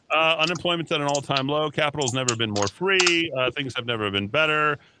protection. Unemployment's at an all-time low. Capital's never been more free. Things have never been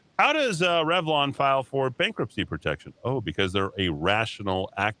better. How does Revlon file for bankruptcy protection? Oh, because they're a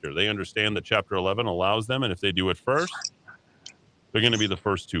rational actor. They understand that Chapter 11 allows them, and if they do it first, They're going to be the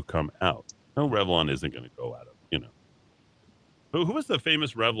first to come out. No, Revlon isn't going to go at them, Who was the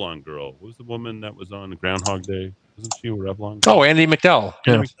famous Revlon girl? Who was the woman that was on Groundhog Day? Wasn't she a Revlon girl? Oh, Andy McDowell.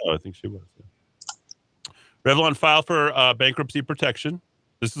 Andy McDowell, I think she was. Yeah. Revlon filed for bankruptcy protection.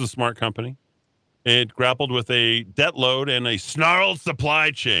 This is a smart company. It grappled with a debt load and a snarled supply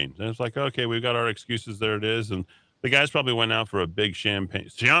chain. And it's like, okay, we've got our excuses. There it is. And the guys probably went out for a big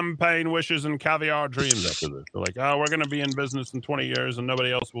champagne wishes and caviar dreams after this. They're like, oh, we're going to be in business in 20 years and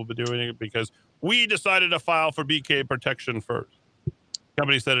nobody else will be doing it because we decided to file for BK protection first. The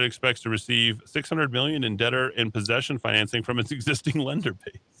company said it expects to receive $600 million in debtor in possession financing from its existing lender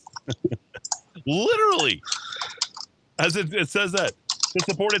base. Literally, as it says that. To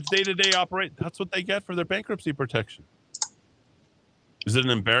support its day-to-day operate. That's what they get for their bankruptcy protection. Is it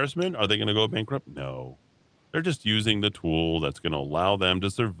an embarrassment? Are they going to go bankrupt? No. They're just using the tool that's going to allow them to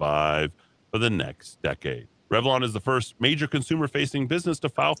survive for the next decade. Revlon is the first major consumer-facing business to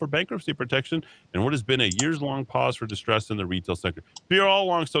file for bankruptcy protection in what has been a years-long pause for distress in the retail sector. If you're all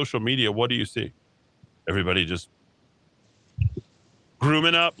along social media, what do you see? Everybody just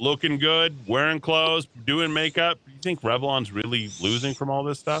grooming up, looking good, wearing clothes, doing makeup. You think Revlon's really losing from all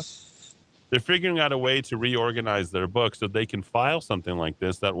this stuff? They're figuring out a way to reorganize their books so they can file something like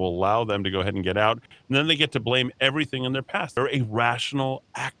this that will allow them to go ahead and get out. And then they get to blame everything in their past. They're a rational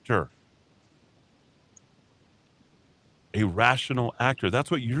actor. A rational actor.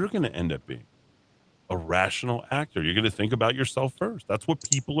 That's what you're going to end up being. A rational actor. You're going to think about yourself first. That's what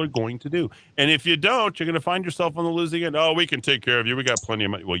people are going to do. And if you don't, you're going to find yourself on the losing end. Oh, we can take care of you. We got plenty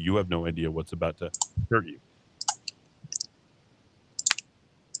of money. Well, you have no idea what's about to hurt you.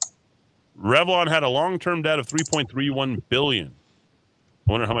 Revlon had a long-term debt of $3.31 billion.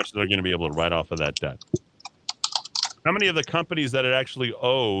 I wonder how much they're going to be able to write off of that debt. How many of the companies that it actually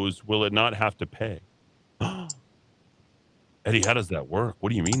owes will it not have to pay? Eddie, how does that work?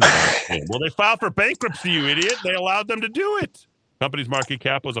 What do you mean? Well, they filed for bankruptcy, you idiot. They allowed them to do it. Company's market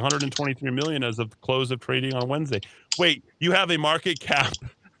cap was $123 million as of the close of trading on Wednesday. Wait, you have a market cap?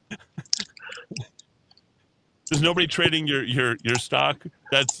 There's nobody trading your stock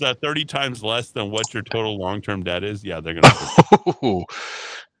that's 30 times less than what your total long-term debt is? Yeah, they're going to.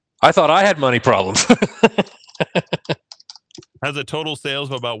 I thought I had money problems. Has a total sales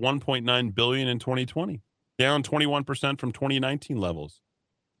of about $1.9 billion in 2020. Down 21% from 2019 levels.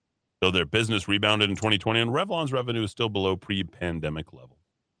 Though their business rebounded in 2020, and Revlon's revenue is still below pre-pandemic levels.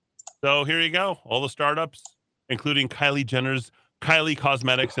 So here you go. All the startups, including Kylie Jenner's Kylie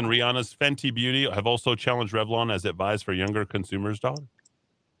Cosmetics and Rihanna's Fenty Beauty, have also challenged Revlon as it vies for younger consumers' dollars.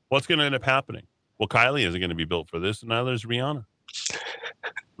 What's going to end up happening? Well, Kylie isn't going to be built for this, and neither is Rihanna.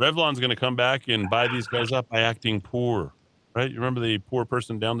 Revlon's going to come back and buy these guys up by acting poor, right? You remember the poor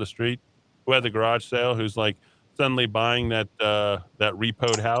person down the street who had the garage sale, who's like suddenly buying that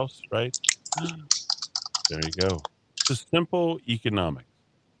repoed house, right? There you go. Just simple economics.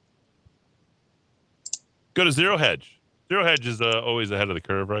 Go to Zero Hedge. Zero Hedge is always ahead of the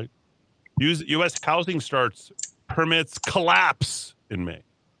curve, right? U.S. housing starts permits collapse in May.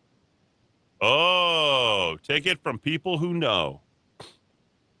 Oh, take it from people who know.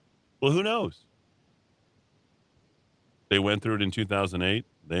 Well, who knows? They went through it in 2008.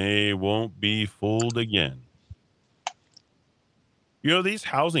 They won't be fooled again. These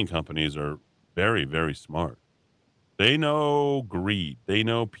housing companies are very, very smart. They know greed. They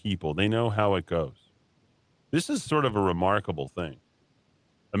know people. They know how it goes. This is sort of a remarkable thing.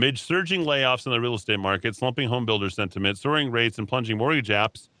 Amid surging layoffs in the real estate market, slumping home builder sentiment, soaring rates, and plunging mortgage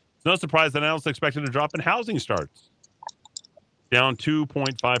apps, it's no surprise that analysts expected a drop in housing starts. Down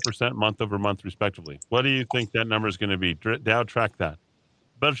 2.5% month over month, respectively. What do you think that number is going to be? Dow, track that.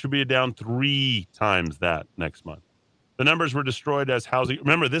 But it should be down 3 times that next month. The numbers were destroyed as housing.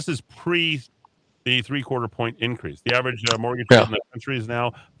 Remember, this is pre the 3/4 point increase. The average mortgage rate in the country is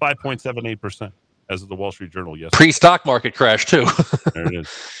now 5.78%, as of the Wall Street Journal yesterday. Pre-stock market crash, too. There it is.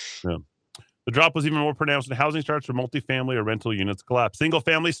 Yeah. The drop was even more pronounced in housing starts for multifamily or rental units collapse. Single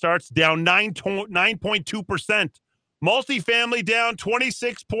family starts down 9.2%. Multifamily down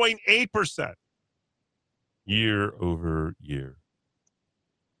 26.8% year over year.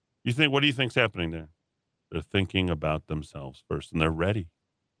 What do you think's happening there? They're thinking about themselves first, and they're ready.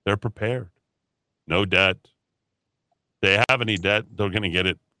 They're prepared. No debt. If they have any debt, they're going to get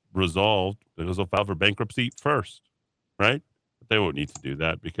it resolved because they'll file for bankruptcy first, right? But they won't need to do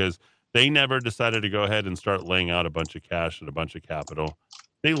that because they never decided to go ahead and start laying out a bunch of cash and a bunch of capital.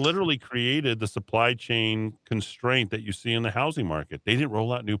 They literally created the supply chain constraint that you see in the housing market. They didn't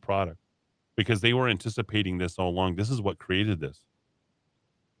roll out new product because they were anticipating this all along. This is what created this.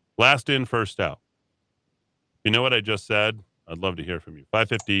 Last in, first out. You know what I just said? I'd love to hear from you.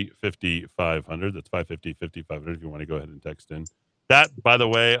 550-5500. That's 550-5500 if you want to go ahead and text in. That, by the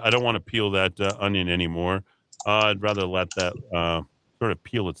way, I don't want to peel that onion anymore. I'd rather let that sort of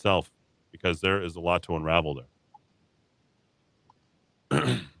peel itself because there is a lot to unravel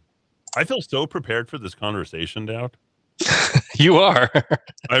there. I feel so prepared for this conversation, Dowd. You are.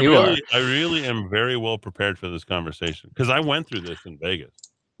 I really am very well prepared for this conversation because I went through this in Vegas.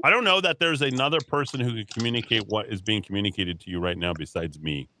 I don't know that there's another person who can communicate what is being communicated to you right now besides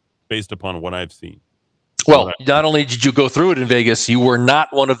me, based upon what I've seen. Well, not only did you go through it in Vegas, you were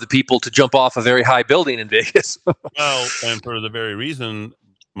not one of the people to jump off a very high building in Vegas. Well, and for the very reason,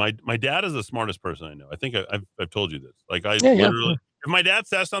 my dad is the smartest person I know. I think I've told you this. Like literally, if my dad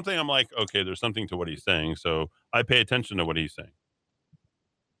says something, I'm like, okay, there's something to what he's saying. So I pay attention to what he's saying.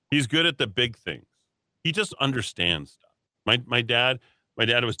 He's good at the big things. He just understands stuff. My dad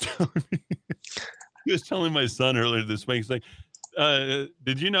was telling me, he was telling my son earlier this week, he's like,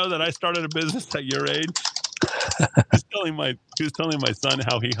 did you know that I started a business at your age? He was telling my son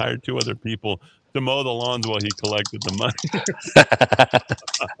how he hired 2 other people to mow the lawns while he collected the money.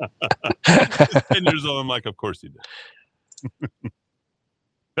 10 years old, I'm like, of course he did.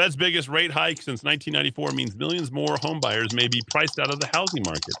 Fed's biggest rate hike since 1994 means millions more home buyers may be priced out of the housing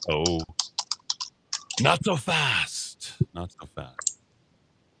market. Oh, not so fast. Not so fast.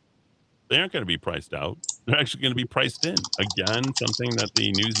 They aren't going to be priced out. They're actually going to be priced in. Again, something that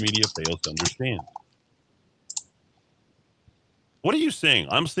the news media fails to understand. What are you seeing?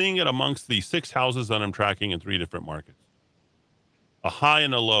 I'm seeing it amongst the 6 houses that I'm tracking in 3 different markets. A high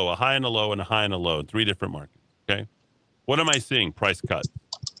and a low, a high and a low, and a high and a low in 3 different markets. Okay. What am I seeing? Price cut.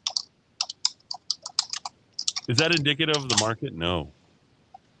 Is that indicative of the market? No.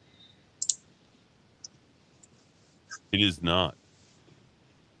 It is not.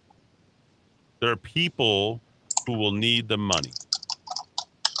 There are people who will need the money.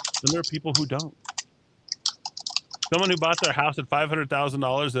 And there are people who don't. Someone who bought their house at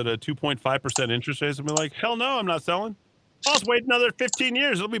 $500,000 at a 2.5% interest rate will be like, hell no, I'm not selling. I'll just wait another 15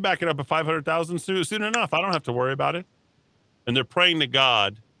 years. It'll be backing up at $500,000 soon enough. I don't have to worry about it. And they're praying to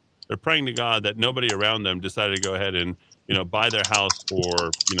God. They're praying to God that nobody around them decided to go ahead and, buy their house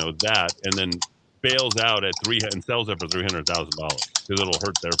for, that, and then bails out at and sells it for $300,000 because it'll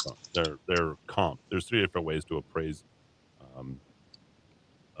hurt their fund, their comp. There's 3 different ways to appraise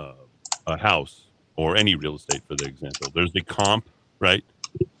a house or any real estate, for the example. There's the comp, right?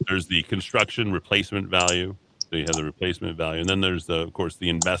 There's the construction replacement value. So you have the replacement value, and then there's of course the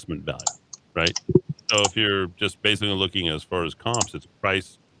investment value, right? So if you're just basically looking as far as comps, it's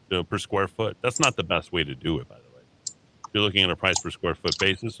price per square foot. That's not the best way to do it, by the way. If you're looking at a price per square foot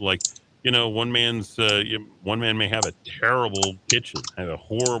basis, like one man may have a terrible kitchen, have a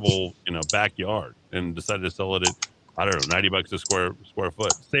horrible backyard, and decided to sell it at $90 a square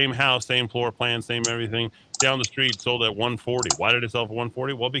foot. Same house, same floor plan, same everything. Down the street, sold at $140. Why did it sell for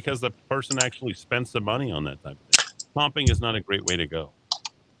 $140? Well, because the person actually spent some money on that type of thing. Comping is not a great way to go.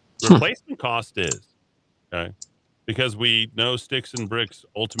 Replacement cost is, okay? Because we know sticks and bricks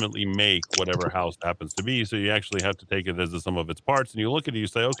ultimately make whatever house happens to be. So you actually have to take it as the sum of its parts. And you look at it, you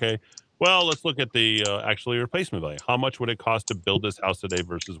say, okay, well, let's look at the actually replacement value. How much would it cost to build this house today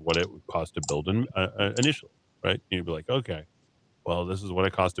versus what it would cost to build initially, right? And you'd be like, okay, well, this is what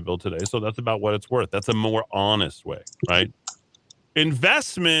it cost to build today. So that's about what it's worth. That's a more honest way, right?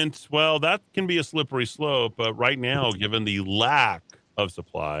 Investment, well, that can be a slippery slope. But right now, given the lack of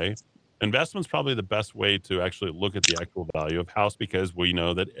supply, investment's probably the best way to actually look at the actual value of house because we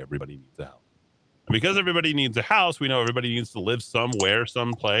know that everybody needs a house. And because everybody needs a house, we know everybody needs to live somewhere,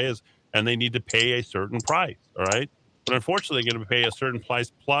 someplace, and they need to pay a certain price, all right? But unfortunately, they're going to pay a certain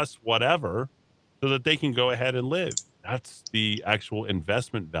price plus whatever so that they can go ahead and live. That's the actual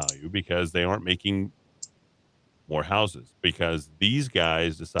investment value because they aren't making more houses because these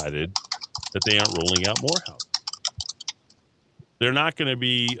guys decided that they aren't rolling out more houses. They're not going to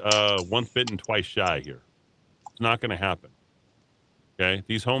be once bitten, twice shy here. It's not going to happen. Okay?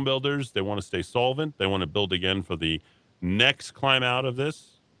 These home builders, they want to stay solvent. They want to build again for the next climb out of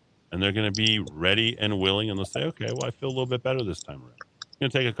this. And they're going to be ready and willing. And they'll say, okay, well, I feel a little bit better this time around. It's going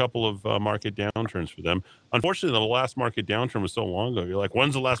to take a couple of market downturns for them. Unfortunately, the last market downturn was so long ago. You're like,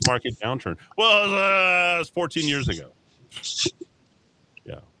 when's the last market downturn? Well, it was 14 years ago.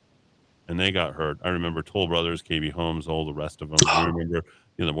 Yeah. And they got hurt. I remember Toll Brothers, KB Homes, all the rest of them. I remember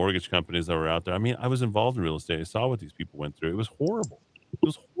the mortgage companies that were out there. I mean, I was involved in real estate. I saw what these people went through. It was horrible. It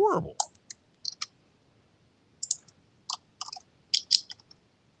was horrible.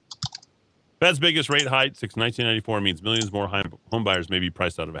 Fed's biggest rate hike since 1994 means millions more home buyers may be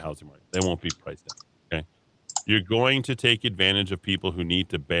priced out of a housing market. They won't be priced out. Okay. You're going to take advantage of people who need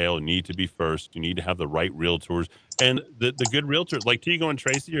to bail, need to be first. You need to have the right realtors. And the good realtors, like Teague and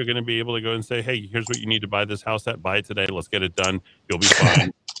Tracy, are going to be able to go and say, hey, here's what you need to buy this house at. Buy it today. Let's get it done. You'll be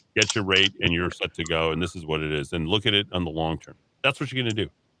fine. Get your rate, and you're set to go. And this is what it is. And look at it on the long term. That's what you're going to do.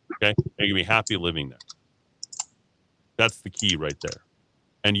 Okay? You're going to be happy living there. That's the key right there.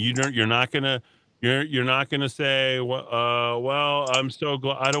 And you're not going to say, well, I'm so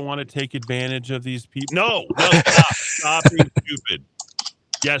glad I don't want to take advantage of these people. No, stop being stupid.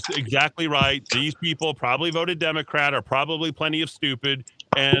 Yes, exactly right. These people probably voted Democrat, are probably plenty of stupid,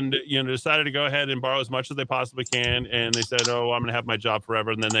 and decided to go ahead and borrow as much as they possibly can. And they said, oh, I'm going to have my job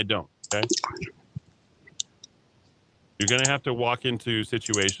forever, and then they don't. Okay. You're going to have to walk into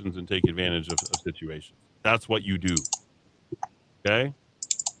situations and take advantage of situations. That's what you do. Okay?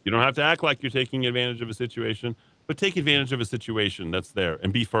 You don't have to act like you're taking advantage of a situation, but take advantage of a situation that's there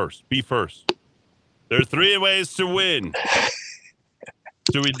and be first. Be first. There are 3 ways to win.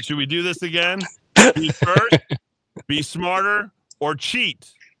 Should we do this again? Be first, be smarter, or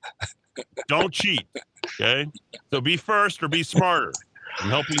cheat. Don't cheat. Okay? So be first or be smarter. I'm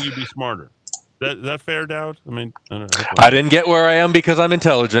helping you be smarter. Is that fair, Dowd? I mean, I don't know. I didn't get where I am because I'm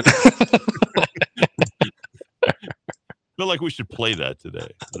intelligent. I feel like we should play that today.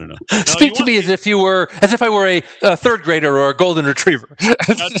 I don't know. Speak to me as if I were a third grader or a golden retriever. Now,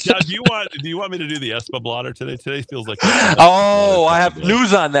 do you want me to do the ESPA blotter today? Today feels like I have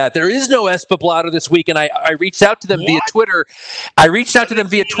news on that. There is no ESPA blotter this week, and I reached out to them via Twitter.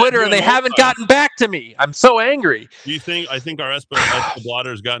 And they haven't gotten back to me. I'm so angry. Do you think? I think our ESPA blotter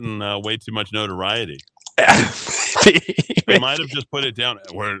has gotten way too much notoriety. They might have just put it down.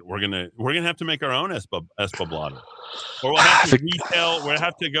 We're gonna have to make our own ESPA blotter, or we'll have to retail. We'll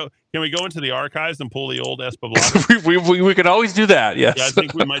have to go. Can we go into the archives and pull the old ESPA blotter? we could always do that. Yes. Yeah, I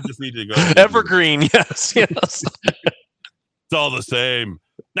think we might just need to go. Evergreen. Yes. Yes. It's all the same.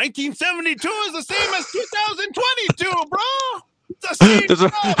 1972 is the same as 2022, bro. There's a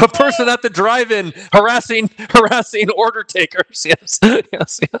person at the drive-in harassing order takers. Yes.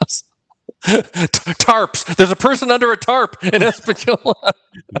 Yes. Yes. Tarps. There's a person under a tarp in Espanola.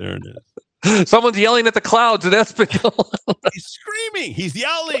 There it is. Someone's yelling at the clouds in Espanola. He's screaming. He's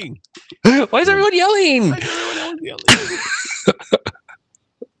yelling. Why is everyone yelling?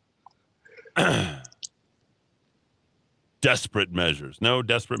 Desperate measures. No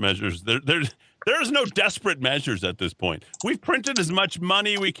desperate measures. There's no desperate measures at this point. We've printed as much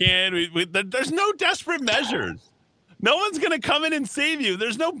money we can. There's no desperate measures. No one's going to come in and save you.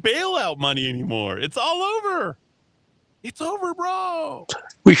 There's no bailout money anymore. It's all over. It's over, bro.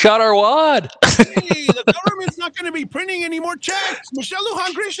 We shot our wad. Hey, the government's not going to be printing any more checks. Michelle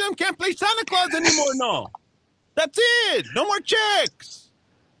Lujan Grisham can't play Santa Claus anymore, no. That's it. No more checks.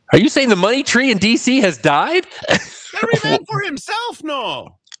 Are you saying the money tree in D.C. has died? Every man for himself,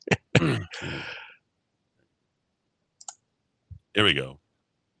 no. Here we go.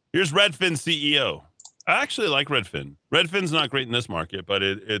 Here's Redfin CEO. I actually like Redfin. Redfin's not great in this market, but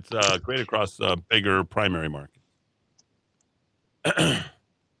it's great across bigger primary markets.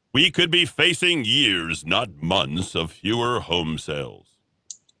 We could be facing years, not months, of fewer home sales.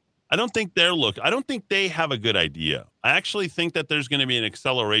 I don't think they have a good idea. I actually think that there's going to be an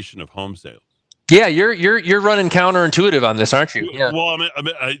acceleration of home sales. Yeah, you're running counterintuitive on this, aren't you? Yeah. Well,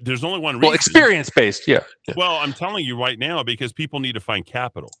 there's only one reason. Well, experience-based, yeah. Well, I'm telling you right now because people need to find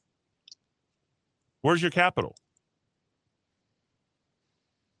capital. Where's your capital?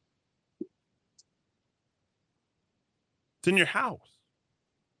 It's in your house.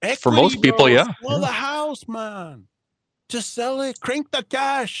 Equity, for most people, yeah. Sell the house, man. Just sell it. Crank the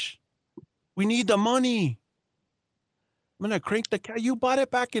cash. We need the money. I'm going to crank the cash. You bought it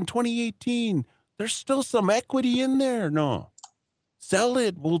back in 2018. There's still some equity in there. No. Sell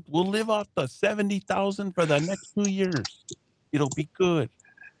it. We'll live off the $70,000 for the next 2 years. It'll be good.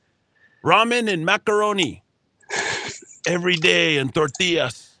 Ramen and macaroni every day and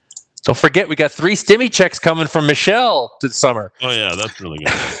tortillas. Don't forget, we got 3 stimmy checks coming from Michelle this summer. Oh yeah, that's really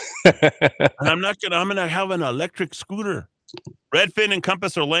good. And I'm gonna have an electric scooter. Redfin and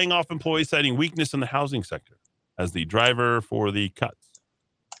Compass are laying off employees, citing weakness in the housing sector as the driver for the cuts.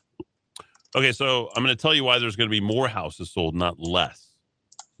 Okay, so I'm going to tell you why there's going to be more houses sold, not less.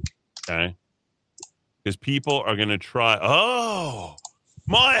 Okay, because people are going to try. Oh.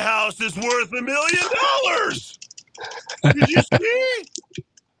 My house is worth $1 million. Did you see?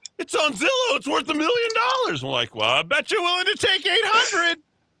 It's on Zillow. It's worth $1 million. I'm like, well, I bet you're willing to take 800.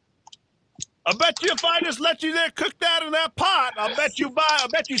 I bet you if I just let you there cook that in that pot, I bet you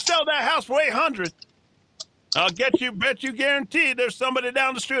sell that house for 800. Bet you guaranteed there's somebody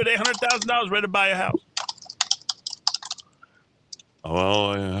down the street, $800,000 ready to buy a house.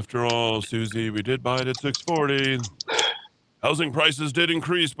 Well, after all, Susie, we did buy it at $640. Housing prices did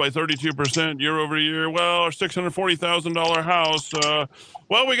increase by 32% year over year. Well, our $640,000 house,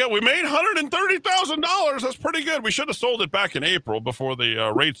 we made $130,000. That's pretty good. We should have sold it back in April before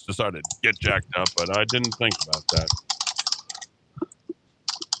the rates decided to get jacked up, but I didn't think about that.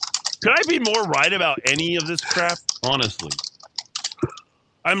 Could I be more right about any of this crap? Honestly.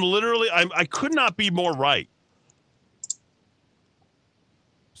 I could not be more right.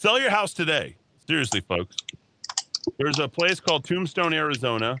 Sell your house today. Seriously, folks. There's a place called Tombstone,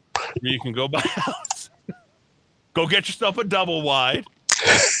 Arizona, where you can go buy a house. Go get yourself a double wide.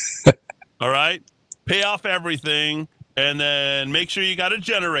 All right? Pay off everything, and then make sure you got a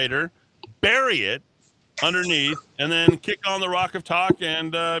generator. Bury it underneath, and then kick on the Rock of Talk,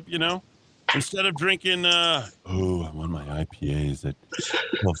 and, instead of drinking, I want my IPAs at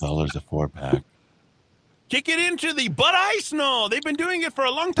 $12 a 4-pack. Kick it into the Bud Ice. No, they've been doing it for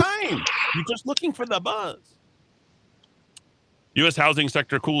a long time. You're just looking for the buzz. U.S. housing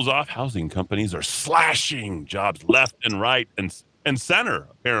sector cools off. Housing companies are slashing jobs left and right and center,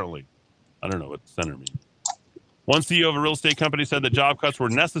 apparently. I don't know what center means. One CEO of a real estate company said that job cuts were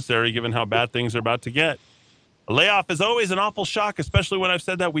necessary given how bad things are about to get. A layoff is always an awful shock, especially when I've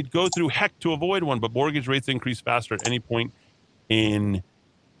said that we'd go through heck to avoid one, but mortgage rates increase faster at any point in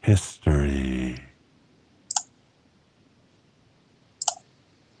history.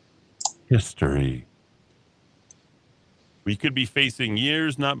 We could be facing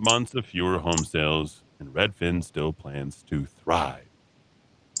years, not months, of fewer home sales, and Redfin still plans to thrive.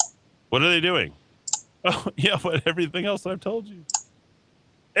 What are they doing? Oh, yeah, but everything else I've told you.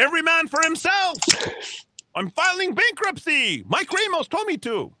 Every man for himself. I'm filing bankruptcy. Mike Ramos told me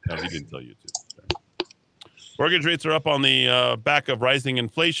to. No, he didn't tell you to. Mortgage rates are up on the back of rising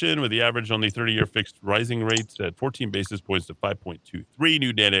inflation, with the average on the 30-year fixed rising rates at 14 basis points to 5.23.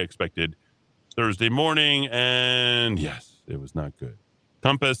 New data expected Thursday morning, and yes, it was not good.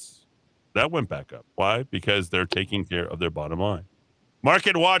 Compass, that went back up. Why? Because they're taking care of their bottom line.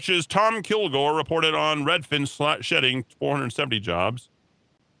 Market Watch's Tom Kilgore reported on Redfin shedding 470 jobs.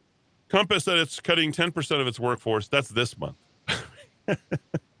 Compass said it's cutting 10% of its workforce. That's this month.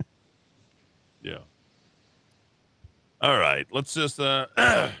 Yeah. All right. Let's just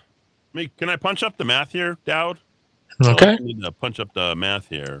can I punch up the math here, Dowd? Okay. I need to punch up the math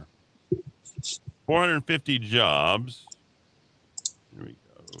here. 450 jobs. Here we go.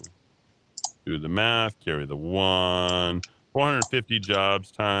 Do the math, carry the 1. 450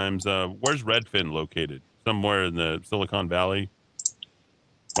 jobs times, where's Redfin located? Somewhere in the Silicon Valley.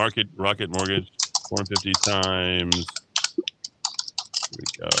 Rocket Mortgage, 450 times. Here we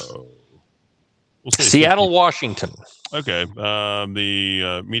go. We'll say Seattle, 50. Washington. Okay.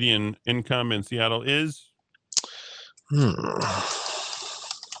 The median income in Seattle is? We'll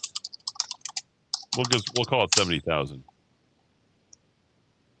call it 70,000.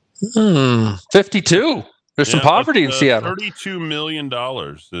 52. There's some poverty in Seattle. $32 million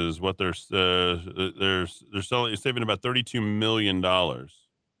is what they're saving about $32 million.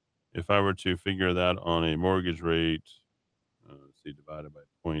 If I were to figure that on a mortgage rate, let's see, divided by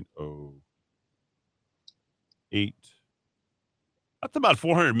 0.08, that's about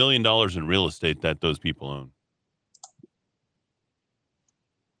 $400 million in real estate that those people own.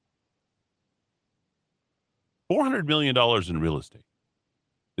 $400 million in real estate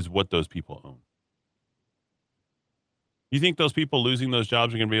is what those people own. You think those people losing those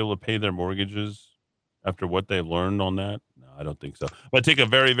jobs are going to be able to pay their mortgages after what they've learned on that? No, I don't think so. I'm going to take a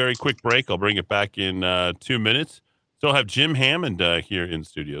very, very quick break. I'll bring it back in 2 minutes. Still have Jim Hammond here in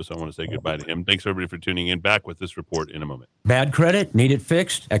studio, so I want to say goodbye to him. Thanks, everybody, for tuning in. Back with this report in a moment. Bad credit? Need it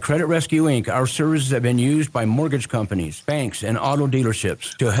fixed? At Credit Rescue Inc., our services have been used by mortgage companies, banks, and auto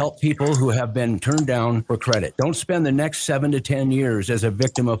dealerships to help people who have been turned down for credit. Don't spend the next 7 to 10 years as a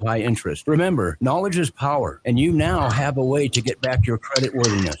victim of high interest. Remember, knowledge is power, and you now have a way to get back your credit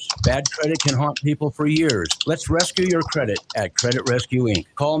worthiness. Bad credit can haunt people for years. Let's rescue your credit at Credit Rescue Inc.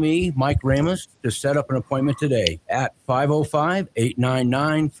 Call me, Mike Ramos, to set up an appointment today at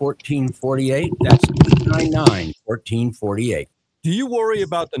 505-899-1448. That's 899-1448. Do you worry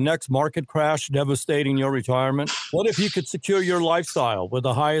about the next market crash devastating your retirement? What if you could secure your lifestyle with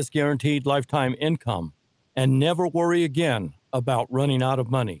the highest guaranteed lifetime income and never worry again about running out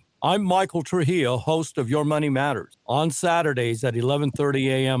of money? I'm Michael Trujillo, host of Your Money Matters, on Saturdays at 11:30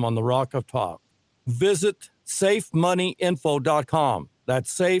 a.m. on the Rock of Talk. Visit safemoneyinfo.com.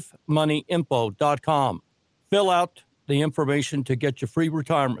 That's safemoneyinfo.com. Fill out the information to get your free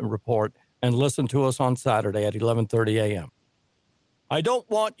retirement report and listen to us on Saturday at 11:30 a.m. I don't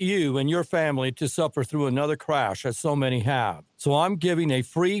want you and your family to suffer through another crash, as so many have. So I'm giving a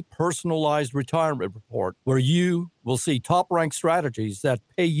free personalized retirement report where you will see top-ranked strategies that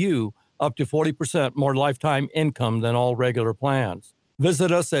pay you up to 40% more lifetime income than all regular plans.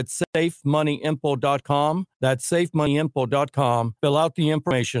 Visit us at safemoneyinfo.com. That's safemoneyinfo.com. Fill out the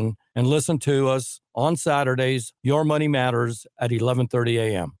information and listen to us on Saturdays. Your Money Matters at 11:30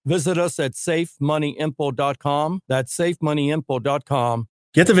 a.m. Visit us at safemoneyinfo.com. That's safemoneyinfo.com.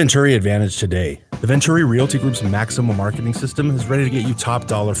 Get the Venturi Advantage today. The Venturi Realty Group's maximum marketing system is ready to get you top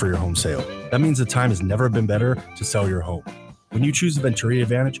dollar for your home sale. That means the time has never been better to sell your home. When you choose the Venturi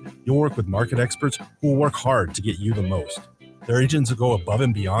Advantage, you'll work with market experts who will work hard to get you the most. Their agents will go above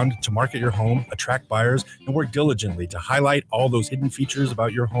and beyond to market your home, attract buyers, and work diligently to highlight all those hidden features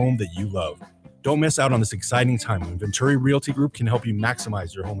about your home that you love. Don't miss out on this exciting time when Venturi Realty Group can help you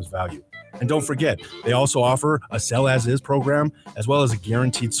maximize your home's value. And don't forget, they also offer a sell-as-is program as well as a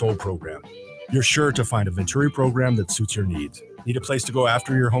guaranteed sold program. You're sure to find a Venturi program that suits your needs. Need a place to go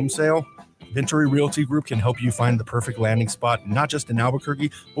after your home sale? Venturi Realty Group can help you find the perfect landing spot, not just in Albuquerque,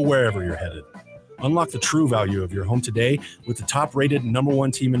 but wherever you're headed. Unlock the true value of your home today with the top-rated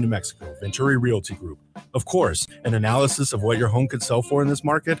 #1 team in New Mexico, Venturi Realty Group. Of course, an analysis of what your home could sell for in this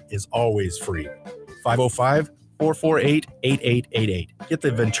market is always free. 505-448-8888. Get the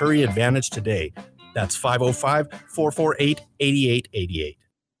Venturi Advantage today. That's 505-448-8888.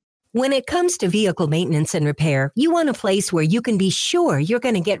 When it comes to vehicle maintenance and repair, you want a place where you can be sure you're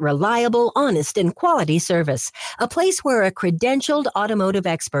going to get reliable, honest, and quality service. A place where a credentialed automotive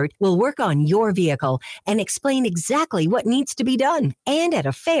expert will work on your vehicle and explain exactly what needs to be done, and at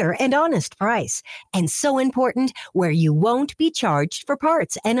a fair and honest price. And so important, where you won't be charged for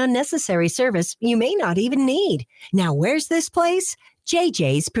parts and unnecessary service you may not even need. Now, where's this place?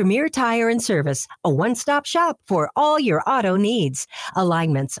 JJ's Premier Tire and Service, a one-stop shop for all your auto needs.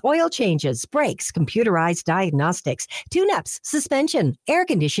 Alignments, oil changes, brakes, computerized diagnostics, tune-ups, suspension, air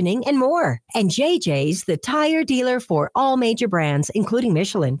conditioning, and more. And JJ's the tire dealer for all major brands, including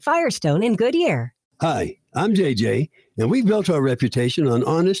Michelin, Firestone, and Goodyear. Hi, I'm JJ, and we've built our reputation on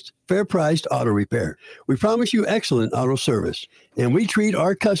honest, fair-priced auto repair. We promise you excellent auto service, and we treat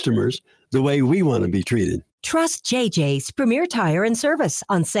our customers the way we want to be treated. Trust JJ's Premier Tire and Service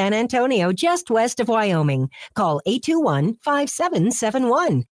on San Antonio, just west of Wyoming. Call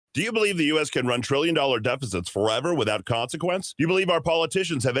 821-5771. Do you believe the U.S. can run trillion-dollar deficits forever without consequence? Do you believe our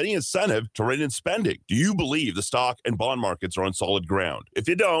politicians have any incentive to rein in spending? Do you believe the stock and bond markets are on solid ground? If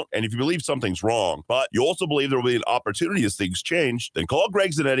you don't, and if you believe something's wrong, but you also believe there will be an opportunity as things change, then call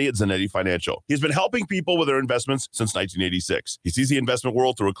Greg Zanetti at Zanetti Financial. He's been helping people with their investments since 1986. He sees the investment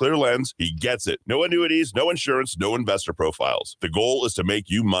world through a clear lens. He gets it. No annuities, no insurance, no investor profiles. The goal is to make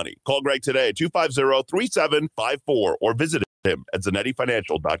you money. Call Greg today at 250-3754 or visit him at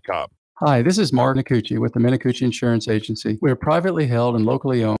ZanettiFinancial.com. Hi, this is Mark Nicucci with the Minicucci Insurance Agency. We are privately held and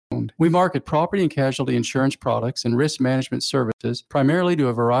locally owned. We market property and casualty insurance products and risk management services primarily to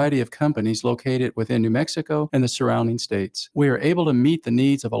a variety of companies located within New Mexico and the surrounding states. We are able to meet the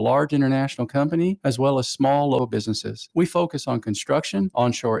needs of a large international company as well as small local businesses. We focus on construction,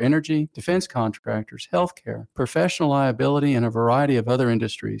 onshore energy, defense contractors, healthcare, professional liability, and a variety of other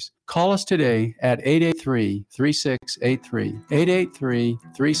industries. Call us today at 883-3683,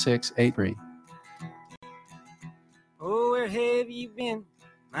 883-3683. Oh, where have you been,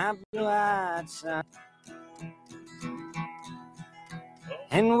 my blue-eyed son?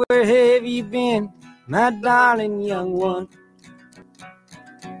 And where have you been, my darling young one?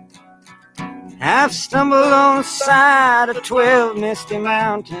 I've stumbled on the side of 12 misty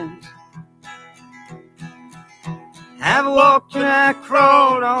mountains. I've walked and I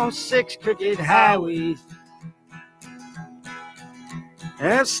crawled on 6 crooked highways.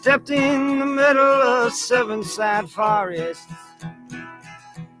 I've stepped in the middle of 7 side forests.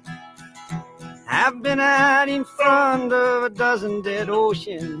 I've been out in front of a dozen dead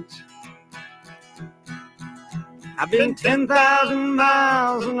oceans. I've been 10,000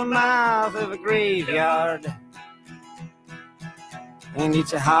 miles in the mouth of a graveyard. And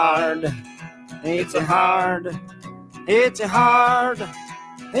it's a hard rain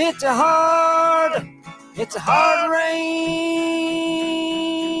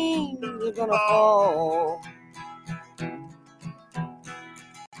you're gonna fall.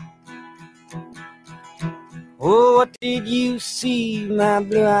 Oh, what did you see, my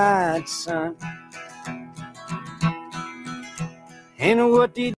blue-eyed son? And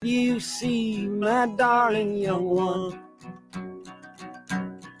what did you see, my darling young one?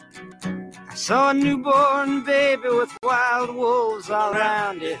 I saw a newborn baby with wild wolves all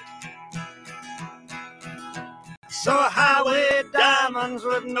around it. I saw a highway diamonds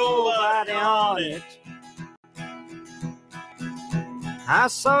with nobody on it. I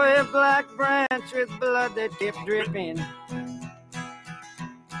saw a black branch with blood that kept dripping.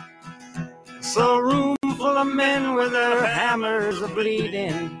 Saw a room full of men with their hammers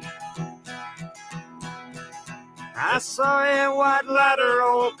a-bleeding. I saw a white ladder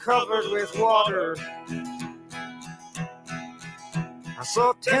all covered with water. I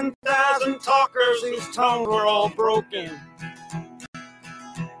saw 10,000 talkers whose tongues were all broken.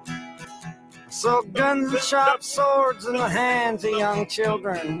 I saw guns and sharp swords in the hands of young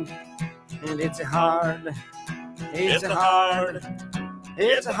children. And it's hard, it's hard,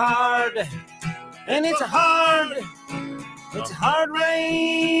 it's hard, and it's hard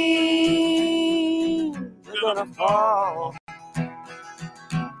rain. We're gonna fall.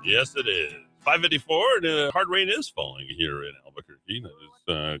 Yes, it is. 5:54, and hard rain is falling here in Albuquerque. That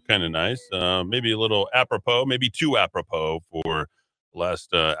is kind of nice. Maybe a little apropos, maybe too apropos for the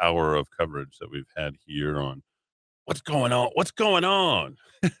last hour of coverage that we've had here on what's going on. What's going on?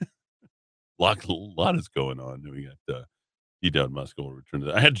 A lot is going on. We got D-Dowd Musk will return to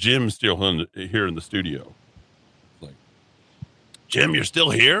that. I had Jim still here in the studio. Like, Jim, you're still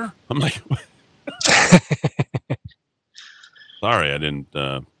here? I'm like, sorry, I didn't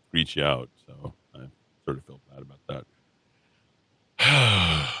reach out. So I sort of felt bad about that.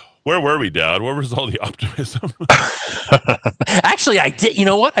 Where were we, Dad? Where was all the optimism? Actually, I did. You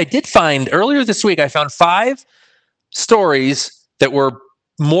know what? I did find earlier this week, I found 5 stories that were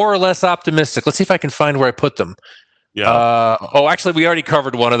more or less optimistic. Let's see if I can find where I put them. Yeah. Actually, we already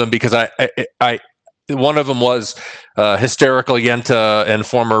covered one of them because I one of them was hysterical Yenta and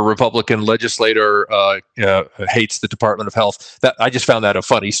former Republican legislator hates the Department of Health. That I just found that a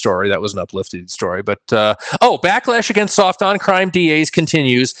funny story. That was an uplifting story. But backlash against soft on crime DAs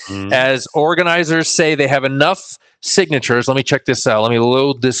continues as organizers say they have enough signatures. Let me check this out. Let me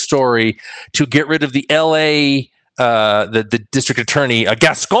load this story to get rid of the LA the district attorney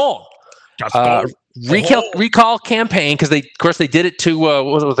Gascon. Recall campaign because they did it to what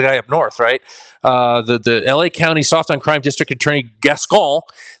was the guy up north, right? The LA County Soft on Crime District Attorney Gascon.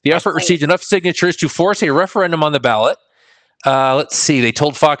 The effort received enough signatures to force a referendum on the ballot. Let's see. They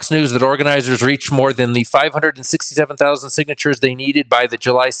told Fox News that organizers reached more than the 567,000 signatures they needed by the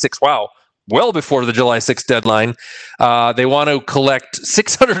July 6th. Wow. Well before the July 6th deadline. They want to collect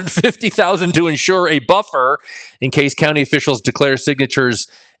 650,000 to ensure a buffer in case county officials declare signatures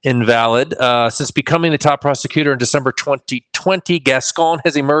invalid. Since becoming the top prosecutor in December 2020, Gascon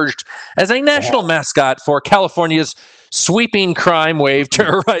has emerged as a national mascot for California's sweeping crime wave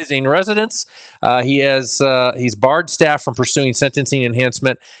terrorizing residents. He's barred staff from pursuing sentencing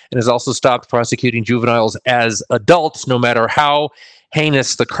enhancement and has also stopped prosecuting juveniles as adults, no matter how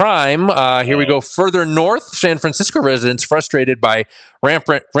heinous the crime. Here we go further north. San Francisco residents frustrated by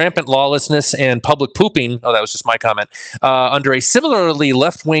rampant lawlessness and public pooping. Oh, that was just my comment. Under a similarly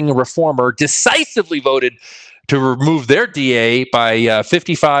left-wing reformer, decisively voted to remove their DA by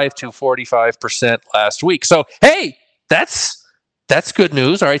 55 to 45% last week. So, hey, that's good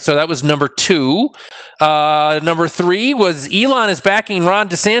news. All right, so that was number 2. Number 3 was Elon is backing Ron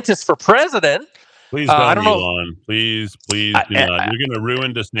DeSantis for president. Please don't, Elon. Please do not. You're going to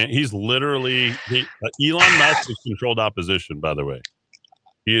ruin DeSantis. He's literally Elon Musk has controlled opposition. By the way,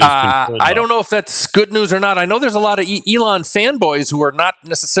 he is. I don't know if that's good news or not. I know there's a lot of Elon fanboys who are not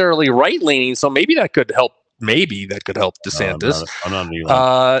necessarily right leaning, so maybe that could help. Maybe that could help DeSantis. I'm not an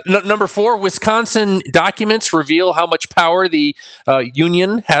Elon. Number 4, Wisconsin documents reveal how much power the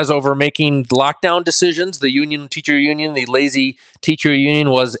union has over making lockdown decisions. The teacher union, the lazy teacher union,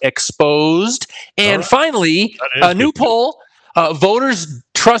 was exposed. And finally, a new poll: voters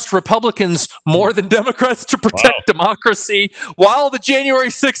trust Republicans more than Democrats to protect democracy while the January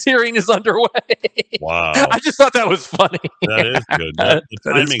 6th hearing is underway. Wow. I just thought that was funny. That is good. The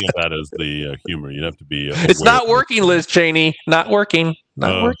timing of that is the humor. You'd have to be. It's not working, Liz Cheney. Not working.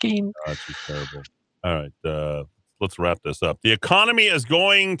 Not working. That's just terrible. All right. Let's wrap this up. The economy is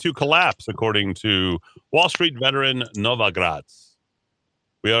going to collapse, according to Wall Street veteran Novogratz.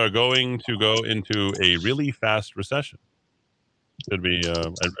 We are going to go into a really fast recession. Should be. I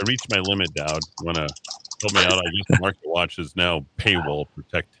reached my limit, Dowd. You want to help me out? I guess Market Watch is now paywall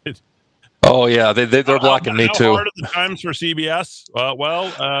protected. Oh yeah, they're blocking me too. How hard are the times for CBS?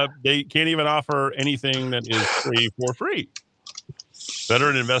 They can't even offer anything that is free for free.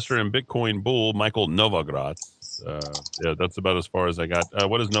 Veteran investor and Bitcoin bull Michael Novogratz Yeah, that's about as far as I got.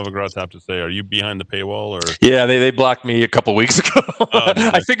 What does Novogratz have to say? Are you behind the paywall or? Yeah, they blocked me a couple weeks ago.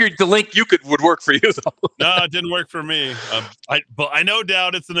 I figured the link would work for you though. No, it didn't work for me. But I know,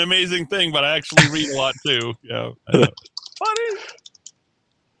 Dowd, it's an amazing thing, but I actually read a lot too. Yeah, I know.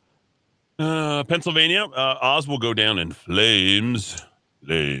 Funny. Pennsylvania, Oz will go down in flames.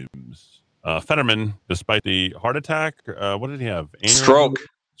 Fetterman, despite the heart attack, what did he have? Stroke.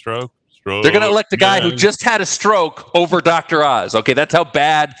 They're going to elect a guy who just had a stroke over Dr. Oz. Okay, that's how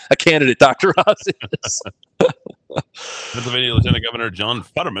bad a candidate Dr. Oz is. Pennsylvania Lieutenant Governor John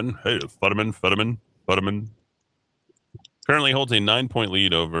Fetterman. Hey, Fetterman. Currently holds a 9-point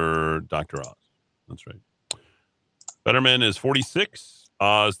lead over Dr. Oz. That's right. Fetterman is 46.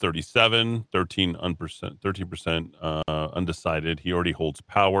 Oz 37. 13% undecided. He already holds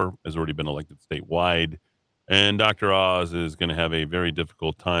power. Has already been elected statewide. And Dr. Oz is going to have a very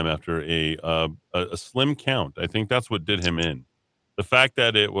difficult time after a slim count. I think that's what did him in. The fact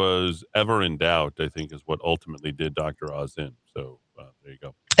that it was ever in doubt, I think, is what ultimately did Dr. Oz in. So there you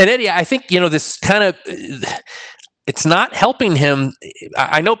go. And Eddie, I think, this kind of, it's not helping him.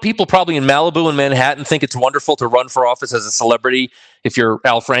 I know people probably in Malibu and Manhattan think it's wonderful to run for office as a celebrity if you're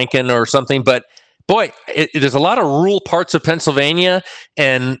Al Franken or something. But boy, there's a lot of rural parts of Pennsylvania,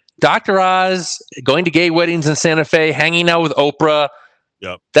 and Dr. Oz going to gay weddings in Santa Fe, hanging out with Oprah.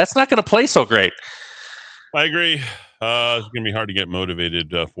 Yep. That's not going to play so great. I agree. It's going to be hard to get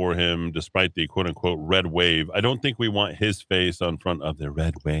motivated for him, despite the quote-unquote red wave. I don't think we want his face on front of the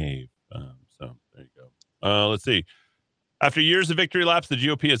red wave. So there you go. Let's see. After years of victory laps, the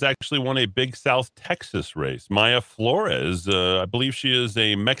GOP has actually won a big South Texas race. Maya Flores, I believe she is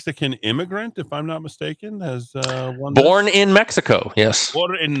a Mexican immigrant, if I'm not mistaken, has won. Born in Mexico, yes.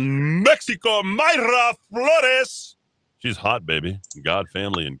 Born in Mexico, Mayra Flores. She's hot, baby. God,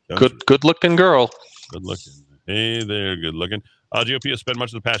 family, and country. Good-looking girl. Good looking. Hey there, good looking. GOP has spent much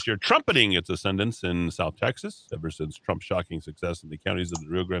of the past year trumpeting its ascendance in South Texas, ever since Trump's shocking success in the counties of the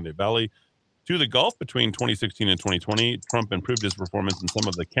Rio Grande Valley to the Gulf between 2016 and 2020. Trump improved his performance in some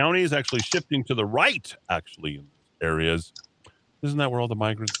of the counties, actually shifting to the right, in those areas. Isn't that where all the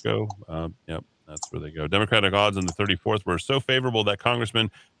migrants go? Yep, that's where they go. Democratic odds in the 34th were so favorable that Congressman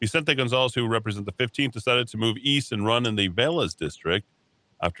Vicente Gonzalez, who represents the 15th, decided to move east and run in the Velas district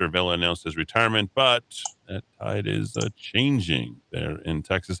after Vela announced his retirement. But that tide is changing there in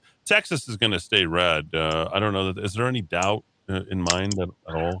Texas. Texas is going to stay red. I don't know. Is there any doubt in mind at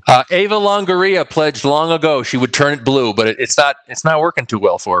all? Ava Longoria pledged long ago she would turn it blue, but it's not working too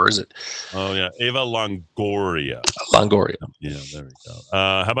well for her, is it? Oh yeah, Ava Longoria. Yeah, there we go.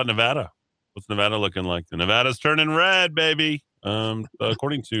 How about Nevada? What's Nevada looking like? Nevada's turning red, baby.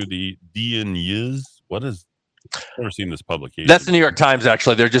 According to the DNYs, what is? I've never seen this publication. That's the New York Times.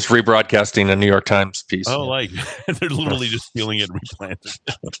 Actually, they're just rebroadcasting a New York Times piece. Oh, like they're literally just stealing it and replanting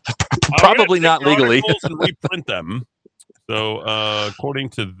it. Probably not legally. And reprint them. So, according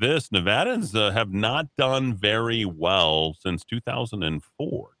to this, Nevadans have not done very well since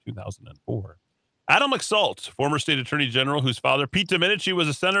 2004. Adam Laxalt, former state attorney general, whose father, Pete Domenici, was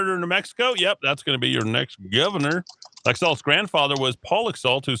a senator in New Mexico. Yep, that's going to be your next governor. Laxalt's grandfather was Paul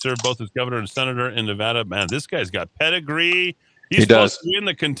Laxalt, who served both as governor and senator in Nevada. Man, this guy's got pedigree. He's supposed to win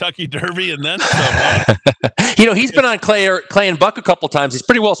the Kentucky Derby and then some. He's been on Clay and Buck a couple times. He's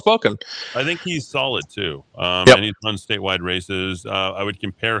pretty well spoken. I think he's solid too. And he's run statewide races. I would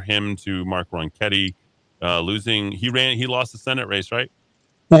compare him to Mark Ronchetti. He lost the Senate race, right?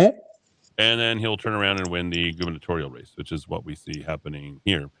 Mm-hmm. And then he'll turn around and win the gubernatorial race, which is what we see happening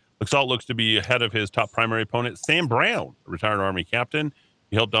here. Laxalt looks to be ahead of his top primary opponent, Sam Brown, a retired Army captain.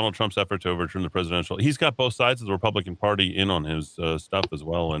 He helped Donald Trump's effort to overturn the presidential. He's got both sides of the Republican Party in on his stuff as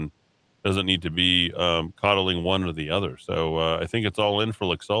well, and doesn't need to be coddling one or the other. So I think it's all in for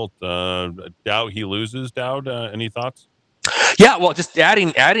Laxalt. Doubt he loses. Dowd, any thoughts? Yeah, well, just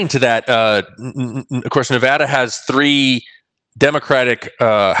adding to that, of course, Nevada has 3 Democratic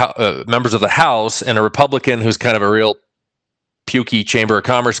members of the House and a Republican who's kind of a real pukey Chamber of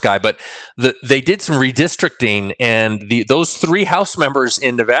Commerce guy, but they did some redistricting, and those 3 House members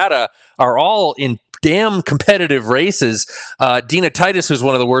in Nevada are all in damn competitive races. Dina Titus, who's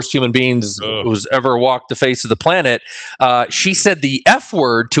one of the worst human beings who's ever walked the face of the planet, she said the F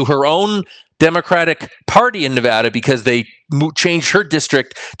word to her own Democratic Party in Nevada because they changed her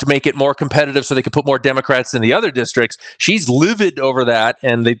district to make it more competitive so they could put more Democrats in the other districts. She's livid over that,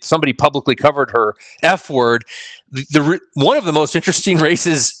 and somebody publicly covered her F word. One of the most interesting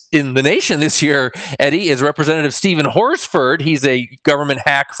races in the nation this year, Eddie, is Representative Stephen Horsford. He's a government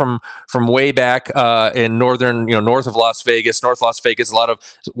hack from way back in north of Las Vegas, North Las Vegas,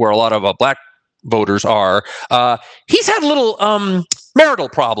 where a lot of black voters are. He's had little marital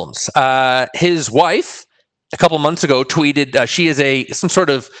problems. His wife, a couple months ago, tweeted she is some sort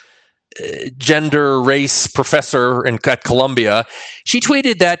of gender race professor at Columbia. She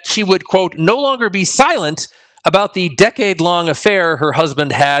tweeted that she would, quote, no longer be silent about the decade-long affair her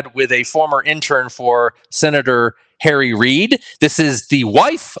husband had with a former intern for Senator Harry Reid. This is the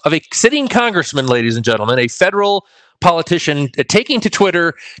wife of a sitting congressman, ladies and gentlemen, a federal politician taking to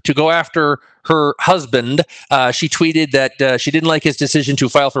Twitter to go after her husband. She tweeted that she didn't like his decision to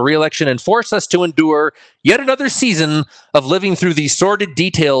file for re-election and force us to endure yet another season of living through the sordid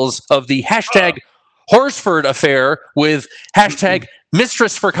details of the hashtag Horsford affair with hashtag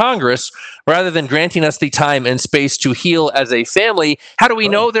Mistress for Congress, rather than granting us the time and space to heal as a family. How do we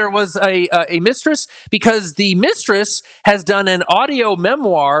know there was a mistress? Because the mistress has done an audio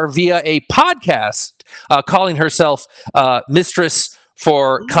memoir via a podcast calling herself Mistress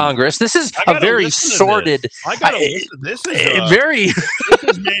for Congress. This is a very sordid. I gotta listen. This is very. This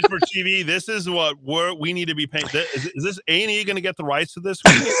is made for TV. This is what we need to be paying. Is this A&E going to get the rights to this?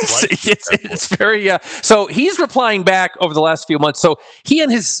 It's very. So he's replying back over the last few months. So he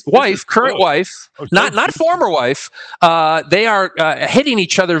and his wife, current wife, not former wife, they are hitting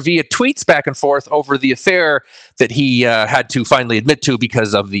each other via tweets back and forth over the affair that he had to finally admit to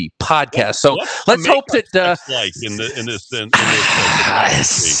because of the podcast. So let's hope that like in this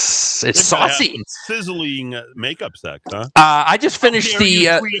it's saucy, sizzling makeup sex, huh? I just finished the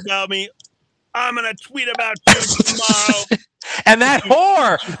tweet about me. I'm gonna tweet about you tomorrow. And that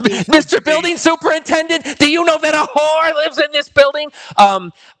whore, Mr. Building Superintendent, do you know that a whore lives in this building?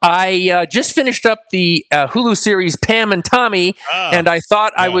 I just finished up the Hulu series Pam and Tommy, and I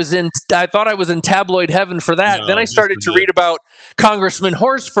thought I was in tabloid heaven for that. Then I started to read about Congressman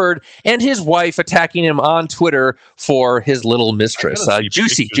Horsford and his wife attacking him on Twitter for his little mistress.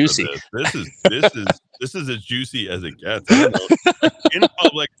 Juicy. This is as juicy as it gets. I don't know. In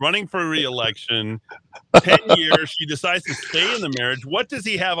public, running for re-election, 10 years, she decides to stay in the marriage. What does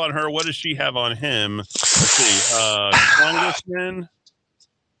he have on her? What does she have on him? Let's see. Congressman,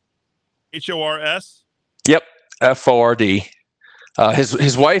 H-O-R-S? Yep, F-O-R-D.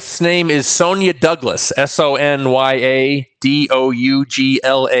 His wife's name is Sonya Douglas,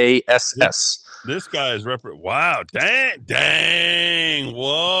 S-O-N-Y-A-D-O-U-G-L-A-S-S. This guy is wow, dang,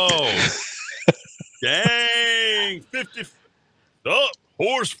 whoa. Dang, 50. Oh,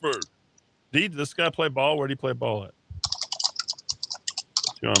 Horsford. Did this guy play ball? Where did he play ball at?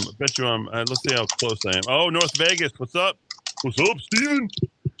 Bet you I'm. Let's see how close I am. Oh, North Vegas. What's up? What's up, Steven?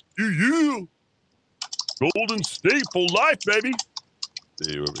 You. Golden State for life, baby.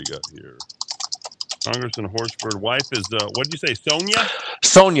 Let's see what we got here. Congressman Horsford. Wife is, what did you say, Sonya?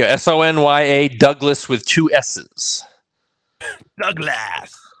 Sonya, S-O-N-Y-A, Douglas with 2 S's.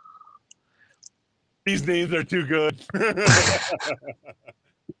 Douglas. These names are too good.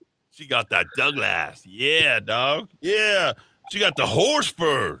 She got that Douglas. Yeah, dog. Yeah. She got the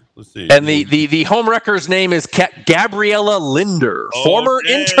Horsford. Let's see. And the homewrecker's name is Gabriella Linder, former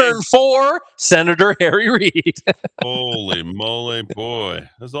intern for Senator Harry Reid. Holy moly, boy.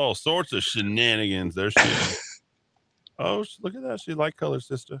 There's all sorts of shenanigans. There she is. Oh, look at that. She light color,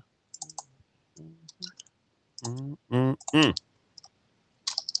 sister.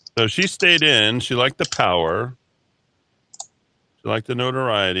 So she stayed in. She liked the power. She liked the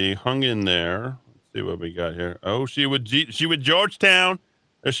notoriety. Hung in there. Let's see what we got here. Oh, she would Georgetown.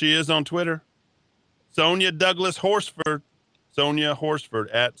 There she is on Twitter. Sonya Douglas Horsford. Sonya Horsford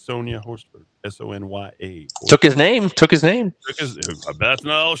at Sonya Horsford. S-O-N-Y-A. Took his name. That's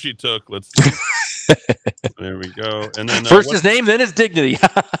not all she took. Let's see. There we go. And then first his name, then his dignity.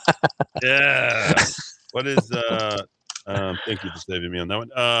 Yeah. What is thank you for saving me on that one.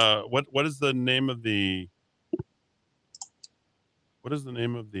 What is the name of the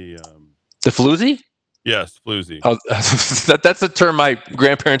the floozy? Yes, floozy. Oh, that's a term my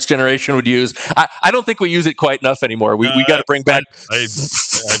grandparents' generation would use. I don't think we use it quite enough anymore. We got to bring back.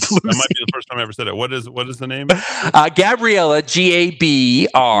 That might be the first time I ever said it. What is the name? Gabriella,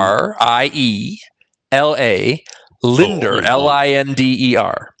 Gabriella, Linder, Linder.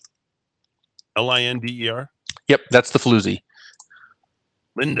 Linder? Yep, that's the floozy.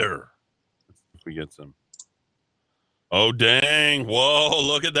 Linder. If we get some. Oh, dang. Whoa,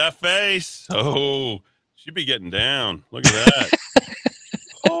 look at that face. Oh, she'd be getting down. Look at that.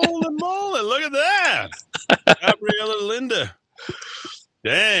 Holy moly, look at that. Gabriella Linda.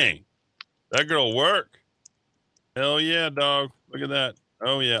 Dang. That girl work. Hell yeah, dog. Look at that.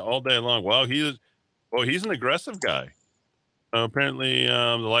 Oh, yeah, all day long. Wow, he's an aggressive guy. Apparently,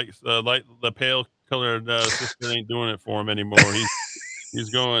 the pale colored sister ain't doing it for him anymore. He's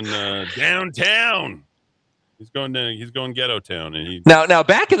going downtown. He's going ghetto town, and he Now,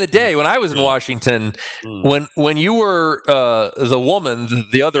 back in the day when I was in Washington, when you were the woman,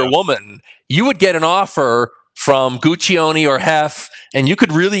 the other woman, you would get an offer from Guccione or Hef, and you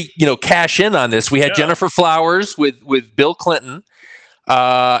could really, cash in on this. We had Jennifer Flowers with Bill Clinton,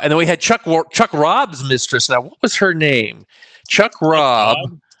 and then we had Chuck Robb's mistress. Now, what was her name? Chuck Robb.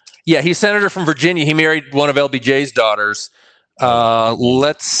 Yeah, he's senator from Virginia. He married one of LBJ's daughters.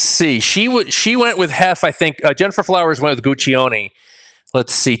 Let's see. She went with Hef, I think. Jennifer Flowers went with Guccione.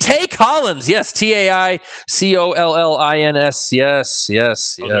 Let's see. Tay Collins. Yes, TAICOLLINS.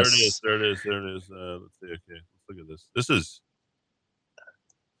 Yes. Oh, there it is. Let's see. Okay, let's look at this. This is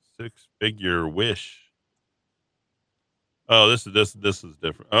six-figure wish. Oh, this is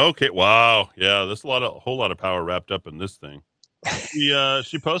different. Okay, wow. Yeah, there's a whole lot of power wrapped up in this thing.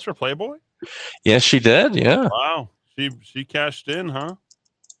 She posed for Playboy? Yes, she did. Yeah. Wow. She cashed in, huh?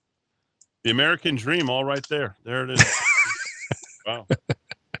 The American dream, all right there. There it is. Wow.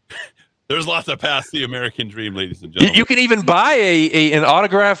 There's lots of past the American dream, ladies and gentlemen. You can even buy an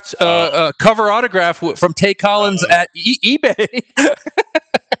autographed cover autograph from Tay Collins at eBay.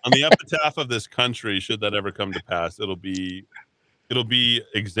 On the epitaph of this country, should that ever come to pass, it'll be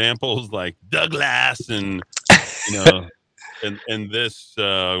examples like Douglas and and this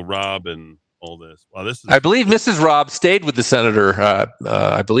Rob and all this. Wow, this is. I believe Mrs. Robb stayed with the senator.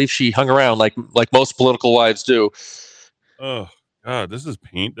 I believe she hung around like most political wives do. Oh God, this is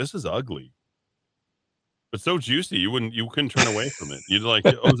paint. This is ugly. But so juicy, you couldn't turn away from it. You'd like,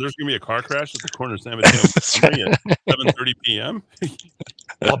 there's gonna be a car crash at the corner of San Mateo Montgomery at 7:30 p.m.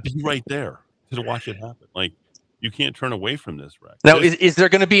 I'll be right there to watch it happen. Like, you can't turn away from this, Rex. Now, is there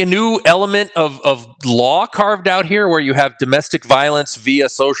going to be a new element of law carved out here where you have domestic violence via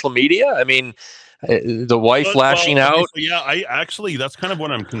social media? I mean, the wife lashing out. So yeah, that's kind of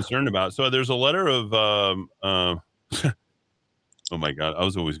what I'm concerned about. So there's a letter of oh my God, I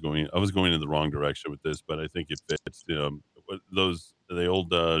was going in the wrong direction with this, but I think it fits. The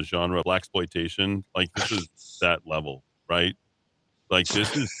old genre of blaxploitation, like this is that level, right? Like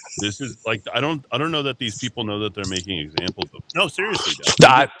this is like I don't know that these people know that they're making examples of. No, seriously,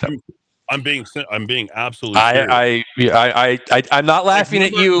 I'm being absolutely serious. I'm not laughing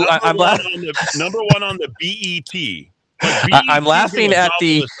at you. I'm laughing. Number one on the BET. I'm laughing at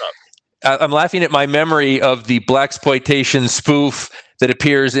I'm laughing at my memory of the blaxploitation spoof that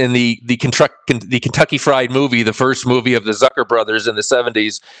appears in the Kentucky Fried Movie, the first movie of the Zucker brothers in the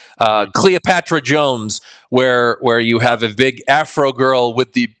 70s, Cleopatra Jones, where you have a big Afro girl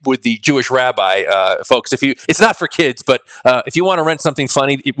with the Jewish rabbi. Folks, it's not for kids, but if you want to rent something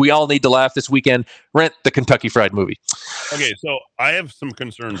funny, we all need to laugh this weekend. Rent the Kentucky Fried Movie. Okay, so I have some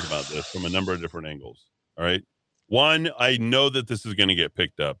concerns about this from a number of different angles. All right. One, I know that this is going to get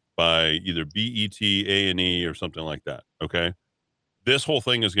picked up by either BET, A&E, or something like that. Okay. This whole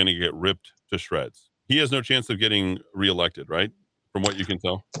thing is going to get ripped to shreds. He has no chance of getting reelected, right? From what you can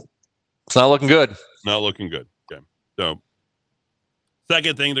tell. It's not looking good. Not looking good. Okay. So,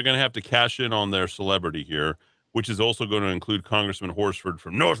 second thing, they're going to have to cash in on their celebrity here, which is also going to include Congressman Horsford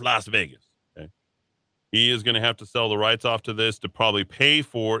from North Las Vegas. Okay. He is going to have to sell the rights off to this to probably pay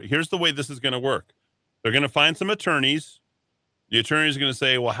for. Here's the way this is going to work. They're going to find some attorneys. The attorney is going to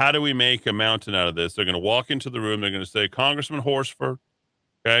say, well, how do we make a mountain out of this? They're going to walk into the room. They're going to say, Congressman Horsford,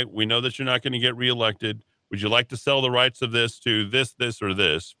 okay, we know that you're not going to get reelected. Would you like to sell the rights of this to this, or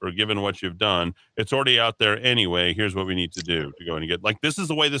this, or given what you've done? It's already out there anyway. Here's what we need to do to go and get. Like, this is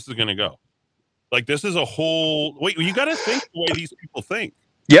the way this is going to go. Like, this is a whole. Wait, you got to think the way these people think.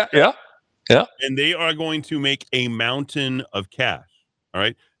 Yeah. And they are going to make a mountain of cash. All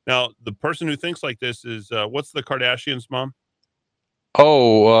right. Now, the person who thinks like this is what's the Kardashians' mom?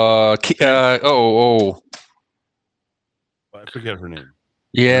 I forget her name.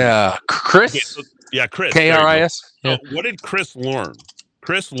 Yeah, Chris. Okay, so, yeah, Chris. KRIS. So what did Chris learn?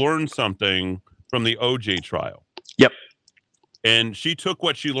 Chris learned something from the OJ trial. Yep. And she took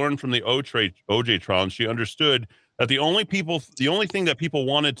what she learned from the OJ trial, and she understood that the only thing that people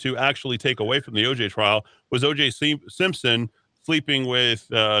wanted to actually take away from the OJ trial was OJ Simpson sleeping with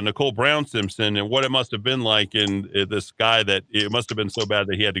Nicole Brown Simpson, and what it must have been like in this guy, that it must have been so bad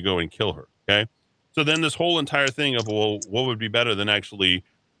that he had to go and kill her. Okay. So then this whole entire thing of, well, what would be better than actually,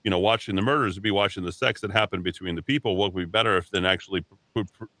 watching the murders, would be watching the sex that happened between the people. What would be better than actually,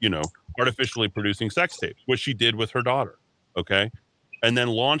 artificially producing sex tapes, which she did with her daughter. Okay. And then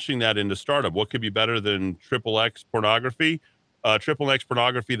launching that into stardom. What could be better than XXX pornography? XXX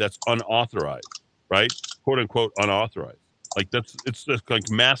pornography that's unauthorized, right? Quote unquote unauthorized. Like it's just like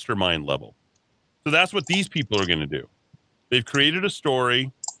mastermind level. So that's what these people are going to do. They've created a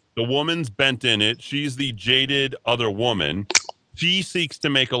story. The woman's bent in it. She's the jaded other woman. She seeks to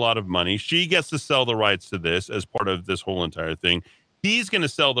make a lot of money. She gets to sell the rights to this as part of this whole entire thing. He's going to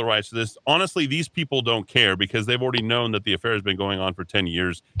sell the rights to this. Honestly, these people don't care because they've already known that the affair has been going on for 10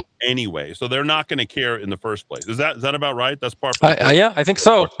 years anyway. So they're not going to care in the first place. Is that about right? That's part of yeah, I think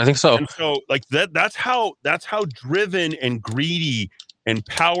so. I think so. And so like that's how driven and greedy and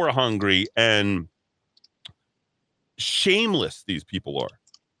power hungry and shameless these people are.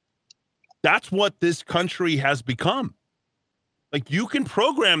 That's what this country has become. Like, you can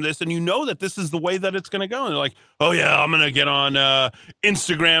program this and you know that this is the way that it's going to go. And they're like, oh, yeah, I'm going to get on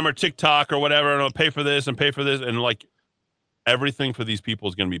Instagram or TikTok or whatever, and I'll pay for this and pay for this. And, like, everything for these people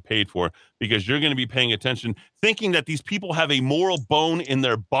is going to be paid for because you're going to be paying attention, thinking that these people have a moral bone in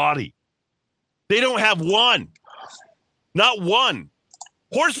their body. They don't have one. Not one.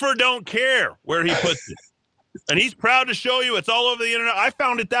 Horsford don't care where he puts it. And he's proud to show you it's all over the internet. I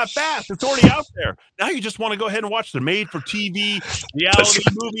found it that fast. It's already out there. Now you just want to go ahead and watch the made-for-TV reality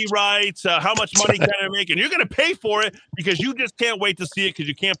movie rights. How much money can I make? And you're going to pay for it because you just can't wait to see it because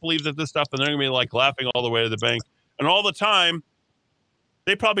you can't believe that this stuff. And they're going to be like laughing all the way to the bank. And all the time,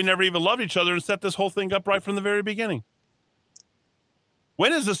 they probably never even loved each other and set this whole thing up right from the very beginning.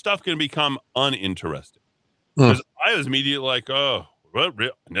 When is this stuff going to become uninteresting? Because I was immediately like, oh, well,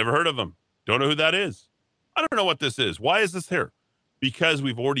 never heard of them. Don't know who that is. I don't know what this is. Why is this here? Because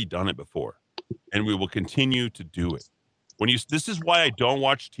we've already done it before, and we will continue to do it. This is why I don't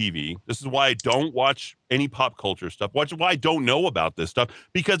watch TV. This is why I don't watch any pop culture stuff. Why I don't know about this stuff,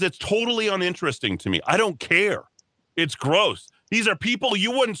 because it's totally uninteresting to me. I don't care. It's gross. These are people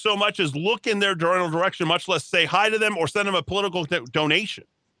you wouldn't so much as look in their general direction, much less say hi to them or send them a political donation.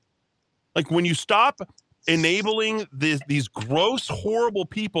 Like, when you stop enabling these gross, horrible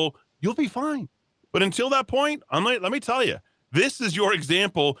people, you'll be fine. But until that point, let me tell you, this is your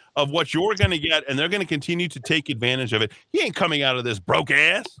example of what you're going to get, and they're going to continue to take advantage of it. He ain't coming out of this broke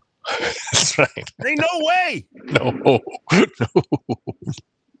ass. That's right. Ain't no way. No.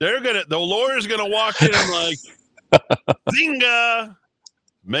 The lawyer's gonna walk in and like, zinga,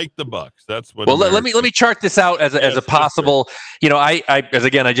 make the bucks. That's what. Well, let me chart this out as a possible. You know, I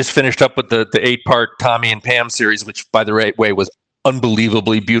just finished up with the 8-part Tommy and Pam series, which, by the way, was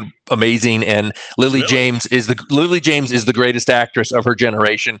unbelievably beautiful, amazing. And Lily James is the greatest actress of her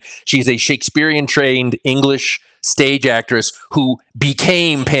generation. She's a Shakespearean trained English stage actress who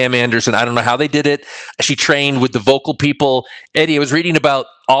became Pam Anderson. I don't know how they did it. She trained with the vocal people. Eddie, I was reading about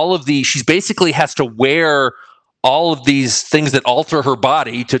all of these. She basically has to wear all of these things that alter her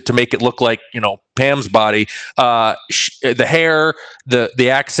body to make it look like, Pam's body. The hair, the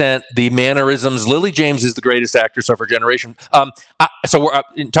accent, the mannerisms. Lily James is the greatest actress of her generation. So we're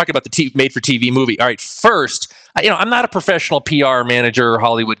talking about the made-for-TV movie. All right, first, I'm not a professional PR manager or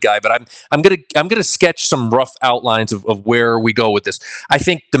Hollywood guy, but I'm gonna sketch some rough outlines of where we go with this. I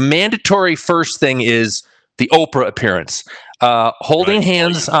think the mandatory first thing is the Oprah appearance, holding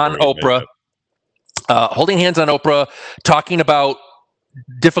hands on Oprah. Holding hands on Oprah, talking about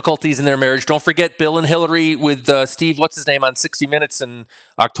difficulties in their marriage. Don't forget Bill and Hillary with Steve, what's his name, on 60 Minutes in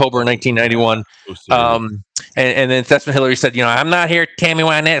October 1991. And then that's when Hillary said, I'm not here, Tammy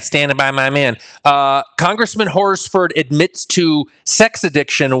Wynette, standing by my man. Congressman Horsford admits to sex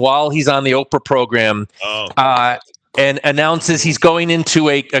addiction while he's on the Oprah program. And announces he's going into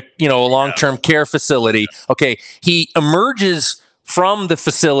a long-term care facility. Okay, he emerges from the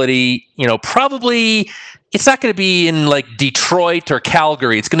facility, probably it's not going to be in like Detroit or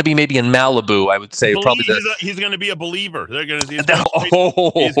Calgary. It's going to be maybe in Malibu, I would say. He's going to be a believer. He's going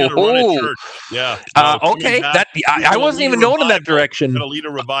to run a church. Yeah. Okay. I wasn't even going in that direction. Going to lead a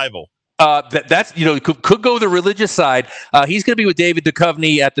revival. That's could go the religious side. He's going to be with David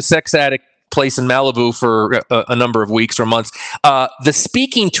Duchovny at the Sex Addict place in Malibu for a number of weeks or months. The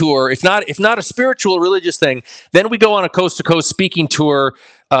speaking tour, if not a spiritual religious thing, then we go on a coast-to-coast speaking tour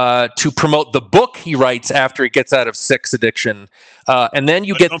to promote the book he writes after he gets out of sex addiction. And then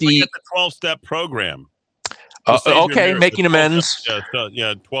you get the 12-step program. Okay, making amends.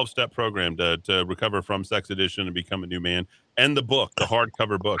 12-step program to recover from sex addiction and become a new man. And the book, the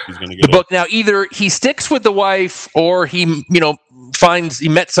hardcover book, he's going to get the book. Now, either he sticks with the wife, or he, finds he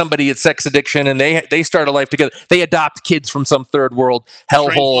met somebody at sex addiction, and they start a life together. They adopt kids from some third world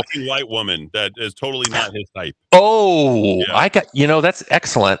hellhole. White woman that is totally not his type. Oh, yeah. I got that's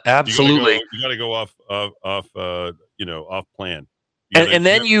excellent. Absolutely, you got to go off plan. And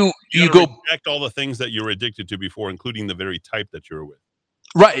then you go reject all the things that you were addicted to before, including the very type that you were with.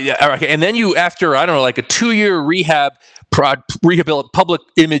 Right. Yeah. Okay. And then you, after, I don't know, like a 2-year public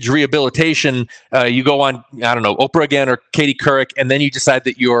image rehabilitation, you go on, I don't know, Oprah again or Katie Couric, and then you decide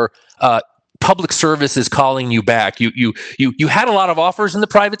that your public service is calling you back. You had a lot of offers in the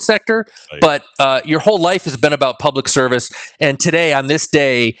private sector, but your whole life has been about public service. And today, on this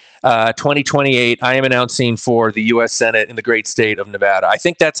day, 2028, I am announcing for the U.S. Senate in the great state of Nevada. I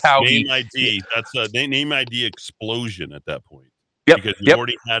think that's how name ID. That's a name ID explosion at that point. Yep. Because you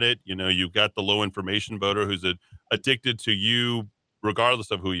already had it. You know, you've got the low information voter who's addicted to you, regardless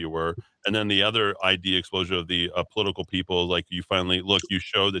of who you were. And then the other ID explosion of the political people, like you finally you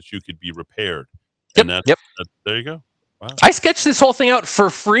show that you could be repaired. And that's there you go. Wow. I sketched this whole thing out for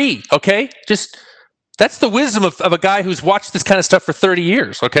free. Okay. That's the wisdom of a guy who's watched this kind of stuff for 30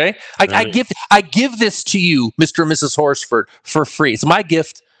 years. Okay. I give this to you, Mr. and Mrs. Horsford, for free. It's my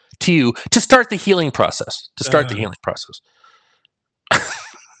gift to you to start the healing process,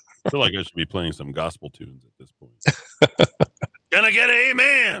 I feel like I should be playing some gospel tunes at this point. Can I get an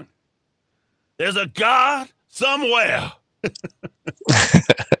amen? There's a God somewhere.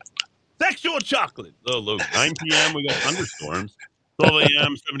 Sexual chocolate. Oh, look, 9 p.m. we got thunderstorms. 12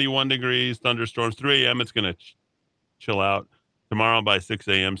 a.m. 71 degrees, thunderstorms. 3 a.m. it's going to chill out. Tomorrow by 6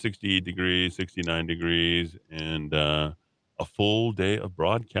 a.m. 68 degrees, 69 degrees, and a full day of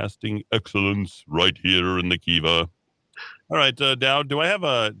broadcasting excellence right here in the Kiva. All right, Dowd, do I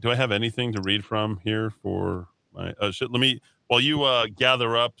have anything to read from here for my let me while you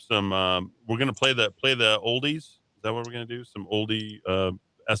gather up some we're going to play the oldies. Is that what we're going to do? Some oldie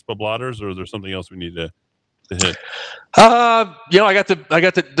Espa blotters, or is there something else we need to hit? I got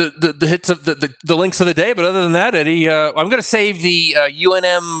the hits of the links of the day, but other than that, Eddie, I'm going to save the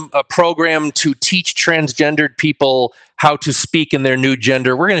UNM program to teach transgendered people how to speak in their new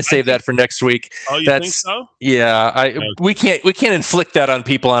gender. We're going to save that for next week. Oh, you think so? Yeah, we can't inflict that on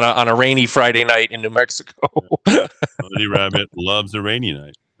people on a rainy Friday night in New Mexico. Eddie Rabbit loves a rainy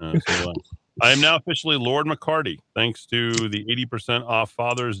night. I am now officially Lord McCarty, thanks to the 80% off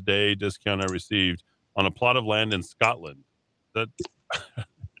Father's Day discount I received on a plot of land in Scotland. I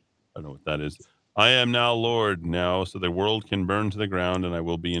don't know what that is. I am now Lord now, so the world can burn to the ground and I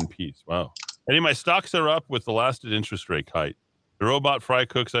will be in peace. Wow. Eddie, my stocks are up with the last interest rate hike. The robot fry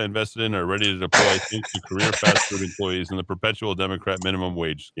cooks I invested in are ready to deploy thanks to career fast food employees and the perpetual Democrat minimum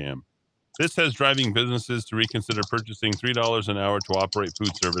wage scam. This has driving businesses to reconsider purchasing $3 an hour to operate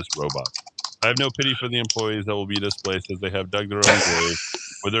food service robots. I have no pity for the employees that will be displaced as they have dug their own grave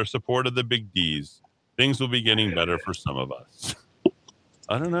with their support of the big D's. Things will be getting better for some of us.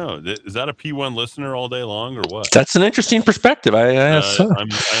 I don't know. Is that a P1 listener all day long or what? That's an interesting perspective. I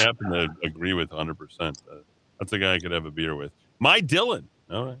happen to agree with 100%. That's a guy I could have a beer with. My Dylan.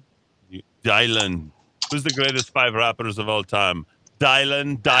 All right. Dylan. Who's the greatest 5 rappers of all time? Dylan,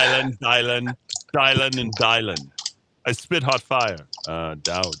 and Dylan. I spit hot fire.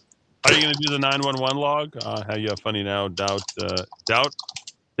 Dowd. Are you going to do the 911 log? How you funny now, Dowd.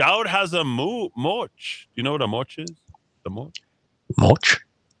 Dowd has a moch. Do you know what a moch is? The moch? Moch?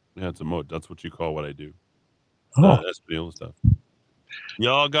 Yeah, it's a moch. That's what you call what I do. Oh. That's the old stuff.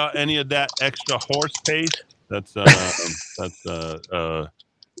 Y'all got any of that extra horse paste? That's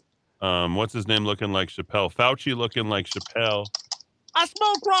what's his name looking like Chappelle? Fauci looking like Chappelle. I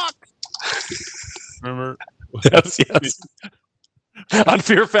smoke rocks. Remember? Yes. On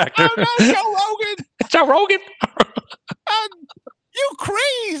Fear Factor. Oh no, Joe Rogan. Joe Rogan. You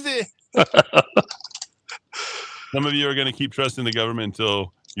crazy. Some of you are going to keep trusting the government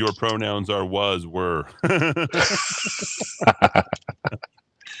until your pronouns are was, were.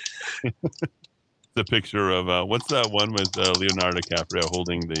 It's a picture of, what's that one with Leonardo DiCaprio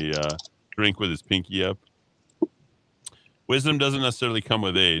holding the drink with his pinky up? Wisdom doesn't necessarily come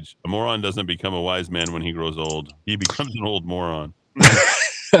with age. A moron doesn't become a wise man when he grows old. He becomes an old moron.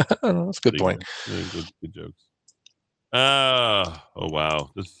 That's a good point. Good jokes. Oh,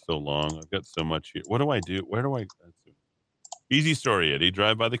 wow. This is so long. I've got so much here. What do I do? Where do I... Easy story, Eddie.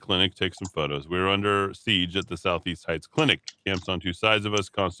 Drive by the clinic, take some photos. We were under siege at the Southeast Heights Clinic. Camps on 2 sides of us,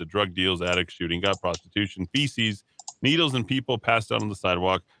 constant drug deals, addicts shooting up, prostitution, feces, needles, and people passed out on the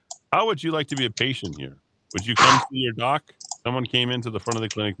sidewalk. How would you like to be a patient here? Would you come see your doc? Someone came into the front of the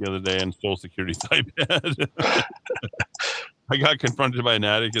clinic the other day and stole security's iPad. I got confronted by an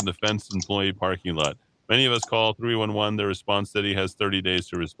addict in the fenced employee parking lot. Many of us call 311. The response said he has 30 days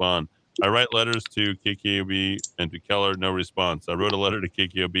to respond. I write letters to KKOB and to Keller, no response. I wrote a letter to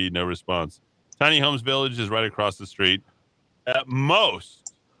KKOB, no response. Tiny Homes Village is right across the street. At most,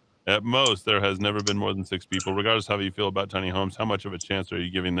 there has never been more than 6 people. Regardless of how you feel about tiny homes, how much of a chance are you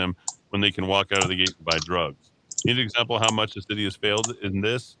giving them when they can walk out of the gate and buy drugs? Need an example of how much the city has failed in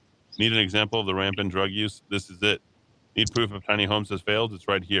this? Need an example of the rampant drug use? This is it. Need proof of tiny homes has failed? It's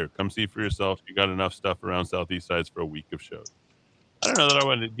right here. Come see for yourself. You got enough stuff around Southeast Sides for a week of shows. I don't know that I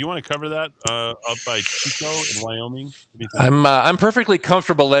want to. Do you want to cover that up by Chico in Wyoming? What do you think? I'm perfectly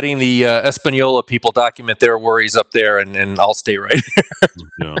comfortable letting the Espanola people document their worries up there, and I'll stay right here.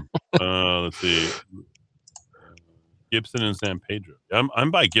 Yeah. Let's see. Gibson and San Pedro.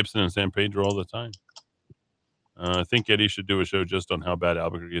 I'm by Gibson and San Pedro all the time. I think Eddie should do a show just on how bad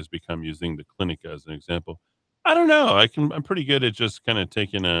Albuquerque has become, using the clinic as an example. I don't know. I'm pretty good at just kind of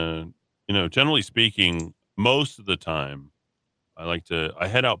taking generally speaking, most of the time, I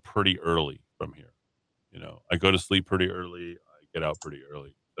head out pretty early from here. I go to sleep pretty early. I get out pretty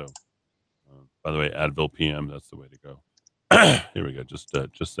early. So, by the way, Advil PM, that's the way to go. Here we go.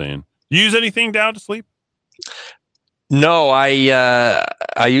 Just saying. You use anything down to sleep? No, I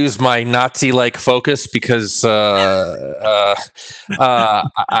use my Nazi-like focus because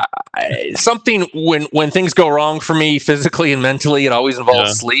something when things go wrong for me physically and mentally, it always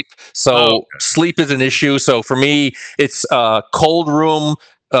involves sleep. So sleep is an issue. So for me, it's cold room,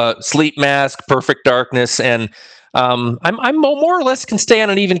 sleep mask, perfect darkness, and I'm more or less can stay on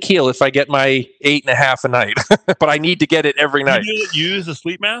an even keel if I get my 8.5 a night. But I need to get it every night. You use a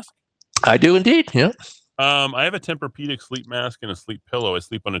sleep mask? I do indeed. Yeah. I have a Tempur-Pedic sleep mask and a sleep pillow. I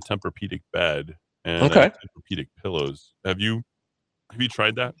sleep on a Tempur-Pedic bed and Tempur-Pedic pillows. Have you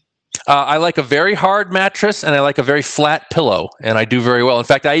tried that? I like a very hard mattress and I like a very flat pillow, and I do very well. In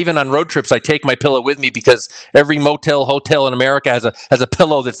fact, I even on road trips I take my pillow with me because every hotel in America has a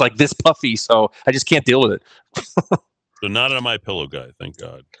pillow that's like this puffy, so I just can't deal with it. So not on my pillow guy, thank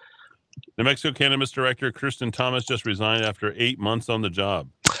God. New Mexico Cannabis Director Kirsten Thomas just resigned after 8 months on the job.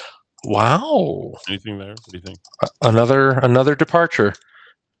 Wow. Anything there? What do you think? Another departure.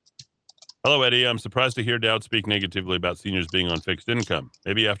 Hello, Eddie. I'm surprised to hear Dowd speak negatively about seniors being on fixed income.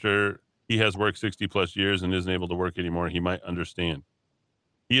 Maybe after he has worked 60 plus years and isn't able to work anymore, he might understand.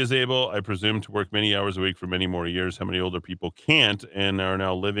 He is able, I presume, to work many hours a week for many more years. How many older people can't and are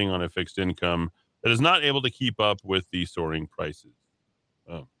now living on a fixed income that is not able to keep up with the soaring prices?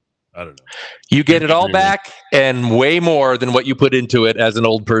 Oh, I don't know. You get it all back and way more than what you put into it as an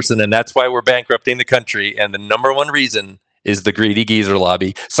old person, and that's why we're bankrupting the country. And the number one reason is the greedy geezer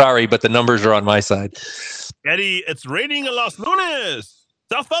lobby. Sorry, but the numbers are on my side. Eddie, it's raining in Los Lunas.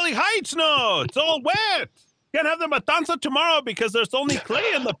 South Valley Heights, no. It's all wet. Can't have the matanza tomorrow because there's only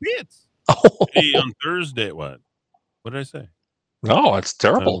clay in the pits. Eddie, on Thursday, what did I say? No, it's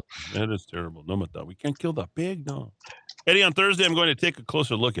terrible. That is terrible. No, we can't kill the pig, no. Eddie, on Thursday, I'm going to take a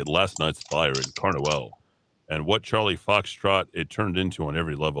closer look at last night's fire in Carnival and what Charlie Foxtrot it turned into on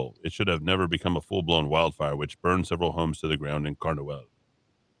every level. It should have never become a full-blown wildfire, which burned several homes to the ground in Carnival.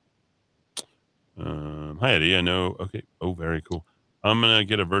 Hi, Eddie. I know. Okay. Oh, very cool. I'm going to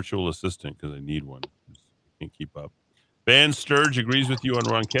get a virtual assistant because I need one. I can't keep up. Van Sturge agrees with you on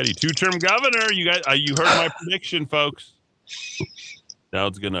Ronchetti. 2-term governor. You guys, you heard my prediction, folks.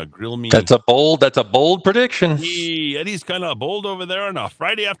 Dowd's gonna grill me. That's a bold prediction. Eddie's kind of bold over there on a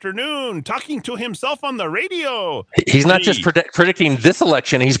Friday afternoon, talking to himself on the radio. He's not just predicting this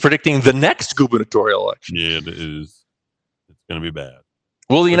election; he's predicting the next gubernatorial election. Yeah, it is. It's gonna be bad.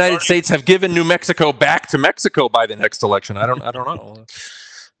 Will the United States have given New Mexico back to Mexico by the next election? I don't know.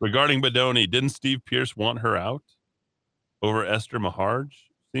 Regarding Bedoni, didn't Steve Pierce want her out over Esther Maharj?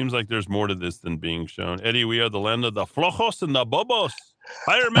 Seems like there's more to this than being shown. Eddie, we are the land of the flojos and the bobos.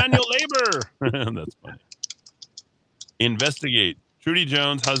 Hire manual labor. That's funny. Investigate. Trudy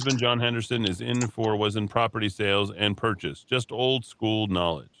Jones' husband, John Henderson, was in property sales and purchase. Just old school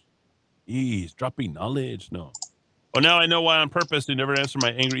knowledge. He's dropping knowledge. No. Oh, now I know why on purpose he never answered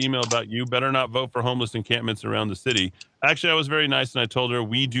my angry email about you. Better not vote for homeless encampments around the city. Actually, I was very nice and I told her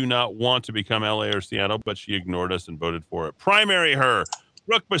we do not want to become LA or Seattle, but she ignored us and voted for it. Primary her.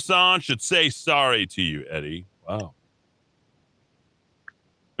 Brooke Besson should say sorry to you, Eddie. Wow.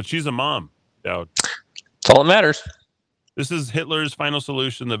 But she's a mom, Dowd. That's all that matters. This is Hitler's final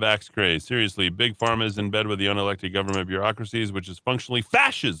solution, the vax craze. Seriously, Big Pharma is in bed with the unelected government bureaucracies, which is functionally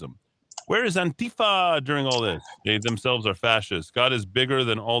fascism. Where is Antifa during all this? They themselves are fascists. God is bigger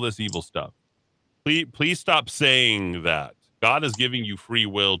than all this evil stuff. Please stop saying that. God is giving you free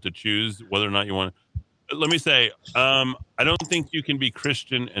will to choose whether or not you want to. Let me say, I don't think you can be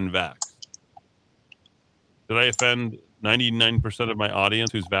Christian and vax. Did I offend 99% of my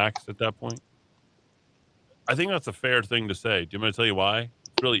audience who's vaxxed at that point? I think that's a fair thing to say. Do you want me to tell you why?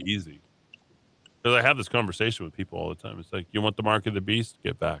 It's really easy. Because I have this conversation with people all the time. It's like, you want the mark of the beast?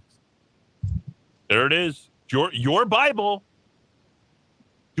 Get vaxxed. There it is. Your Bible.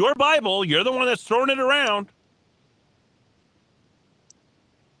 Your Bible. You're the one that's throwing it around.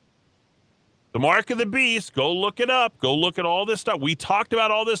 The mark of the beast. Go look it up. Go look at all this stuff. We talked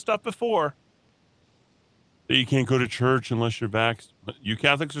about all this stuff before. That you can't go to church unless you're vaxxed. You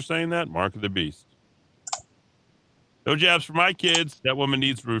Catholics are saying that? Mark of the beast. No jabs for my kids. That woman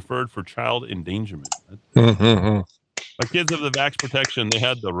needs to be referred for child endangerment. My kids have the vax protection. They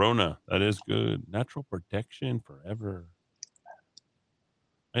had the Rona. That is good. Natural protection forever.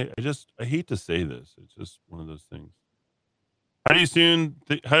 I hate to say this. It's just one of those things.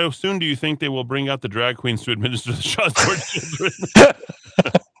 How soon do you think they will bring out the drag queens to administer the shots for children?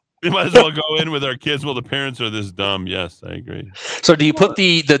 We might as well go in with our kids while the parents are this dumb. Yes, I agree. So do you put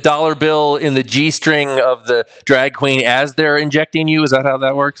the dollar bill in the G-string of the drag queen as they're injecting you? Is that how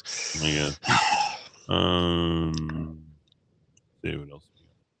that works? Yeah. See what else.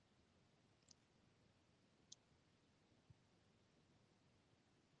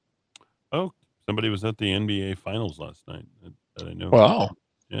 Oh, somebody was at the NBA Finals last night. That I know. Wow.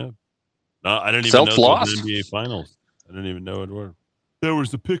 Yeah. No, I didn't even know it was an NBA Finals. I didn't even know it were. There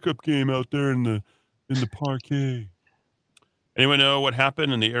was a pickup game out there in the parquet. Anyone know what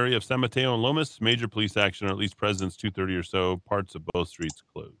happened in the area of San Mateo and Lomas? Major police action, or at least President's 230 or so. Parts of both streets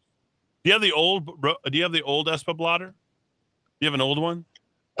closed. Do you have the old Espa blotter? Do you have an old one?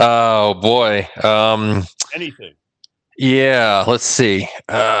 Oh boy. Anything. Yeah. Let's see.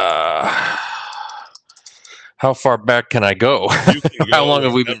 How far back can I go? You can go How long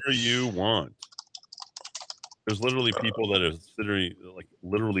have we been? Whatever you want. There's literally people that are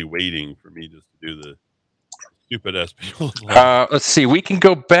literally waiting for me just to do the stupid SPL. Let's see. We can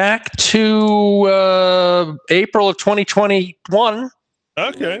go back to April of 2021.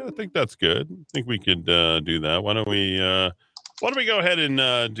 Okay, I think that's good. I think we could do that. Why don't we go ahead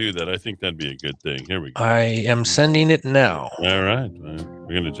and do that? I think that'd be a good thing. Here we go. I am sending it now. All right.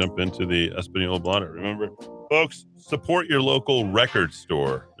 We're going to jump into the Espanola blotter. Remember, folks, support your local record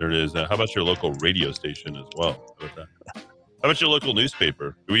store. There it is. How about your local radio station as well? How about that? How about your local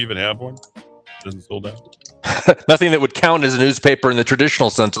newspaper? Do we even have one? Doesn't sold out? Nothing that would count as a newspaper in the traditional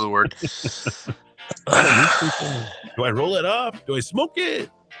sense of the word. Do I roll it up? Do I smoke it?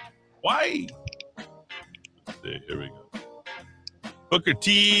 Why? Let's see. Here we go. Booker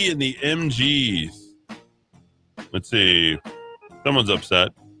T and the MGs. Let's see. Someone's upset.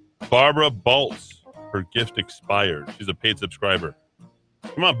 Barbara Baltz. Her gift expired. She's a paid subscriber.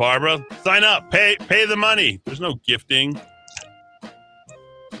 Come on, Barbara. Sign up. Pay the money. There's no gifting.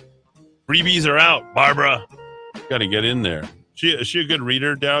 Freebies are out, Barbara. Got to get in there. Is she a good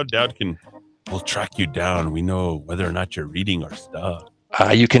reader, Dowd? Dowd we'll track you down. We know whether or not you're reading our stuff.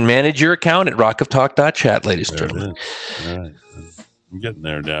 You can manage your account at rockoftalk.chat, ladies and gentlemen. All right. I'm getting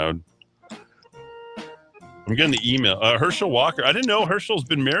there, Dowd. I'm getting the email. Herschel Walker. I didn't know Herschel's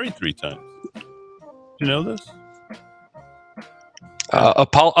been married 3 times. Did you know this? A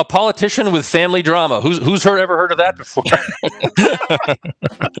politician with family drama. Who's ever heard of that before?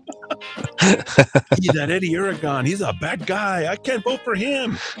 That Eddie Aragon. He's a bad guy. I can't vote for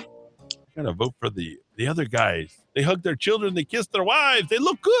him. I gotta vote for the other guys. They hug their children. They kiss their wives. They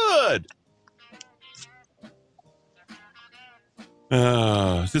look good.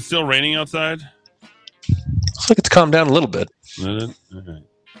 Is it still raining outside? Looks like it's calmed down a little bit. All right.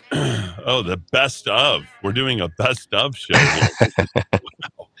 Oh, the best of. We're doing a best of show.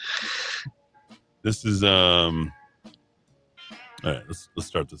 Wow. This is all right, let's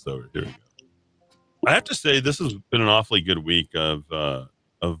start this over. Here we go. I have to say this has been an awfully good week of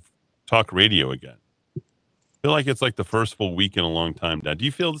talk radio again. I feel like it's like the first full week in a long time, Dad. Do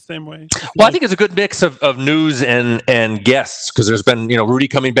you feel the same way? Well, I think it's a good mix of news and guests, because there's been, Rudy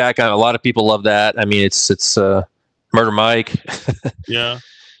coming back. A lot of people love that. I mean, it's Murder Mike. Yeah.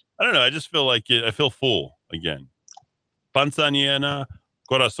 I don't know. I just feel like I feel full again. Panza llena,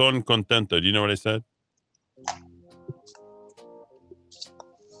 corazón contento. Do you know what I said?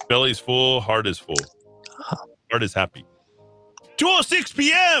 Belly's full, heart is full. Heart is happy. 2:06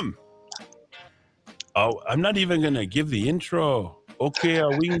 p.m. Oh, I'm not even going to give the intro. Okay,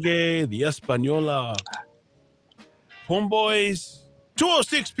 Awinge, the Espanola. Homeboys.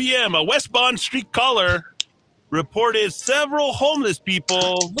 2:06 p.m. A West Bond Street caller reported several homeless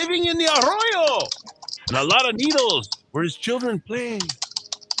people living in the arroyo and a lot of needles where his children play.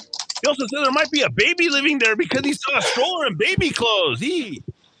 He also said there might be a baby living there because he saw a stroller and baby clothes. The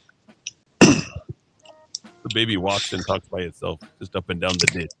baby walks and talks by itself, just up and down the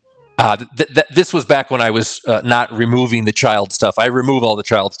ditch. This was back when I was not removing the child stuff. I remove all the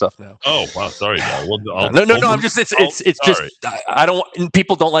child stuff now. Oh wow, sorry. No. I'm just. It's just. I don't.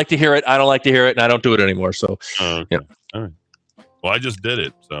 People don't like to hear it. I don't like to hear it, and I don't do it anymore. So. Okay. Yeah. All right. Well, I just did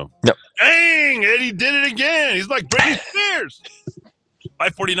it. So. Yep. Dang! Eddie did it again. He's like Britney Spears.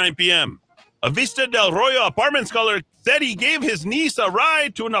 5:49 p.m. A Vista del Royo apartment caller said he gave his niece a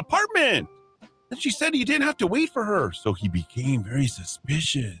ride to an apartment. And she said he didn't have to wait for her, so he became very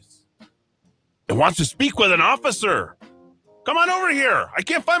suspicious and wants to speak with an officer. Come on over here. I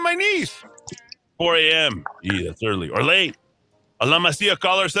can't find my niece. 4 a.m. Gee, that's early or late. A La Masia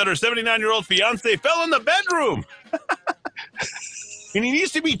caller said her 79-year-old fiance fell in the bedroom. And he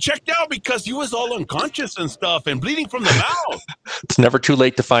needs to be checked out because he was all unconscious and stuff and bleeding from the mouth. It's never too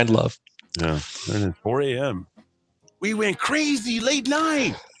late to find love. Yeah, and it's 4 a.m. We went crazy late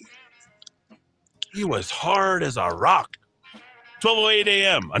night. He was hard as a rock. 12:08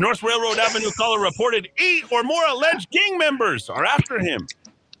 a.m. A North Railroad Avenue caller reported 8 or more alleged gang members are after him.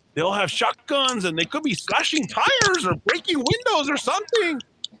 They all have shotguns and they could be slashing tires or breaking windows or something.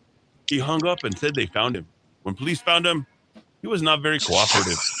 He hung up and said they found him. When police found him, he was not very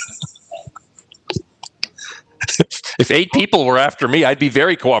cooperative. If 8 people were after me, I'd be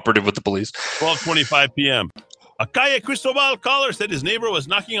very cooperative with the police. 12:25 p.m. A Calle Cristobal caller said his neighbor was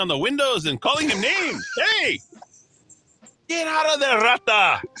knocking on the windows and calling him names. Hey, get out of there,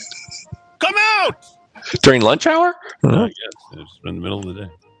 rata. Come out. During lunch hour? Yes, it's in the middle of the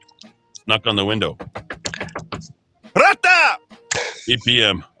day. Knock on the window. Rata! 8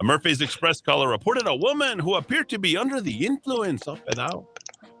 p.m. A Murphy's Express caller reported a woman who appeared to be under the influence up and out,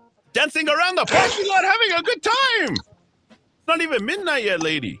 dancing around the parking lot having a good time. It's not even midnight yet,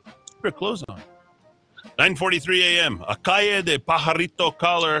 lady. Put your clothes on. 9:43 a.m. A Calle de Pajarito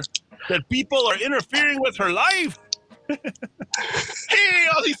caller said people are interfering with her life. Hey,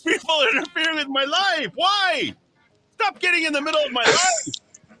 all these people are interfering with my life. Why? Stop getting in the middle of my life.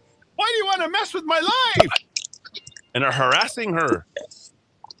 Why do you want to mess with my life? And are harassing her.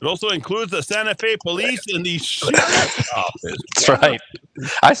 It also includes the Santa Fe police and the sheriff's office. That's right.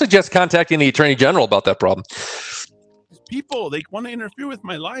 I suggest contacting the Attorney General about that problem. People, they want to interfere with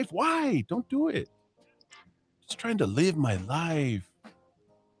my life. Why? Don't do it. Just trying to live my life.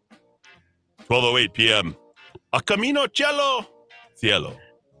 12:08 p.m. A Camino Cielo.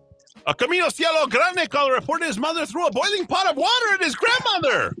 A Camino Cielo Grande caller reported his mother threw a boiling pot of water at his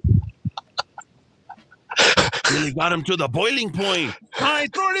grandmother. Really got him to the boiling point. Why?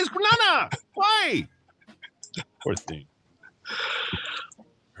 Throw it at his nana. Why? Poor thing.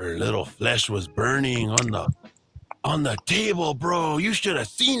 Her little flesh was burning on the table, bro. You should have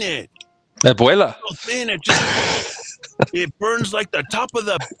seen it. Abuela. So thin, it burns like the top of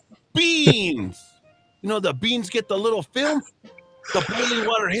the beans. You know, the beans get the little film. The boiling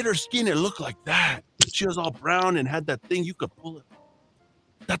water hit her skin. It looked like that. She was all brown and had that thing. You could pull it.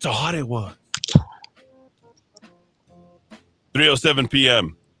 That's how hot it was. 3:07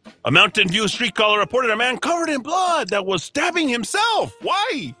 p.m. A Mountain View street caller reported a man covered in blood that was stabbing himself.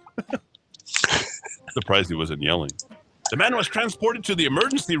 Why? Surprised he wasn't yelling. The man was transported to the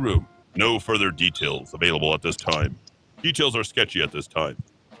emergency room. No further details available at this time. Details are sketchy at this time.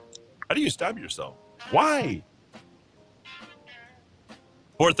 How do you stab yourself? Why?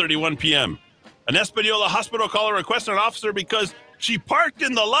 4:31 p.m. An Espanola hospital caller requested an officer because she parked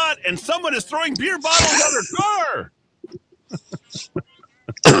in the lot and someone is throwing beer bottles at her car.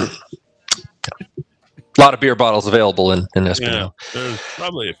 A lot of beer bottles available in Espanola. Yeah, there's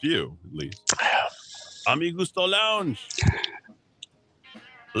probably a few, at least. Ami Gusto Lounge.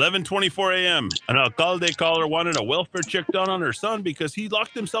 11:24 a.m. An alcalde caller wanted a welfare check done on her son because he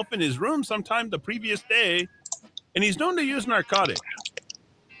locked himself in his room sometime the previous day, and he's known to use narcotics.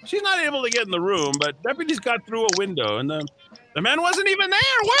 She's not able to get in the room, but deputies got through a window, and the man wasn't even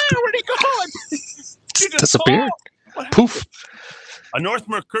there. Where'd he go? He just disappeared. Poof. A North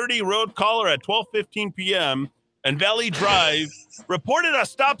McCurdy Road caller at 12:15 p.m. and Valley Drive reported a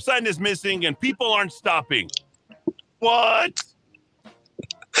stop sign is missing and people aren't stopping. What?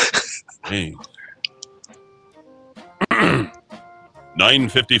 Hey.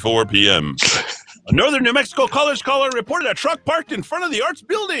 9:54 p.m. A Northern New Mexico College caller reported a truck parked in front of the Arts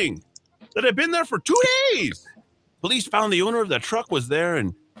building that had been there for 2 days. Police found the owner of the truck was there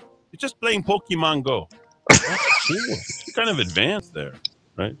and just playing Pokemon Go. Cool. Kind of advanced there,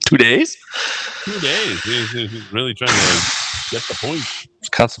 right? 2 days? 2 days. He's really trying to get the point. It's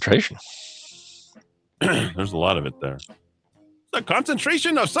concentration. There's a lot of it there. It's a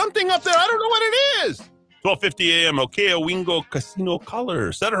concentration of something up there. I don't know what it is. 12:50 a.m. Okea Wingo Casino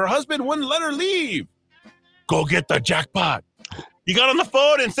caller said her husband wouldn't let her leave. Go get the jackpot. He got on the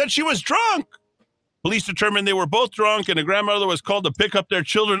phone and said she was drunk. Police determined they were both drunk and a grandmother was called to pick up their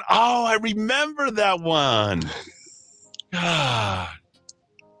children. Oh, I remember that one. God.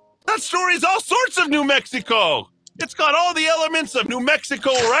 That story is all sorts of New Mexico. It's got all the elements of New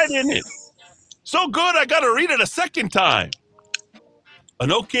Mexico right in it. So good, I got to read it a second time.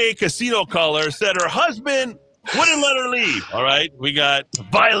 An OK Casino caller said her husband wouldn't let her leave. All right, we got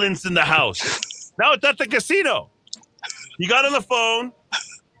violence in the house. Now it's at the casino. He got on the phone,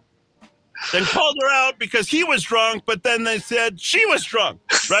 then called her out because he was drunk, but then they said she was drunk,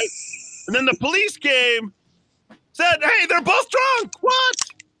 right? And then the police came, said, hey, they're both drunk. What?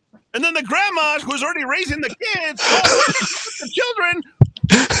 And then the grandma, who's already raising the kids, the children,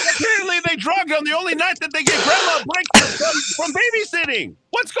 apparently they drugged on the only night that they get grandma a break from babysitting.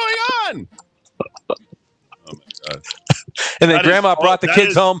 What's going on? Oh, my God. And then grandma brought the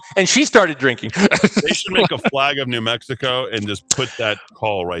kids home, and she started drinking. They should make a flag of New Mexico and just put that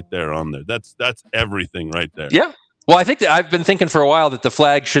call right there on there. That's everything right there. Yeah. Well, I think that I've been thinking for a while that the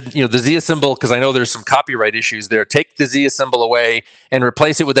flag should, the Zia symbol, because I know there's some copyright issues there. Take the Zia symbol away and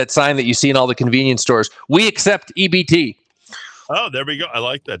replace it with that sign that you see in all the convenience stores. We accept EBT. Oh, there we go. I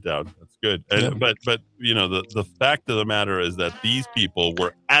like that down. That's good. Yeah. But the fact of the matter is that these people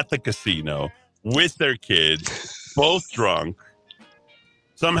were at the casino with their kids, both drunk.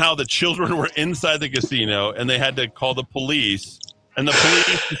 Somehow the children were inside the casino, and they had to call the police. And the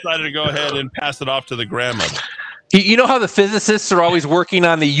police decided to go ahead and pass it off to the grandmother. You know how the physicists are always working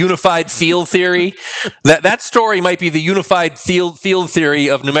on the unified field theory? That story might be the unified field theory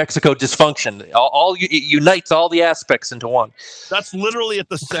of New Mexico dysfunction. It unites all the aspects into one. That's literally at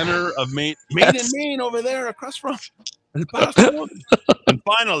the center of Maine and Maine over there across from. And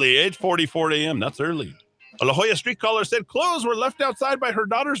finally, 8:44 a.m. That's early. A La Jolla street caller said clothes were left outside by her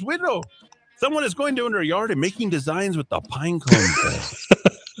daughter's window. Someone is going to her yard and making designs with the pine cones.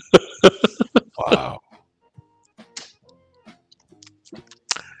 Wow.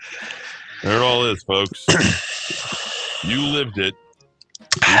 There it all is, folks. You lived it.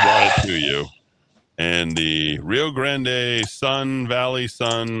 We brought it to you. And the Rio Grande Sun, Valley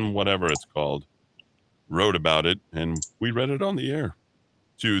Sun, whatever it's called, wrote about it, and we read it on the air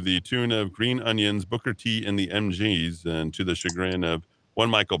to the tune of Green Onions, Booker T, and the MGs, and to the chagrin of one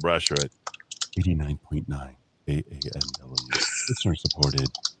Michael Brasher at 89.9 AANW. Listener-supported,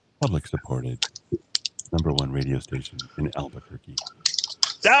 public-supported, #1 radio station in Albuquerque.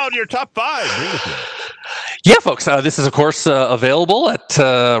 Down your top 5. Bring it to us. Yeah, folks, this is, of course, available at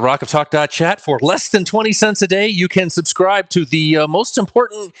rockoftalk.chat for less than 20 cents a day. You can subscribe to the most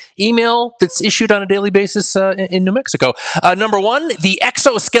important email that's issued on a daily basis in New Mexico. #1, the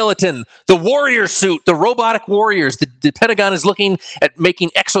exoskeleton, the warrior suit, the robotic warriors. The Pentagon is looking at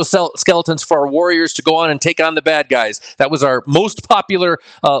making exoskeletons for our warriors to go on and take on the bad guys. That was our most popular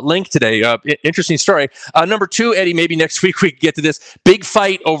link today. Interesting story. #2, Eddie, maybe next week we can get to this. Big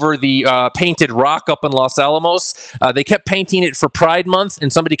fight over the painted rock up in Los Alamos. They kept painting it for Pride Month,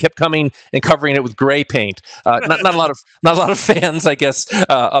 and somebody kept coming and covering it with gray paint. Not a lot of fans, I guess,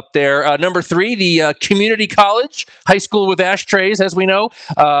 up there. #3, the community college, high school with ashtrays, as we know.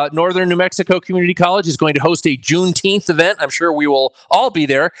 Northern New Mexico Community College is going to host a Juneteenth event. I'm sure we will all be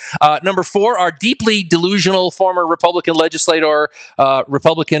there. #4, our deeply delusional former Republican legislator,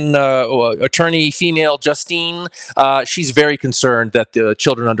 Republican attorney, female Justine. She's very concerned that the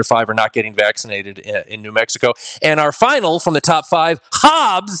children under 5 are not getting vaccinated in New Mexico. And our final from the top 5,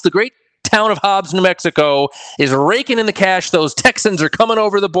 Hobbs, the great town of Hobbs, New Mexico, is raking in the cash. Those Texans are coming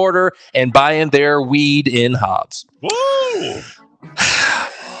over the border and buying their weed in Hobbs. Woo!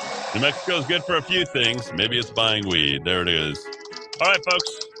 New Mexico's good for a few things. Maybe it's buying weed. There it is. All right, folks.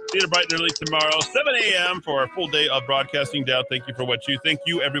 See you bright and early tomorrow, 7 a.m. for our full day of broadcasting. Down. Thank you for what you. Thank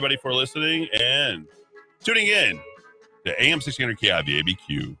you, everybody, for listening and tuning in to AM 1600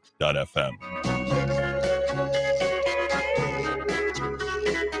 KIVABQ.FM.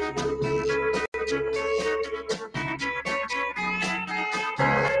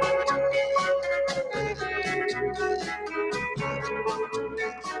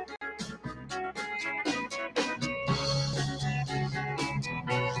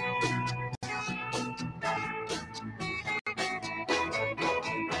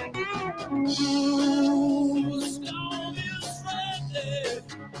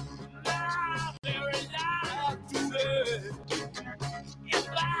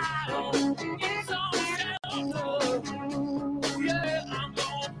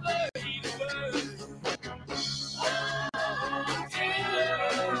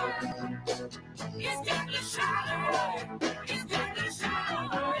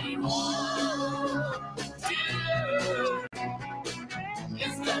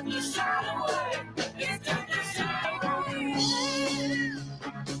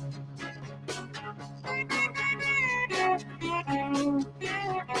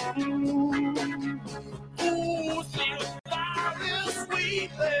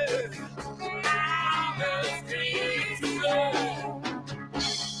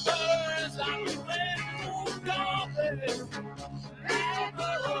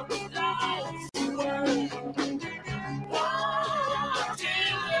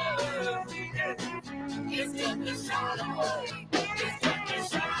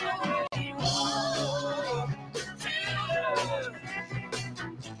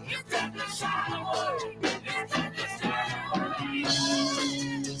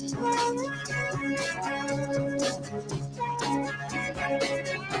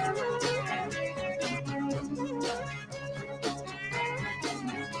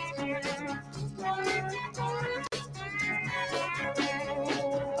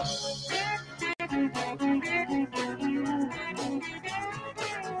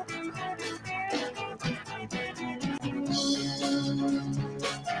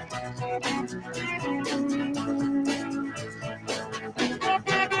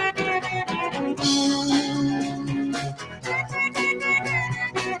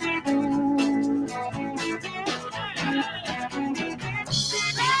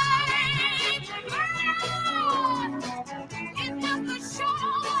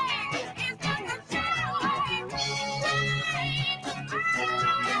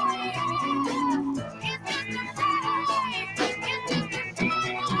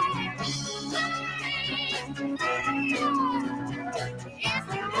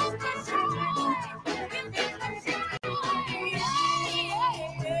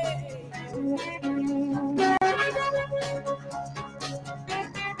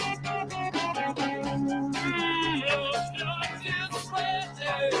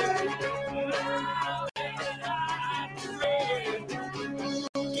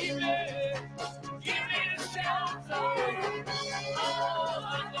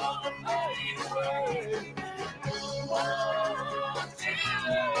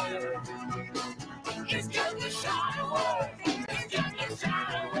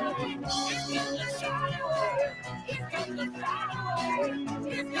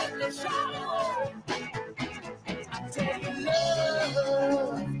 Shine